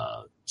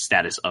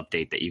status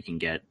update that you can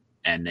get.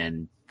 And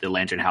then the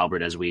Lantern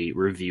Halberd, as we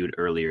reviewed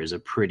earlier, is a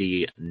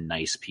pretty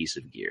nice piece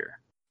of gear.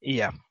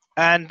 Yeah.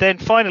 And then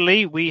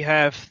finally, we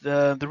have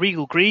the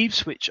Regal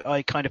Greaves, which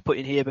I kind of put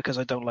in here because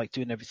I don't like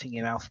doing everything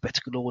in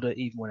alphabetical order,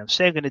 even when I'm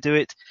saying I'm going to do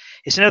it.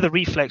 It's another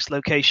reflex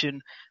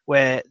location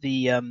where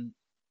the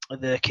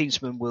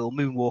Kingsman will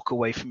moonwalk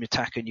away from your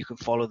attacker, and you can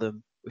follow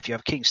them if you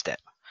have King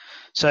Step.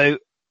 So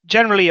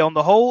generally, on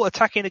the whole,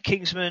 attacking the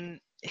Kingsman,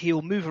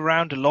 he'll move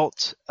around a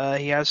lot.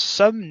 He has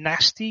some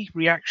nasty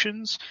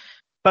reactions,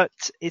 but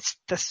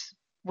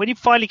when you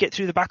finally get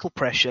through the battle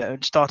pressure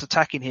and start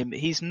attacking him,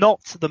 he's not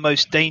the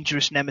most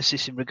dangerous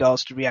nemesis in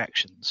regards to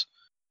reactions.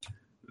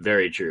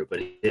 Very true, but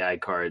the AI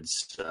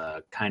cards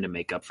kind of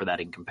make up for that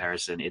in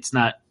comparison. It's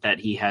not that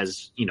he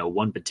has,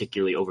 one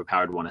particularly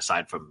overpowered one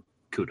aside from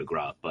coup de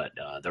grace, but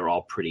they're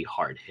all pretty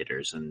hard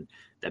hitters, and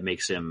that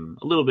makes him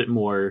a little bit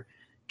more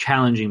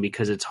challenging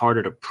because it's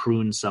harder to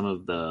prune some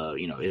of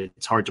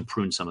it's hard to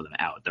prune some of them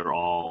out. They're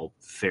all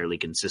fairly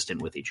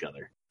consistent with each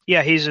other.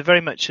 Yeah, he's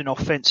very much an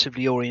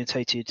offensively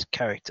orientated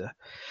character.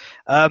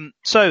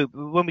 So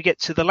when we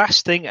get to the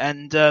last thing,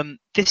 and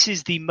this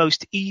is the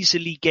most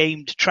easily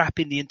gamed trap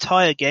in the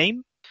entire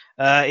game,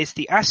 it's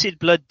the Acid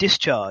Blood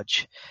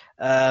Discharge.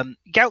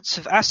 Gouts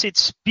of acid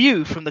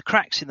spew from the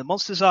cracks in the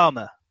monster's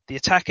armor. The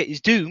attacker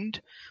is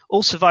doomed.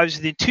 All survivors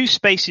within 2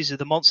 spaces of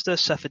the monster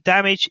suffer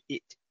damage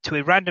to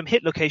a random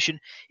hit location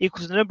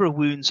equal to the number of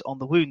wounds on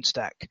the wound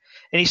stack.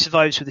 Any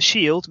survivors with a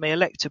shield may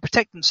elect to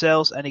protect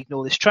themselves and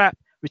ignore this trap.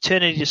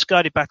 Return any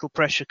discarded battle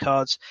pressure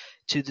cards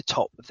to the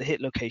top of the hit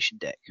location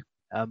deck,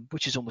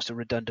 which is almost a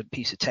redundant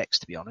piece of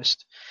text, to be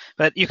honest.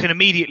 But you can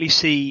immediately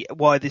see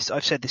why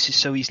I've said this is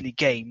so easily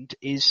gamed,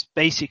 is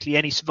basically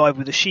any survivor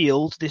with a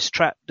shield, this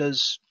trap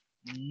does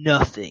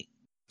nothing.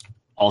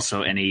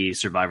 Also, any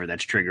survivor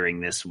that's triggering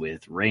this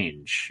with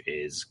range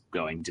is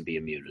going to be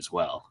immune as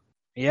well.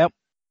 Yep.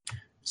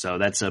 So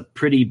that's a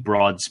pretty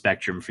broad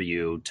spectrum for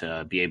you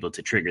to be able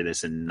to trigger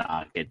this and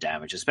not get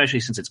damaged, especially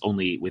since it's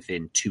only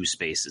within 2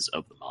 spaces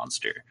of the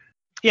monster.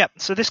 Yeah,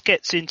 so this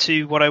gets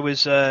into what I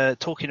was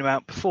talking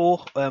about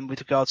before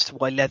with regards to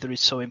why leather is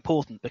so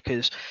important,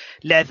 because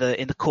leather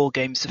in the core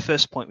game is the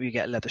first point where you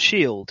get a leather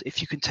shield.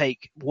 If you can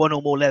take 1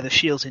 or more leather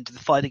shields into the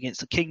fight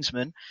against the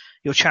Kingsman,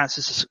 your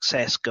chances of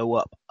success go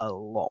up a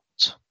lot.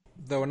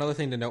 Though another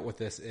thing to note with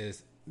this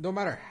is, no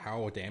matter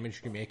how damaged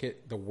you can make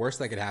it, the worst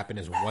that could happen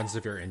is 1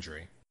 severe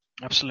injury.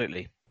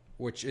 Absolutely.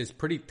 Which is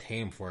pretty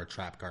tame for a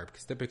trap card,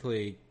 because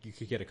typically you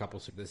could get a couple.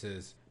 So this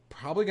is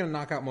probably going to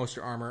knock out most of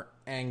your armor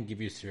and give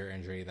you severe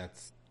injury.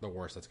 That's the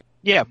worst.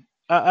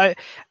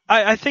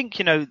 I think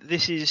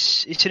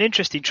it's an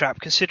interesting trap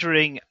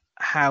considering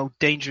how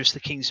dangerous the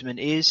Kingsman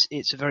is.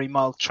 It's a very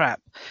mild trap,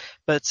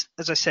 but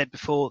as I said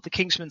before, the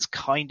Kingsman's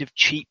kind of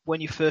cheap when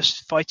you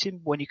first fight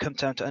him. When you come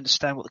down to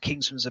understand what the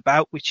Kingsman's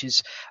about, which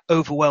is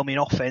overwhelming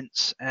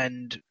offense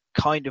and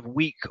kind of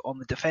weak on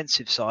the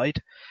defensive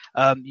side,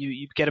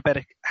 you get a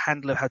better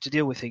handle of how to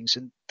deal with things.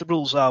 And the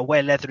rules are: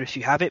 wear leather if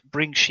you have it,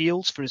 bring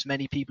shields for as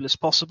many people as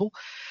possible.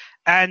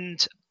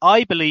 And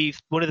I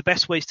believe one of the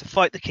best ways to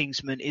fight the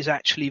Kingsman is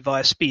actually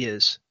via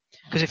spears.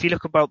 Because if you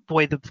look about the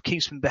way the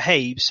Kingsman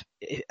behaves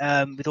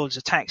with all his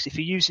attacks, if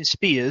you're using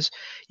spears,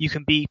 you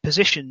can be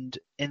positioned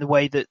in the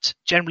way that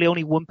generally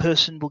only one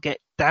person will get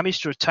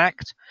damaged or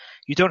attacked.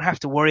 You don't have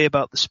to worry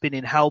about the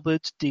spinning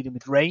halberd dealing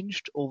with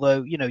ranged,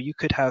 although, you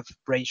could have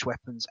ranged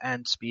weapons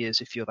and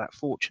spears if you're that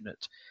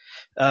fortunate.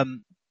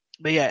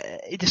 But yeah,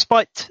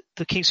 despite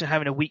the Kingsman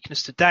having a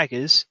weakness to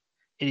daggers,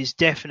 it is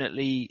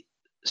definitely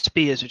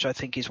spears, which I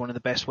think is one of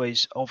the best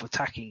ways of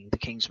attacking the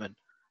Kingsman.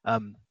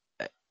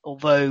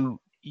 Although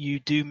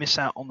you do miss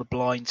out on the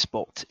blind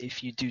spot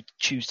if you do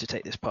choose to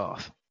take this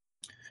path.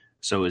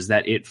 So is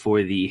that it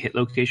for the hit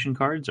location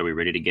cards? Are we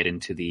ready to get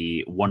into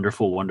the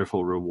wonderful,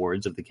 wonderful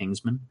rewards of the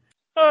Kingsman?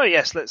 Oh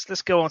yes,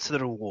 let's go on to the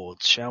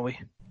rewards, shall we?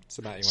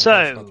 So Matt, you want to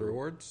tell us about the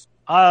rewards?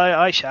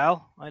 I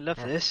shall. I love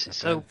this. It's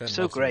so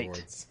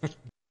great.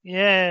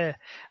 Yeah.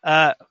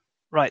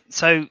 Right.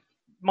 So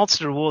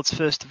monster rewards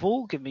first of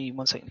all. Give me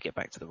 1 second to get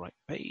back to the right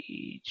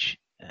page.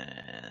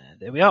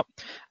 There we are.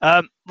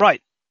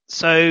 Right.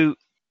 So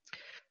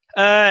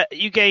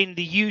you gain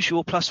the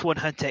usual +1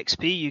 hunt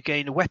XP. You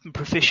gain a weapon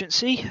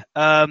proficiency,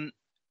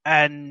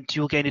 and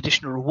you'll gain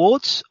additional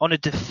rewards. On a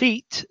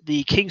defeat,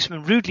 the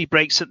Kingsman rudely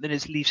breaks something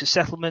and leaves a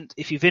settlement.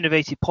 If you've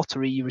innovated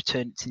pottery, you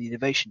return it to the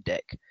innovation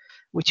deck,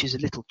 which is a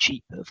little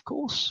cheap, of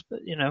course, but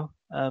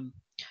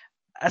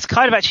that's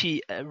kind of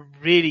actually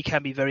really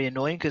can be very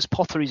annoying because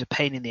pottery is a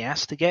pain in the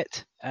ass to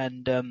get,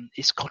 and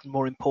it's gotten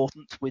more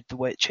important with the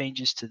way it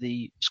changes to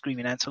the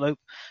Screaming Antelope,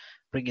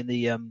 bringing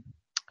the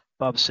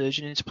Barber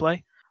Surgeon into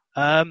play.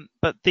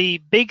 But the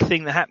big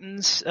thing that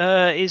happens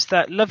is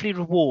that lovely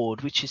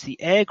reward, which is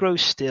the air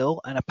grows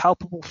still and a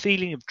palpable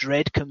feeling of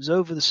dread comes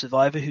over the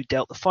survivor who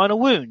dealt the final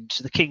wound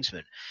to the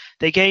Kingsman.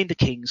 They gain the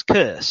King's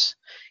Curse.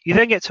 You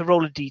then get to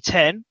roll a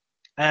d10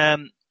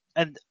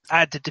 and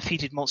add the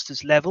defeated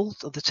monster's level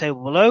of the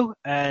table below,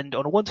 and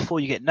on a 1 to 4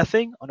 you get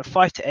nothing. On a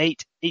 5 to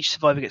 8, each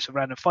survivor gets a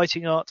random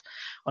fighting art.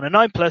 On a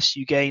 9+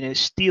 you gain a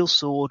steel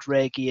sword,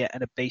 rare gear,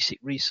 and a basic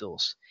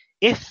resource.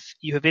 If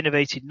you have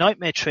innovated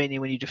Nightmare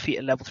Training when you defeat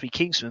a level 3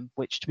 Kingsman,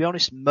 which to be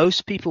honest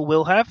most people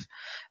will have,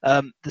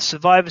 the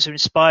survivors are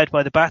inspired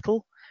by the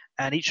battle,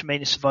 and each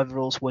remaining survivor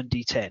rolls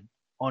 1d10.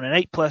 On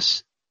an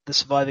 8+, the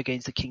survivor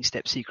gains the King's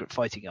Step Secret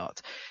Fighting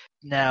Art.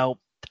 Now,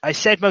 I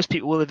said most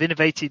people will have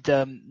innovated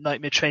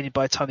Nightmare Training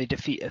by the time they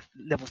defeat a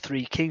level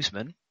 3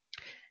 Kingsman.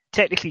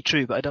 Technically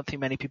true, but I don't think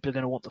many people are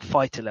going to want to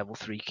fight a level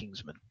 3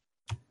 Kingsman.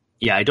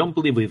 Yeah, I don't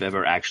believe we've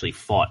ever actually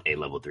fought a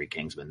level 3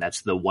 Kingsman.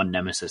 That's the one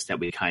nemesis that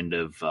we kind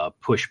of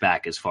push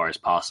back as far as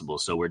possible.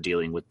 So we're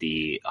dealing with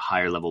the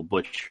higher level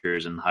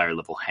butchers and higher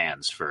level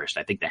hands first.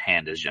 I think the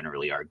hand is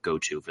generally our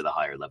go-to for the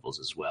higher levels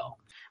as well.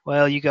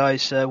 Well, you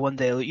guys, one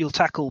day you'll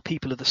tackle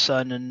People of the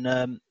Sun,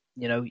 and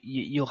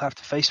you'll have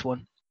to face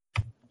one.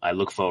 I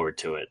look forward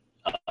to it.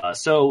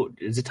 So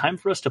is it time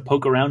for us to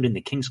poke around in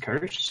the King's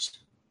Curse?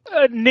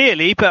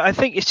 Nearly, but I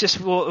think it's just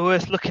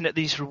worth looking at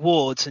these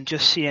rewards and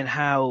just seeing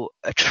how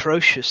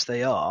atrocious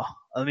they are.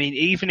 I mean,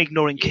 even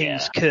ignoring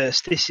King's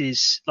Curse, this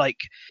is like,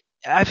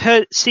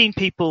 I've seen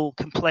people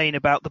complain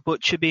about the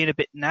Butcher being a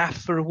bit naff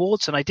for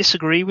rewards, and I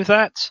disagree with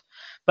that.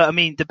 But I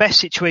mean, the best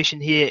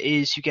situation here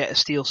is you get a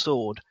steel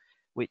sword,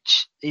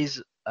 which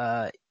is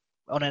on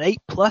an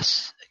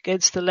 8+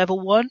 against the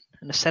level 1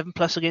 and a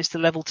 7+ against the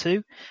level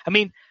 2. I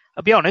mean,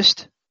 I'll be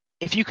honest,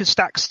 if you can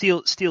stack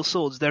steel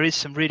swords, there is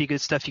some really good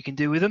stuff you can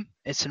do with them.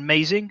 It's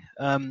amazing.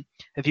 Have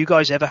you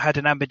guys ever had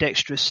an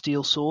ambidextrous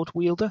steel sword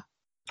wielder?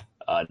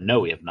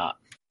 No, we have not.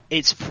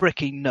 It's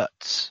freaking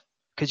nuts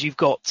because you've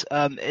got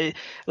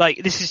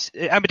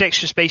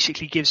ambidextrous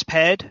basically gives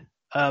paired,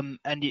 and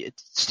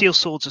steel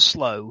swords are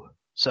slow.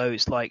 So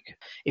it's like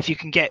if you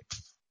can get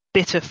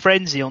Bitter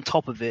Frenzy on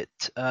top of it.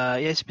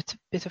 It's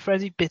Bitter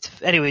Frenzy.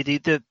 Anyway,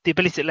 the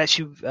ability that lets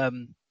you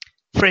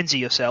frenzy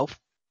yourself.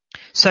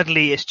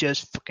 Suddenly it's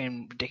just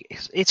fucking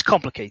ridiculous. It's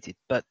complicated,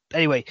 but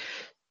anyway,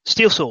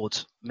 steel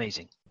swords,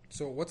 amazing.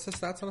 So what's the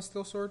stats on a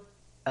steel sword?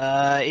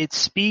 It's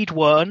speed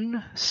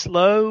 1,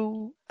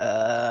 slow.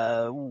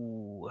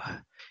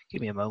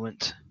 Give me a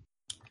moment.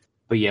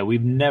 But yeah,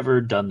 we've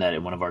never done that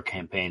in one of our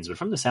campaigns. But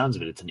from the sounds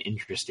of it, it's an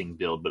interesting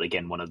build. But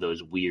again, one of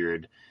those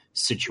weird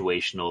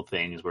situational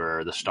things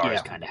where the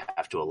stars kind of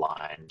have to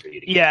align for you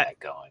to get that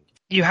going.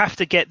 You have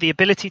to get the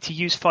ability to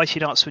use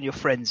fighting arts when you're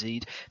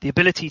frenzied, the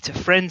ability to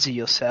frenzy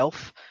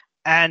yourself,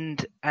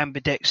 and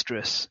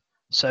ambidextrous.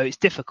 So it's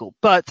difficult.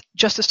 But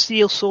just a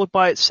steel sword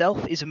by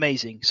itself is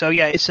amazing. So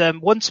yeah, it's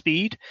 1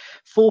 speed,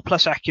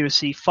 4+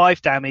 accuracy,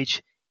 5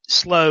 damage,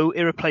 slow,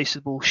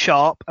 irreplaceable,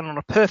 sharp, and on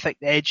a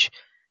perfect edge.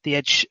 The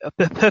edge, a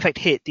perfect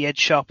hit, the edge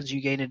sharpens,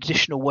 you gain an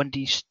additional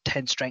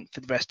 1d10 strength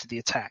for the rest of the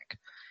attack.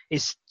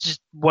 It's just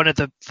one of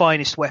the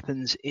finest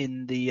weapons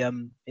in the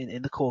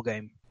in the core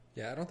game.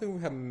 Yeah, I don't think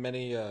we have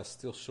many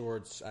steel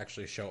swords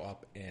actually show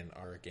up in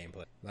our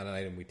gameplay. Not an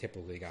item we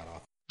typically got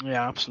off.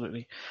 Yeah,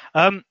 absolutely.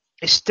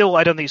 It's still,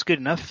 I don't think it's good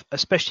enough,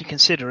 especially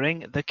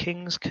considering the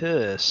King's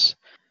Curse.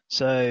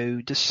 So,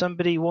 does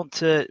somebody want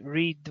to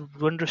read the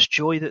wondrous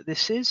joy that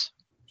this is?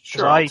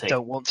 Sure, I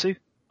don't want to.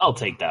 I'll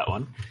take that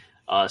one.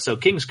 So,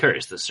 King's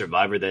Curse, the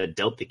survivor that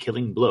dealt the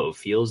killing blow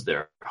feels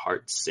their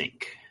heart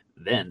sink.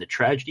 Then the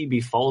tragedy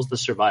befalls the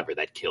survivor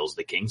that kills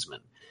the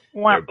Kingsman.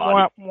 Their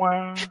body...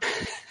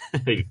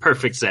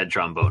 Perfect sad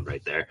trombone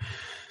right there.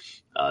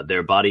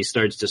 Their body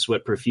starts to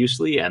sweat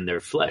profusely and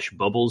their flesh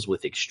bubbles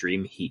with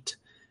extreme heat.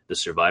 The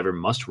survivor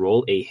must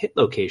roll a hit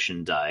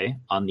location die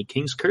on the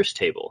King's Curse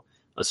table.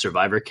 A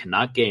survivor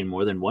cannot gain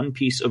more than one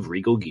piece of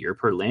regal gear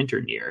per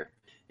lantern year.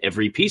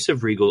 Every piece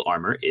of regal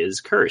armor is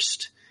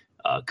cursed.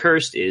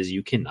 Cursed is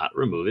you cannot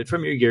remove it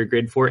from your gear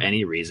grid for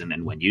any reason,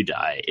 and when you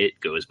die, it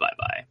goes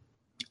bye-bye.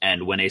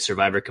 And when a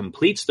survivor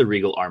completes the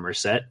regal armor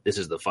set, this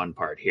is the fun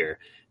part here,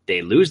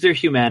 they lose their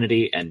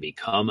humanity and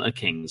become a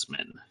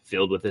Kingsman.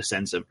 Filled with a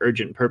sense of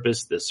urgent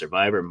purpose, the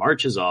survivor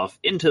marches off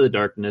into the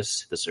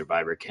darkness. The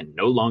survivor can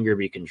no longer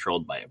be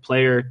controlled by a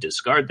player.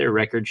 Discard their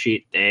record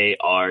sheet. They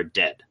are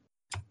dead.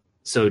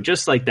 So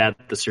just like that,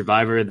 the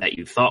survivor that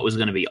you thought was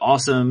going to be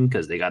awesome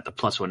because they got the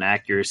 +1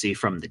 accuracy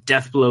from the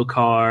Death Blow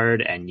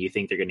card and you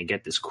think they're going to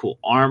get this cool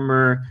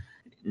armor,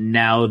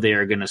 now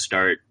they're going to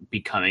start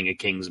becoming a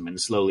Kingsman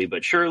slowly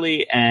but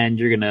surely, and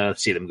you're going to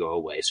see them go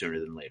away sooner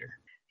than later.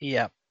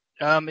 Yeah.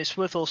 It's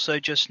worth also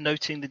just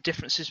noting the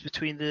differences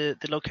between the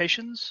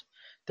locations.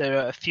 There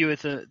are a few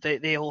of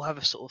they all have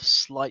a sort of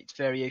slight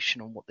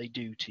variation on what they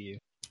do to you.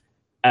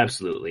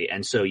 Absolutely.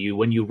 And so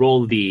when you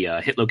roll the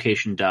hit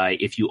location die,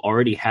 if you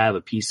already have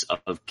a piece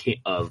of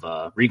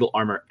regal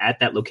armor at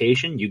that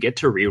location, you get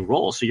to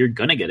re-roll. So you're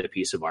going to get a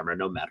piece of armor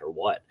no matter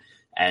what.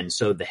 And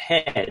so the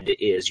head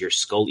is your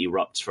skull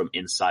erupts from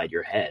inside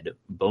your head,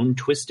 bone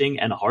twisting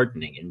and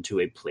hardening into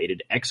a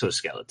plated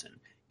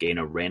exoskeleton. Gain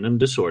a random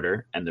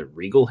disorder and the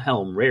Regal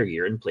Helm rare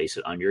gear and place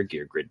it on your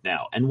gear grid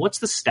now. And what's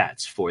the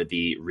stats for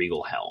the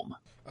Regal Helm?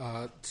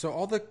 So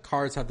all the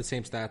cards have the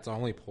same stats.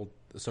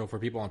 So for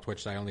people on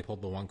Twitch, I only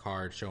pulled the one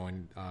card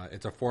showing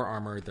it's a 4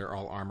 armor. They're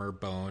all armor,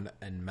 bone,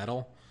 and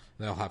metal.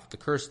 They'll have the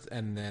cursed,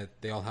 and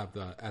they all have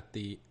at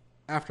the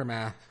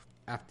aftermath.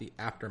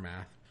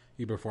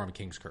 You perform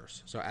King's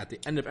Curse. So at the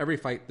end of every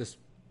fight, this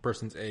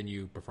person's in,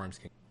 you performs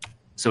King.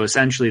 So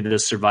essentially, the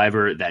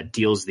survivor that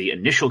deals the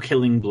initial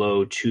killing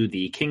blow to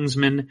the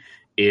Kingsman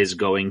is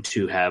going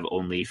to have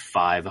only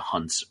 5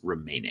 hunts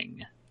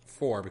remaining.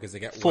 4, because they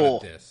get 4. one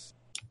of this.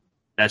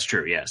 That's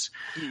true, yes.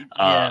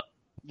 Yeah.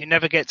 You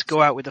never get to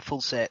go out with a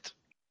full set.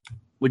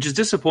 Which is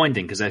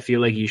disappointing, because I feel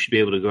like you should be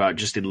able to go out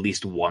just at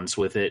least once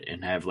with it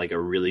and have like a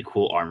really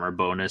cool armor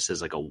bonus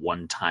as like a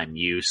one-time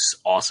use,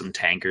 awesome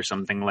tank or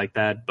something like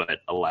that. But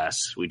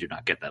alas, we do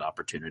not get that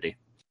opportunity.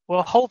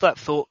 Well, hold that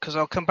thought, because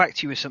I'll come back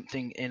to you with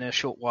something in a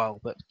short while.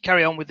 But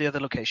carry on with the other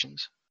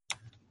locations.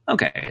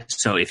 Okay,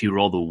 so if you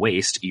roll the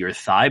waist, your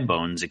thigh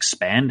bones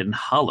expand and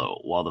hollow,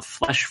 while the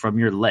flesh from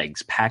your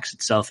legs packs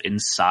itself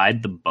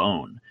inside the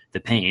bone. The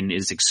pain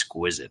is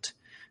exquisite.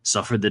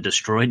 Suffer the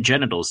destroyed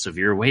genitals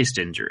severe waist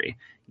injury.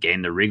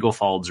 Gain the Regal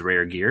Folds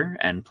rare gear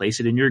and place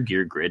it in your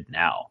gear grid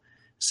now.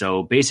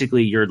 So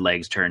basically your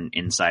legs turn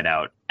inside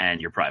out and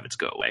your privates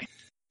go away.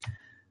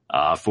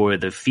 For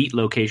the feet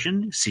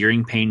location,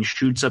 searing pain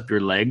shoots up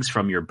your legs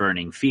from your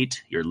burning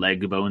feet. Your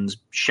leg bones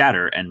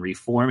shatter and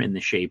reform in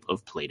the shape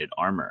of plated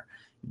armor.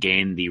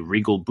 Gain the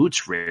Regal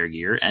Boots rare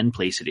gear and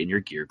place it in your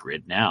gear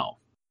grid now.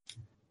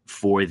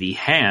 For the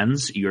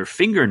hands, your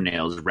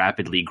fingernails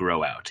rapidly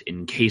grow out,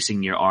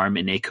 encasing your arm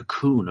in a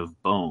cocoon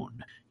of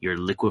bone. Your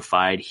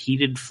liquefied,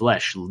 heated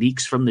flesh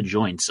leaks from the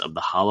joints of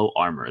the hollow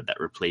armor that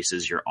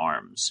replaces your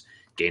arms.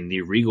 Gain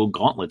the Regal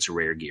Gauntlets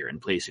rare gear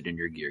and place it in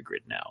your gear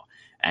grid now.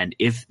 And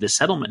if the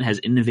settlement has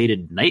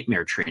innovated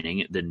Nightmare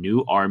Training, the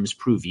new arms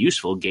prove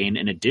useful, gain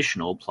an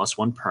additional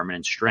 +1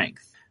 permanent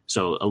strength.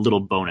 So a little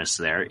bonus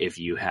there if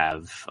you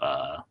have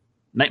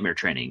Nightmare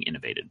Training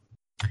innovated.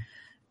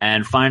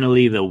 And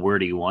finally, the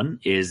wordy one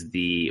is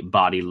the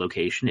body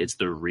location. It's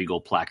the Regal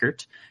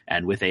Placard.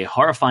 And with a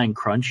horrifying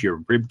crunch, your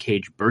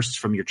ribcage bursts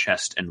from your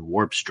chest and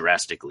warps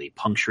drastically,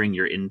 puncturing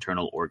your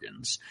internal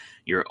organs.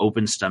 Your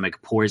open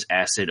stomach pours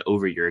acid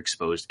over your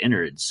exposed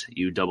innards.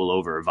 You double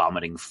over,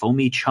 vomiting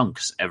foamy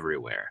chunks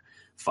everywhere.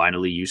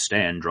 Finally, you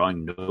stand,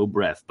 drawing no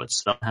breath, but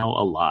somehow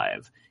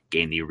alive.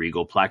 Gain the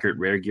Regal Placard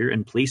rare gear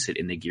and place it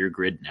in the gear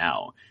grid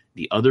now.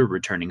 The other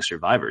returning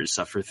survivors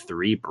suffer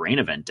 3 brain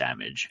event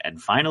damage.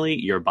 And finally,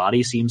 your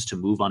body seems to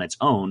move on its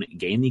own.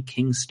 Gain the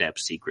King's Step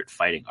secret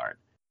fighting art.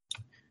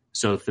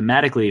 So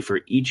thematically, for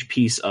each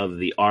piece of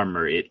the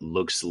armor, it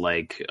looks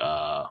like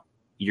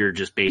you're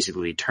just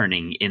basically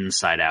turning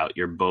inside out.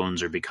 Your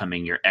bones are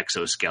becoming your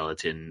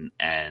exoskeleton,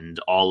 and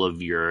all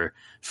of your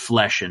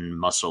flesh and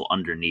muscle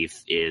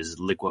underneath is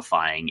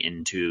liquefying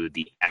into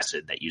the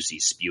acid that you see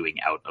spewing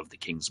out of the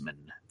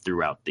Kingsman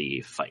throughout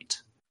the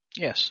fight.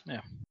 Yes, yeah.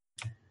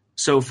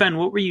 So, Fen,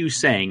 what were you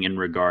saying in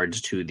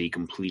regards to the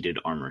completed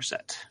armor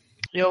set?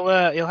 You'll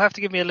have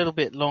to give me a little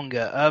bit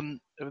longer.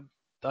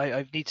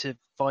 I need to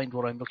find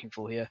what I'm looking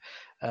for here.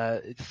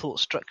 The thought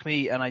struck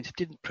me, and I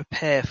didn't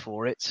prepare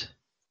for it.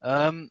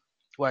 Well,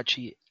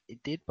 actually,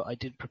 it did, but I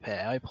didn't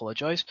prepare. I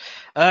apologise.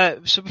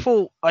 So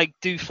before I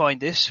do find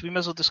this, we may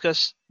as well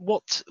discuss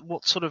what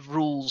sort of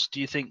rules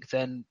do you think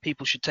then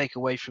people should take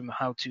away from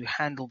how to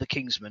handle the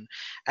Kingsman,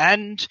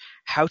 and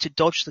how to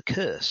dodge the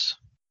curse.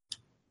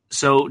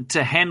 So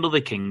to handle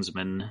the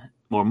Kingsman,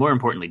 or more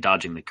importantly,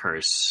 dodging the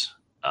curse,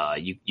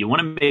 you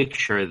want to make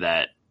sure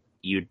that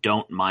you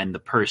don't mind the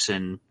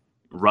person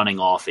running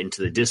off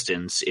into the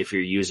distance if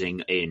you're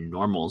using a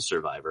normal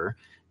survivor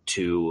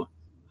to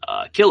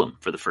kill him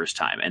for the first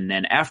time. And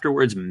then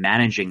afterwards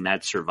managing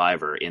that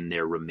survivor in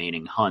their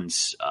remaining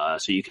hunts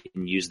so you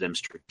can use them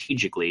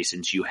strategically,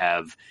 since you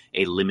have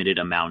a limited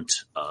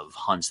amount of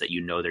hunts that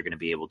you know they're going to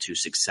be able to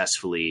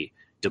successfully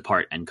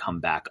depart and come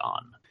back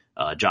on.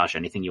 Josh,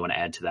 anything you want to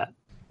add to that?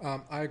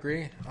 I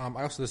agree. I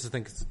also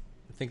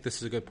think this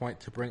is a good point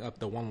to bring up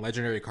the one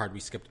legendary card we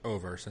skipped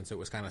over since it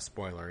was kind of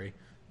spoilery,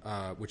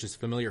 which is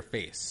Familiar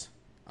Face.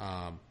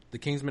 The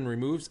Kingsman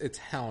removes its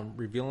helm,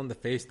 revealing the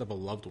face of a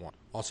loved one.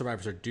 All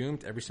survivors are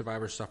doomed. Every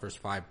survivor suffers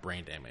 5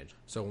 brain damage.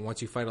 So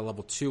once you fight a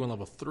level 2 and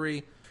level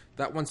 3,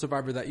 that one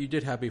survivor that you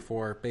did have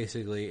before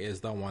basically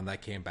is the one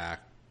that came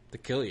back to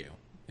kill you,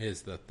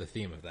 is the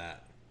theme of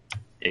that.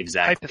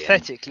 Exactly.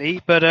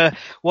 Hypothetically, but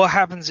what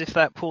happens if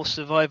that poor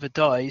survivor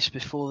dies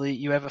before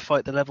you ever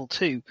fight the level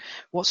 2?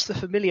 What's the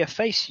familiar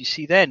face you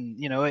see then?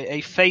 You know,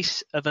 a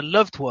face of a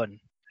loved one.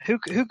 Who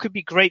could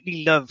be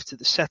greatly loved that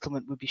the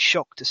settlement would be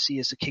shocked to see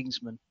as a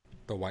Kingsman?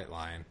 The White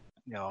Lion.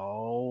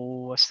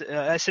 No,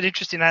 that's an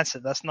interesting answer.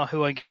 That's not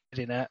who I'm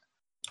getting at.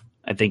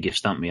 I think you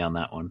stumped me on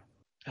that one.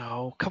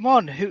 Oh, come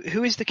on.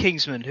 Who is the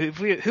Kingsman? Who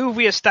have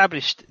we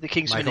established the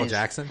Kingsman Michael is?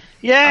 Jackson?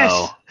 Yes!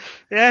 Oh.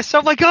 Yes,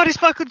 oh my god,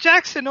 it's Michael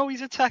Jackson! Oh,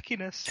 he's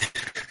attacking us.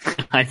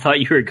 I thought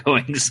you were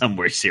going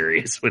somewhere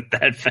serious with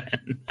that,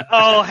 Fen.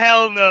 Oh,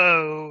 hell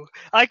no.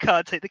 I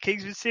can't take the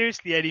Kingsman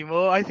seriously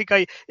anymore. I think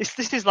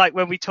this is like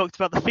when we talked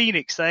about the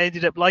Phoenix. I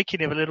ended up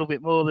liking him a little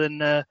bit more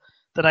than I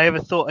ever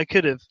thought I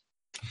could have.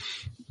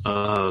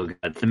 Oh,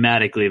 God.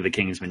 Thematically, the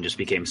Kingsman just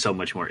became so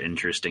much more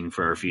interesting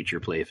for our future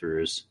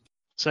playthroughs.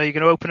 So you're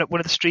going to open up one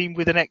of the stream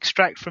with an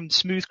extract from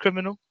Smooth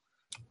Criminal?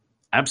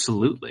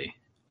 Absolutely.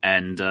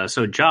 And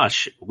so,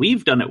 Josh,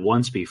 we've done it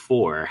once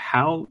before.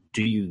 How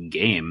do you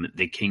game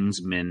the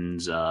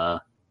Kingsman's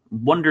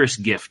wondrous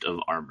gift of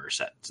armor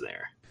sets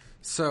there?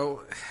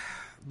 So,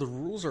 the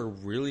rules are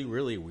really,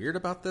 really weird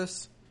about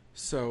this.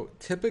 So,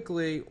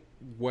 typically,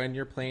 when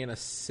you're playing a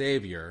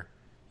Savior,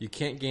 you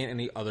can't gain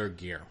any other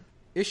gear.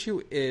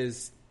 Issue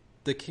is,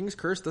 the King's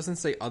Curse doesn't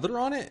say other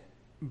on it,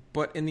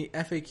 but in the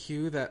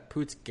FAQ that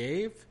Poots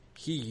gave,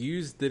 he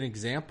used an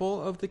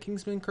example of the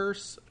Kingsman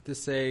Curse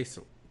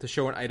to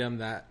show an item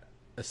that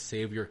a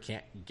Savior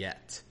can't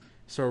get.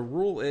 So a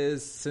rule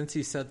is, since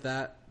he said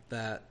that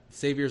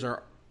Saviors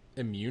are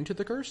immune to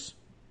the curse,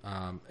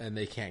 and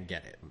they can't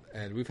get it.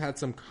 And we've had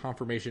some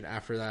confirmation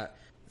after that.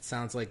 It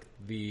sounds like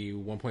the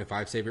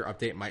 1.5 Savior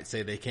update might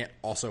say they can't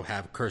also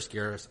have curse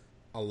gears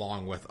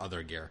along with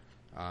other gear,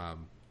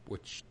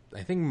 which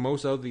I think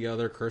most of the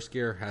other curse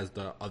gear has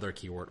the other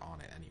keyword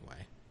on it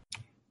anyway.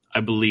 I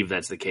believe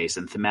that's the case,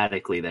 and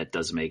thematically that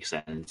does make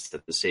sense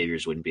that the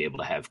Saviors wouldn't be able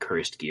to have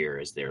cursed gear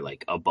as they're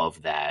like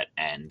above that,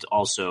 and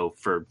also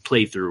for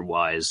playthrough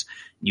wise,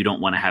 you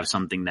don't want to have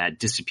something that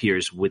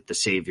disappears with the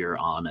Savior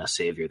on a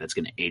Savior that's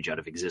going to age out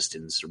of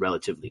existence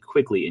relatively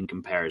quickly in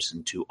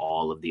comparison to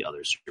all of the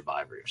other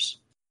survivors.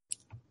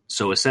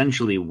 So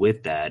essentially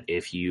with that,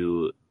 if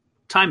you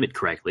time it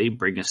correctly,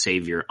 bring a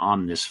Savior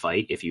on this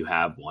fight if you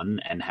have one,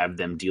 and have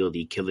them deal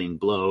the killing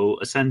blow,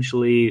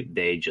 essentially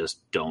they just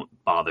don't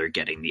bother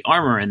getting the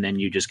armor, and then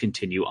you just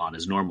continue on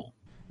as normal.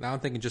 Now I'm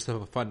thinking just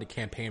of a fun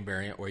campaign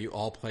variant where you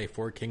all play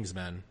 4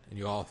 Kingsmen and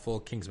you all have full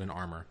Kingsman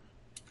armor.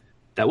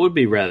 That would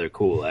be rather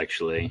cool,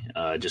 actually.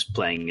 Just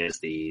playing as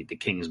the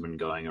Kingsman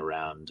going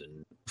around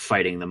and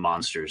fighting the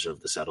monsters of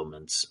the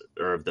settlements,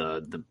 or of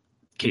the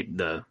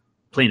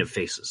Plane of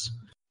Faces.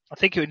 I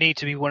think it would need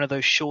to be one of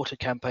those shorter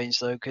campaigns,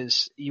 though,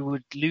 because you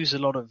would lose a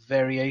lot of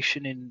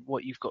variation in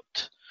what you've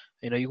got.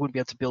 You know, you wouldn't be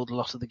able to build a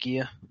lot of the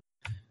gear.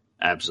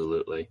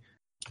 Absolutely.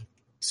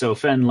 So,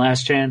 Fen,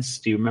 last chance.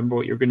 Do you remember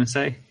what you were going to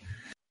say?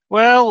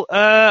 Well,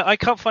 I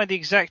can't find the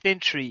exact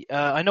entry.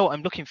 I know what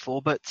I'm looking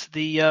for, but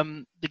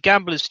the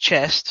Gambler's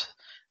Chest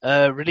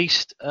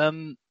released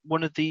one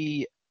of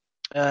the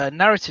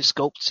narrative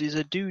sculpts is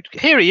a dude.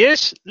 Here he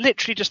is.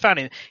 Literally just found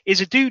him.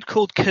 Is a dude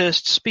called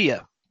Cursed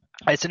Spear.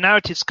 It's a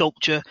narrative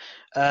sculpture.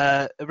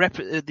 Let's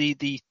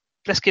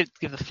give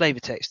the flavor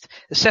text.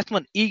 The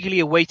settlement eagerly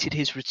awaited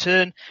his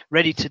return,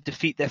 ready to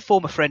defeat their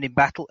former friend in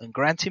battle and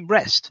grant him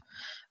rest.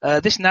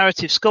 This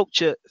narrative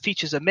sculpture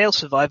features a male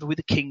survivor with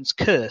the king's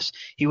curse.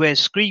 He wears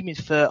screaming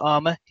fur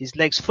armor, his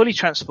legs fully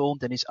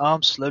transformed, and his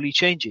arms slowly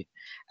changing.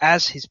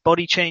 As his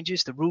body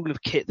changes, the rule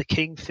of Kit the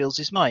king fills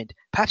his mind.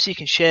 Perhaps he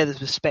can share the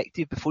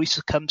perspective before he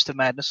succumbs to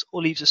madness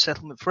or leaves the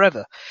settlement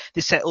forever.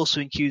 This set also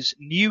includes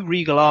new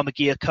regal armor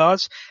gear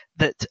cards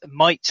that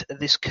might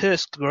this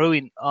cursed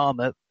growing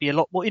armor be a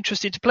lot more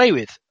interesting to play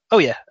with. Oh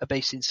yeah, a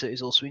base insert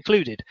is also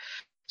included.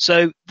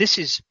 So this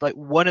is like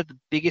one of the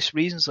biggest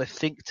reasons I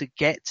think to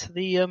get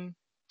the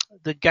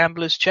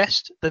Gambler's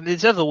Chest.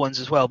 There's other ones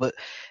as well, but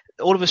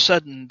all of a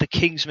sudden the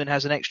Kingsman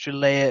has an extra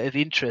layer of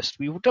interest.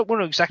 We don't know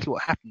exactly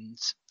what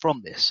happens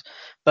from this,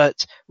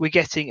 but we're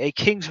getting a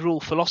King's Rule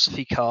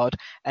philosophy card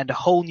and a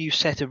whole new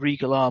set of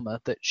regal armor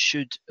that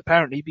should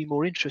apparently be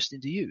more interesting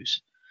to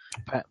use.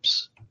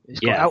 Perhaps it's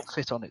got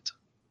outfit on it.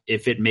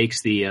 If it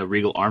makes the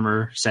regal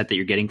armor set that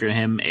you're getting from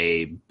him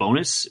a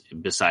bonus,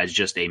 besides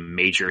just a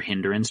major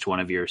hindrance to one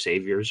of your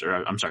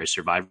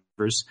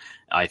survivors,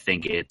 I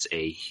think it's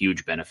a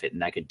huge benefit,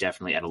 and that could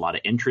definitely add a lot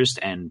of interest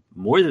and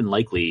more than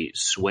likely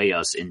sway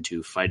us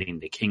into fighting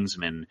the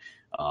Kingsmen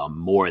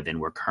more than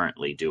we're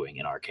currently doing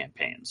in our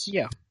campaigns.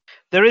 Yeah.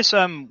 There is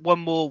one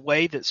more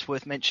way that's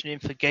worth mentioning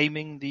for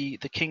gaming the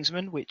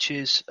Kingsman, which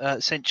is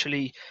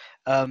essentially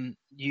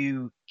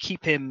you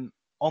keep him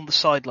on the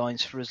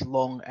sidelines for as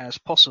long as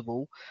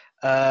possible,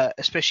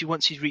 especially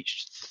once he's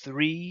reached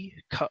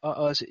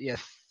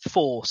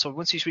four. So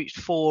once he's reached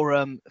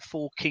four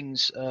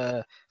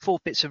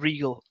bits of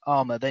regal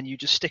armor, then you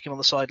just stick him on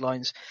the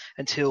sidelines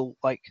until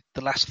like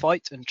the last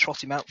fight and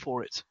trot him out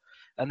for it,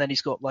 and then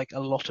he's got like a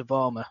lot of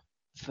armor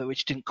for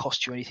which didn't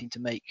cost you anything to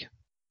make.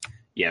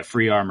 Yeah,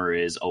 free armor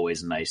is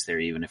always nice there,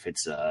 even if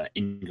it's an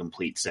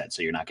incomplete set,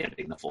 so you're not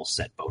getting the full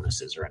set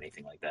bonuses or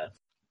anything like that.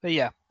 But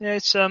yeah,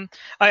 it's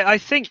I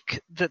think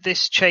that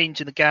this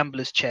change in the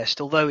Gambler's Chest,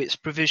 although it's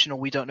provisional,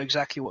 we don't know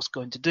exactly what's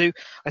going to do.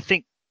 I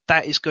think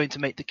that is going to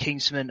make the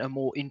Kingsman a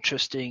more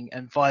interesting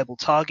and viable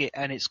target,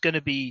 and it's going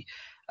to be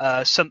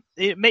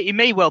it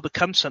may well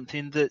become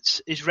something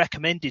that is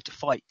recommended to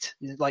fight,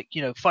 like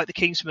fight the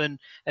Kingsman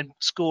and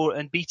score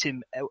and beat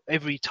him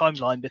every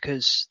timeline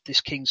because this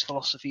King's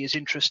philosophy is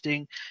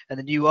interesting and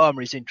the new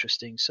armor is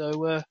interesting.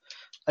 So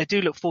I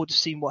do look forward to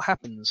seeing what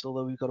happens,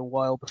 although we've got a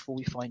while before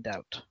we find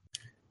out.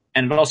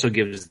 And it also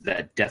gives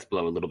that death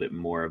blow a little bit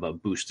more of a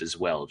boost as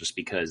well, just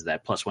because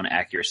that +1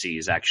 accuracy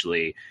is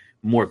actually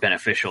more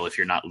beneficial if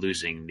you're not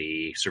losing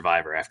the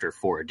survivor after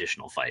 4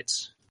 additional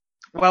fights.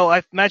 Well,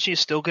 I imagine you're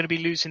still going to be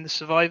losing the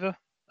survivor.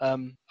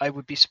 I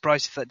would be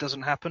surprised if that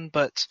doesn't happen,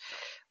 but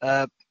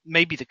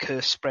maybe the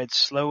curse spreads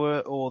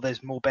slower or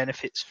there's more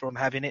benefits from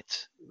having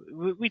it.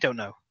 We don't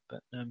know,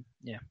 but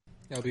yeah.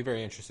 It'll be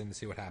very interesting to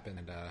see what happens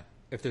and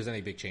if there's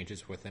any big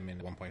changes with him in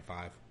 1.5.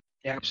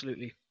 Yeah,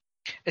 absolutely.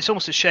 It's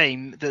almost a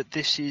shame that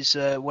this is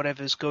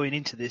whatever's going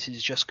into this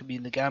is just going to be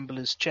in the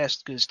Gambler's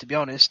Chest, because to be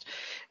honest,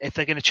 if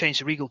they're going to change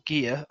the regal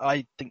gear,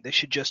 I think they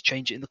should just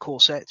change it in the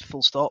core set,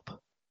 full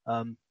stop.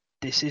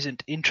 This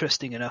isn't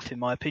interesting enough, in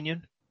my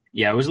opinion.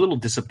 Yeah, I was a little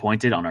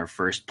disappointed on our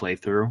first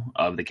playthrough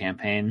of the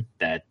campaign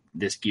that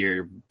this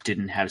gear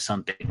didn't have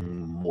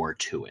something more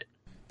to it.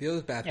 The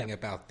other bad thing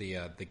about the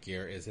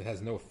gear is it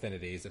has no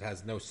affinities, it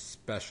has no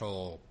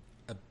special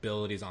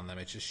abilities on them,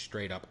 it's just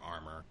straight up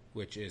armor,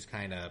 which is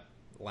kind of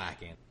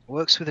lacking.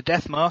 Works with a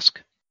death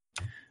mask.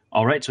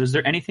 All right, so is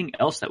there anything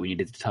else that we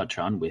needed to touch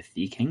on with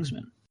the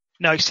Kingsman?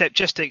 No, except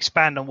just to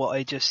expand on what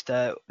I just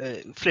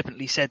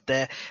flippantly said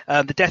there.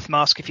 The death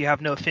mask, if you have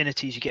no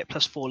affinities, you get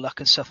 +4 luck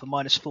and suffer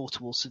 -4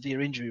 towards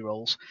severe injury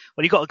rolls.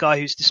 Well, you've got a guy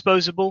who's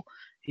disposable.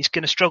 He's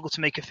going to struggle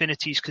to make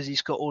affinities because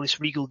he's got all this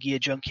regal gear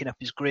junking up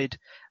his grid.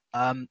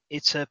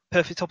 It's a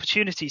perfect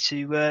opportunity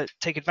to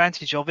take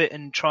advantage of it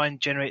and try and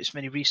generate as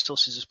many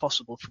resources as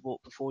possible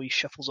before he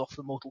shuffles off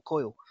the mortal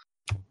coil.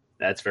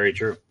 That's very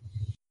true.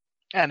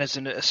 And as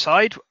an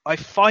aside, I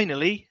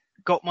finally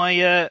got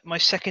my my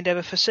second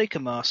ever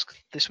Forsaken mask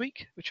this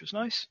week, which was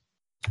nice.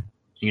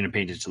 You're going to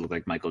paint it to look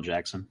like Michael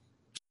Jackson?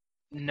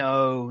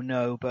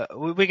 No, but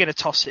we're going to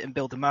toss it and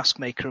build a mask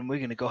maker, and we're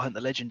going to go hunt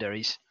the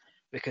legendaries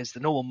because the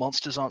normal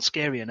monsters aren't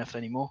scary enough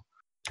anymore.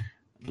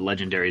 The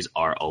legendaries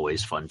are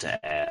always fun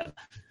to add.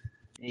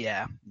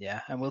 Yeah,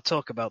 and we'll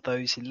talk about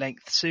those in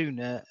length soon.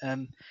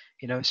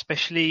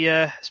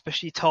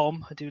 Especially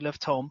Tom. I do love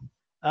Tom.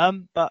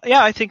 But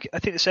yeah, I think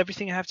that's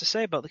everything I have to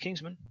say about the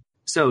Kingsman.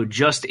 So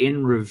just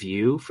in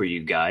review for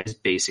you guys,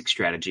 basic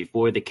strategy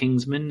for the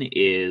Kingsman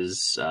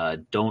is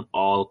don't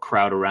all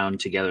crowd around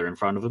together in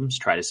front of him.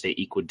 Just try to stay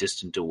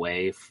equidistant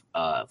away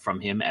from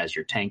him as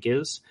your tank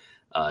is.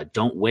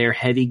 Don't wear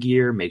heavy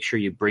gear. Make sure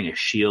you bring a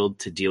shield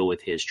to deal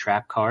with his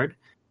trap card.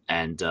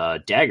 And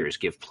daggers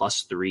give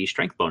 +3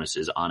 strength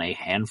bonuses on a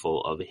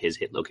handful of his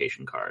hit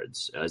location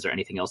cards. Is there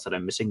anything else that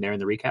I'm missing there in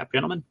the recap,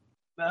 gentlemen?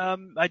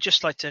 I'd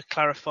just like to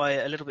clarify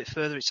a little bit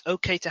further. It's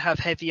okay to have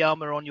heavy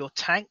armor on your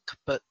tank,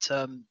 but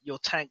your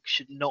tank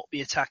should not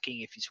be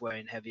attacking if he's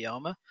wearing heavy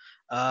armor.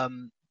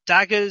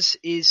 Daggers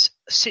is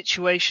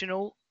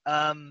situational.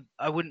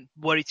 I wouldn't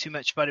worry too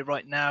much about it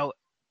right now,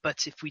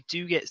 but if we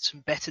do get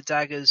some better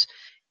daggers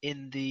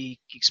in the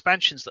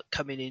expansions that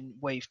come in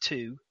Wave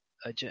 2,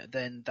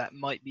 then that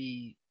might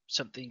be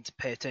something to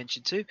pay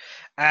attention to.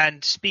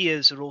 And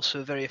spears are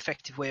also a very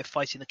effective way of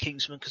fighting the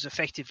Kingsman, because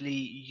effectively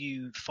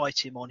you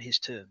fight him on his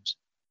terms.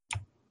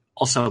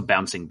 Also,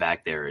 bouncing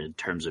back there in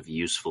terms of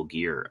useful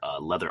gear,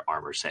 leather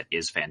armor set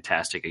is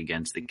fantastic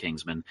against the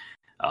Kingsman.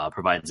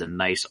 Provides a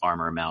nice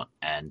armor mount,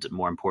 and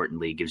more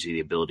importantly, gives you the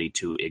ability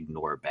to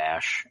ignore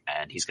bash.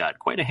 And he's got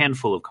quite a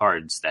handful of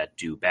cards that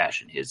do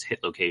bash in his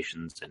hit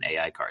locations and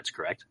AI cards,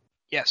 correct?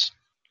 Yes,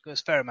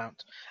 goes a fair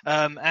amount.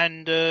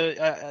 And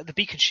the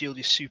beacon shield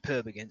is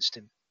superb against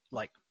him.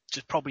 Like,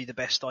 just probably the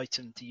best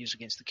item to use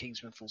against the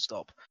Kingsman, full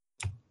stop.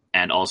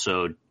 And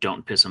also,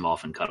 don't piss him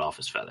off and cut off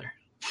his feather.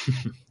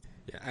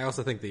 Yeah, I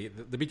also think the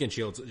beacon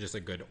shield's just a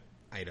good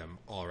item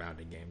all around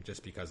in game,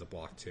 just because of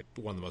block 2,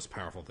 one of the most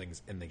powerful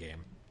things in the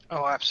game.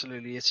 Oh,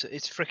 absolutely! It's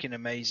freaking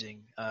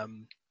amazing.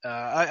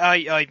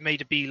 I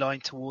made a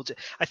beeline towards it.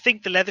 I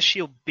think the leather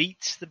shield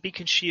beats the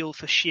beacon shield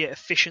for sheer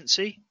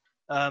efficiency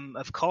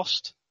of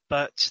cost,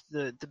 but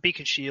the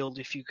beacon shield,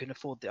 if you can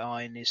afford the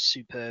iron, is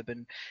superb.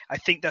 And I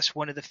think that's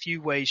one of the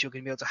few ways you're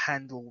going to be able to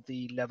handle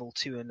the level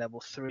 2 and level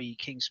 3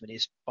 Kingsman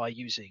is by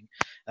using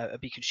a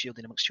beacon shield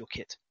in amongst your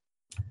kit.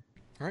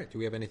 All right, do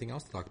we have anything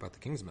else to talk about the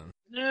Kingsman?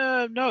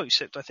 No,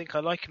 except I think I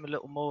like him a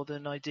little more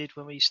than I did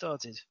when we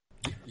started.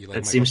 You like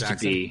It seems to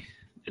be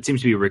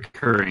a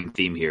recurring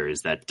theme here,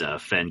 is that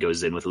Fen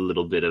goes in with a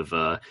little bit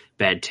of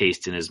bad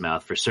taste in his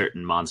mouth for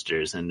certain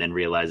monsters, and then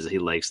realizes he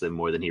likes them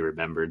more than he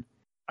remembered.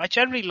 I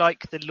generally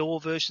like the lore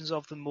versions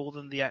of them more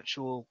than the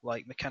actual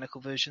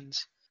mechanical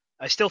versions.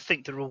 I still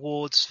think the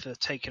rewards for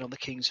taking on the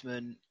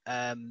Kingsman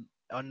are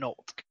not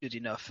good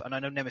enough, and I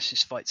know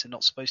Nemesis fights are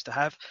not supposed to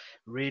have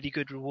really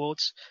good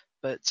rewards,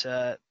 but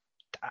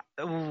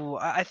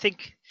I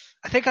think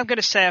I'm going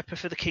to say I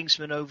prefer the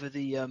Kingsman over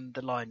the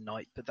Lion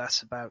Knight, but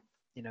that's about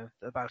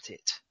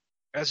it.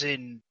 As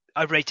in,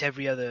 I rate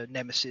every other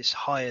Nemesis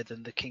higher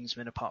than the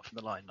Kingsman apart from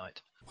the Lion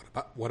Knight.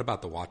 What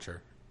about the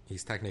Watcher?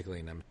 He's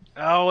technically a Nemesis.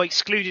 Oh,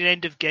 excluding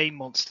end of game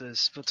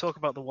monsters. We'll talk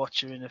about the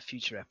Watcher in a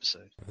future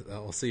episode.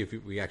 We'll see if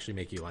we actually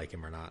make you like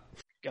him or not.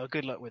 Oh,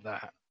 good luck with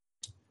that.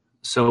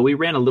 So we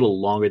ran a little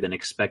longer than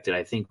expected.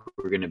 I think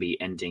we're going to be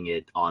ending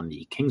it on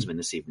the Kingsman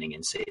this evening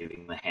and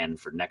saving the hand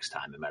for next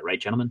time. Am I right,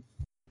 gentlemen?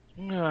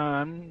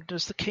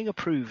 Does the king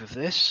approve of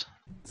this?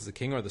 Is the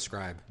king or the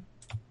scribe?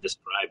 The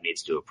scribe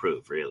needs to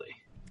approve, really.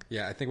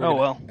 Yeah, I think we're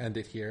going to end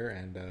it here,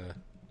 and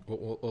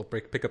we'll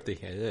pick up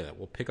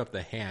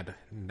the hand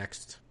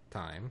next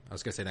time. I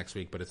was going to say next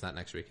week, but it's not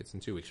next week. It's in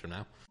 2 weeks from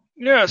now.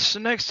 Yes, the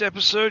next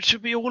episode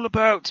should be all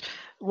about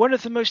one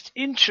of the most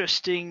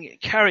interesting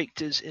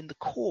characters in the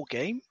core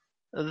game,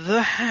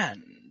 the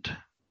Hand.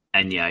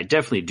 And yeah, I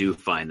definitely do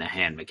find the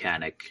hand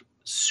mechanic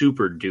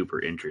super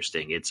duper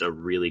interesting. It's a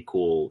really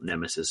cool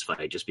Nemesis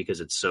fight just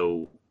because it's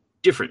so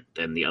different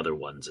than the other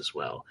ones as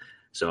well.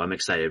 So I'm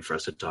excited for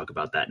us to talk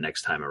about that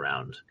next time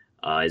around.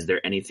 Is there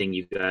anything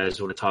you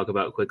guys want to talk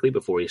about quickly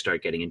before we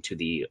start getting into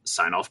the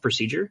sign-off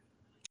procedure?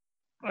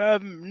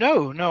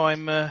 No,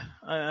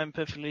 I'm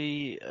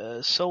perfectly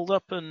sold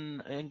up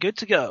and good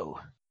to go.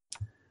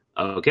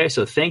 Okay,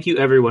 so thank you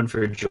everyone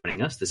for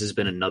joining us. This has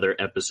been another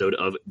episode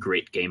of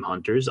Great Game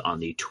Hunters on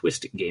the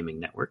Twist Gaming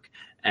Network.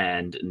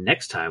 And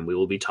next time we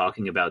will be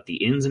talking about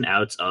the ins and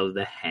outs of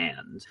the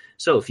hand.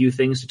 So a few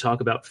things to talk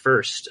about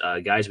first.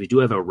 Guys, we do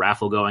have a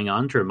raffle going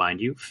on. To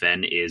remind you,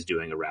 Fen is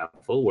doing a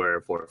raffle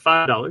where for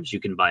 $5 you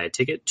can buy a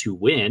ticket to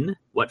win,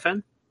 what,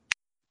 Fen?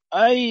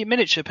 A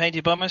miniature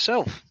painted by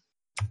myself.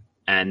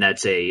 And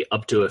that's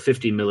up to a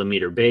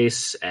 50mm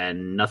base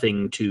and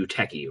nothing too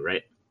techy,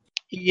 right?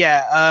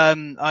 Yeah,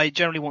 I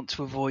generally want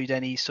to avoid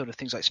any sort of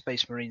things like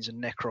Space Marines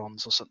and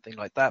Necrons or something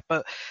like that.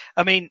 But,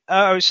 I mean,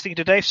 I was thinking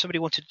today if somebody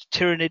wanted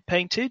Tyranid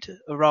painted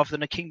rather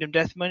than a Kingdom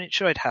Death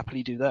miniature, I'd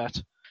happily do that.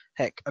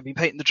 Heck, I've been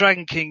painting the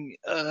Dragon King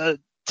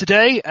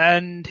today,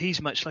 and he's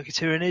much like a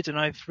Tyranid, and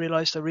I've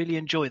realised I really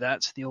enjoy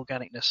that, the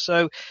organicness.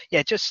 So,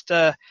 yeah, just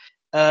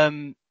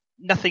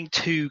nothing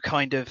too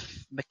kind of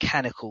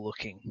mechanical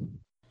looking.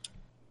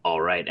 All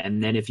right,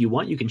 and then if you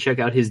want, you can check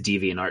out his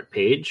DeviantArt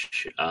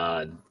page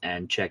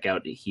and check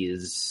out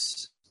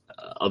his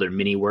other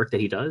mini work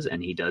that he does,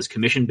 and he does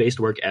commission-based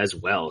work as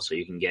well, so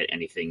you can get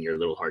anything your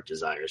little heart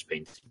desires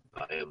painted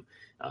by him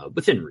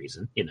within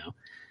reason, you know.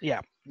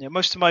 Yeah,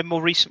 most of my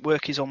more recent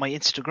work is on my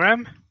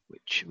Instagram,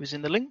 which was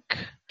in the link,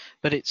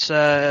 but it's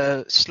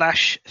 /FenSaunig,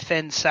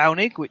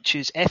 which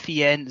is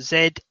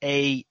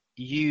FenZaunig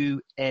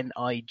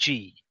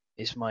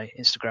is my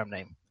Instagram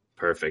name.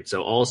 Perfect.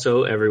 So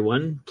also,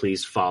 everyone,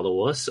 please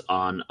follow us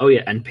on,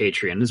 and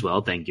Patreon as well.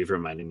 Thank you for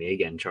reminding me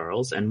again,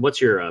 Charles. And what's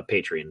your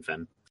Patreon,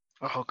 Fen?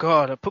 Oh,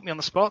 God, put me on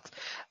the spot.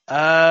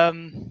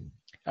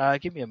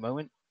 Give me a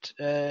moment.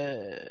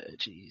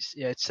 Jeez.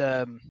 Yeah,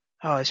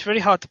 it's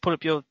really hard to pull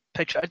up your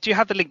Patreon. Do you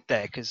have the link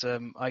there? Because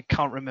I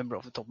can't remember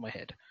off the top of my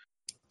head.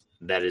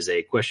 That is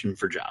a question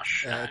for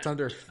Josh. It's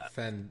under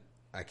Fen.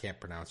 I can't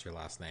pronounce your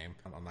last name.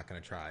 I'm not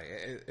going to try.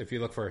 If you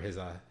look for his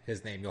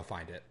name, you'll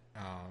find it.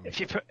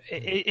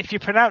 If you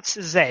pronounce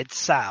Z,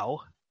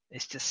 Sao,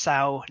 it's just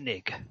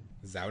Saunig.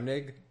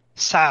 Saunig?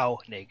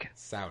 Saunig.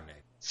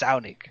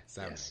 Saunig.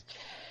 Yes.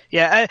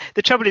 Yeah,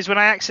 the trouble is when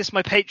I access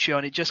my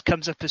Patreon, it just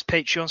comes up as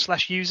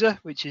Patreon/user,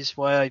 which is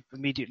why I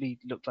immediately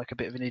looked like a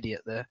bit of an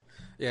idiot there.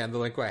 Yeah, and the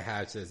link I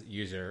have says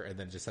user, and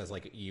then it just says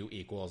like U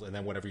equals, and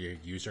then whatever your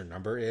user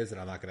number is, and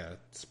I'm not going to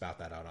spout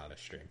that out on a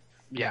stream.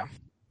 Yeah.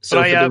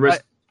 So for the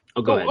rest...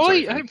 go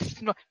ahead.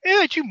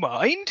 Do you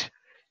mind?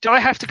 Do I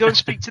have to go and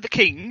speak to the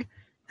king?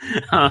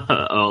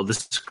 The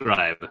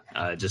scribe.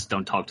 Just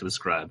don't talk to the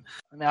scribe.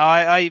 No,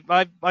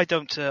 I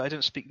don't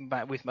speak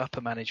back with my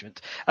upper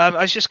management. I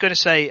was just going to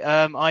say,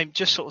 I'm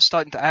just sort of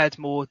starting to add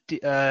more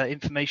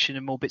information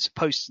and more bits of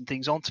posts and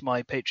things onto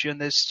my Patreon.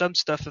 There's some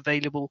stuff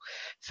available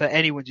for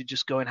anyone to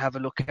just go and have a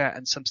look at,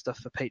 and some stuff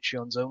for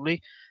Patreons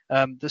only.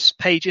 This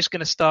page is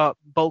going to start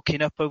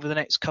bulking up over the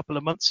next couple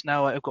of months.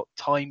 Now I've got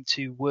time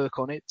to work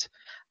on it.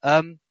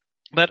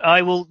 But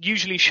I will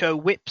usually show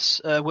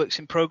whips, works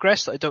in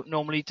progress that I don't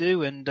normally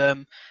do,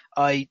 and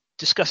I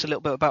discuss a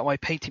little bit about my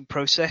painting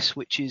process,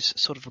 which is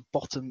sort of a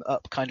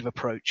bottom-up kind of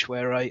approach,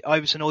 where I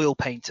was an oil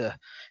painter,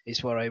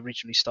 is where I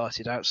originally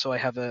started out, so I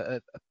have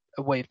a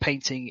way of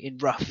painting in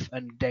rough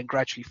and then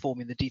gradually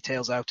forming the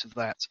details out of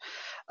that.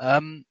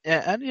 And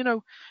you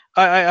know,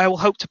 I will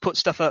hope to put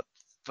stuff up,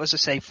 as I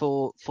say,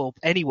 for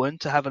anyone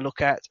to have a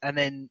look at, and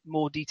then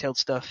more detailed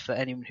stuff for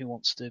anyone who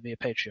wants to be a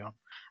Patreon.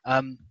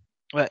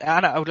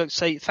 Anna, I would like to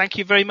say thank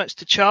you very much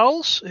to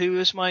Charles, who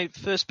was my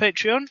first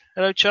Patreon.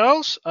 Hello,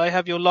 Charles. I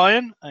have your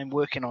lion. I'm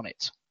working on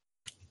it.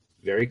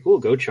 Very cool.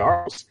 Go,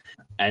 Charles.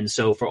 And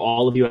so for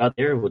all of you out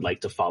there who would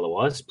like to follow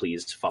us,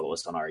 please follow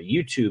us on our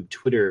YouTube,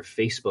 Twitter,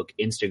 Facebook,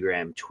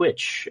 Instagram,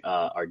 Twitch,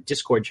 our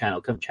Discord channel.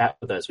 Come chat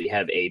with us. We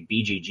have a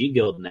BGG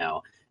guild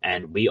now,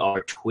 and we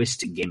are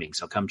Twist Gaming.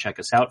 So come check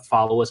us out.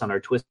 Follow us on our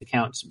Twist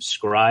account.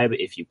 Subscribe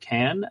if you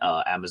can.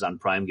 Amazon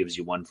Prime gives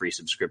you 1 free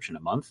subscription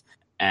a month.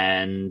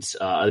 And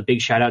a big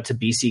shout out to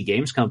BC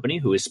Games Company,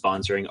 who is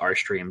sponsoring our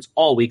streams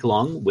all week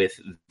long with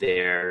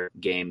their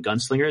game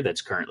Gunslinger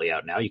that's currently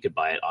out now. You could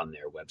buy it on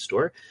their web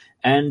store.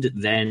 And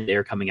then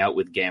they're coming out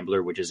with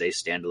Gambler, which is a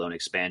standalone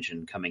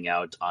expansion coming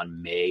out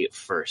on May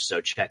 1st. So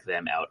check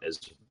them out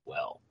as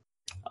well.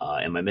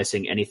 Am I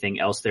missing anything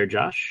else there,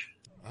 Josh?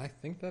 I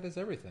think that is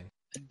everything.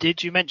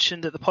 Did you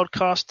mention that the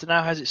podcast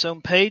now has its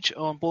own page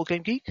on Board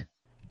Game Geek?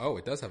 Oh,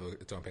 it does have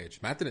its own page.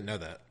 Matt didn't know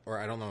that. Or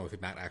I don't know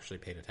if Matt actually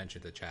paid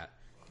attention to chat.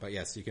 But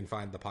yes, you can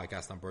find the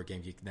podcast on Board Game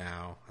Geek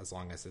now, as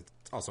long as it's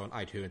also on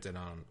iTunes and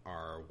on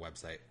our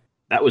website.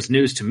 That was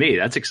news to me.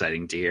 That's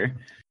exciting to hear.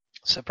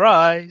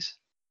 Surprise!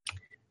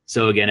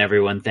 So again,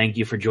 everyone, thank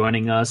you for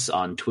joining us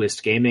on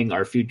Twist Gaming.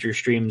 Our future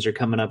streams are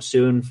coming up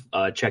soon.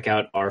 Check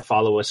out our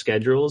follow us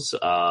schedules.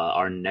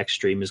 Our next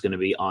stream is going to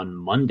be on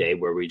Monday,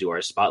 where we do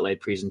our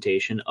spotlight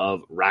presentation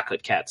of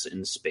Rocket Cats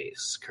in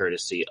Space,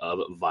 courtesy of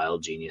Vile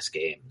Genius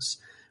Games.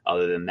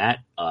 Other than that,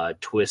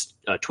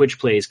 Twitch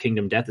Plays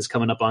Kingdom Death is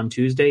coming up on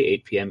Tuesday,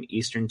 8 p.m.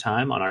 Eastern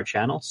Time on our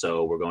channel.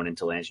 So we're going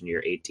into Lantern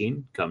Year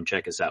 18. Come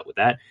check us out with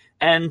that.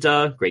 And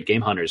Great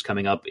Game Hunters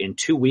coming up in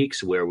 2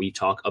 weeks, where we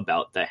talk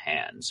about the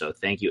hand. So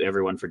thank you,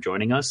 everyone, for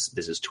joining us.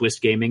 This is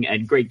Twist Gaming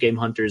and Great Game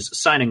Hunters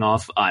signing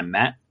off. I'm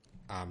Matt.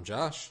 I'm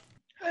Josh.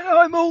 And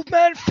I'm Old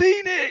Man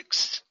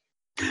Phoenix.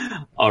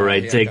 All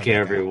right, take care,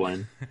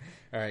 everyone.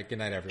 All right, good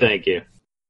night, everyone. Thank you.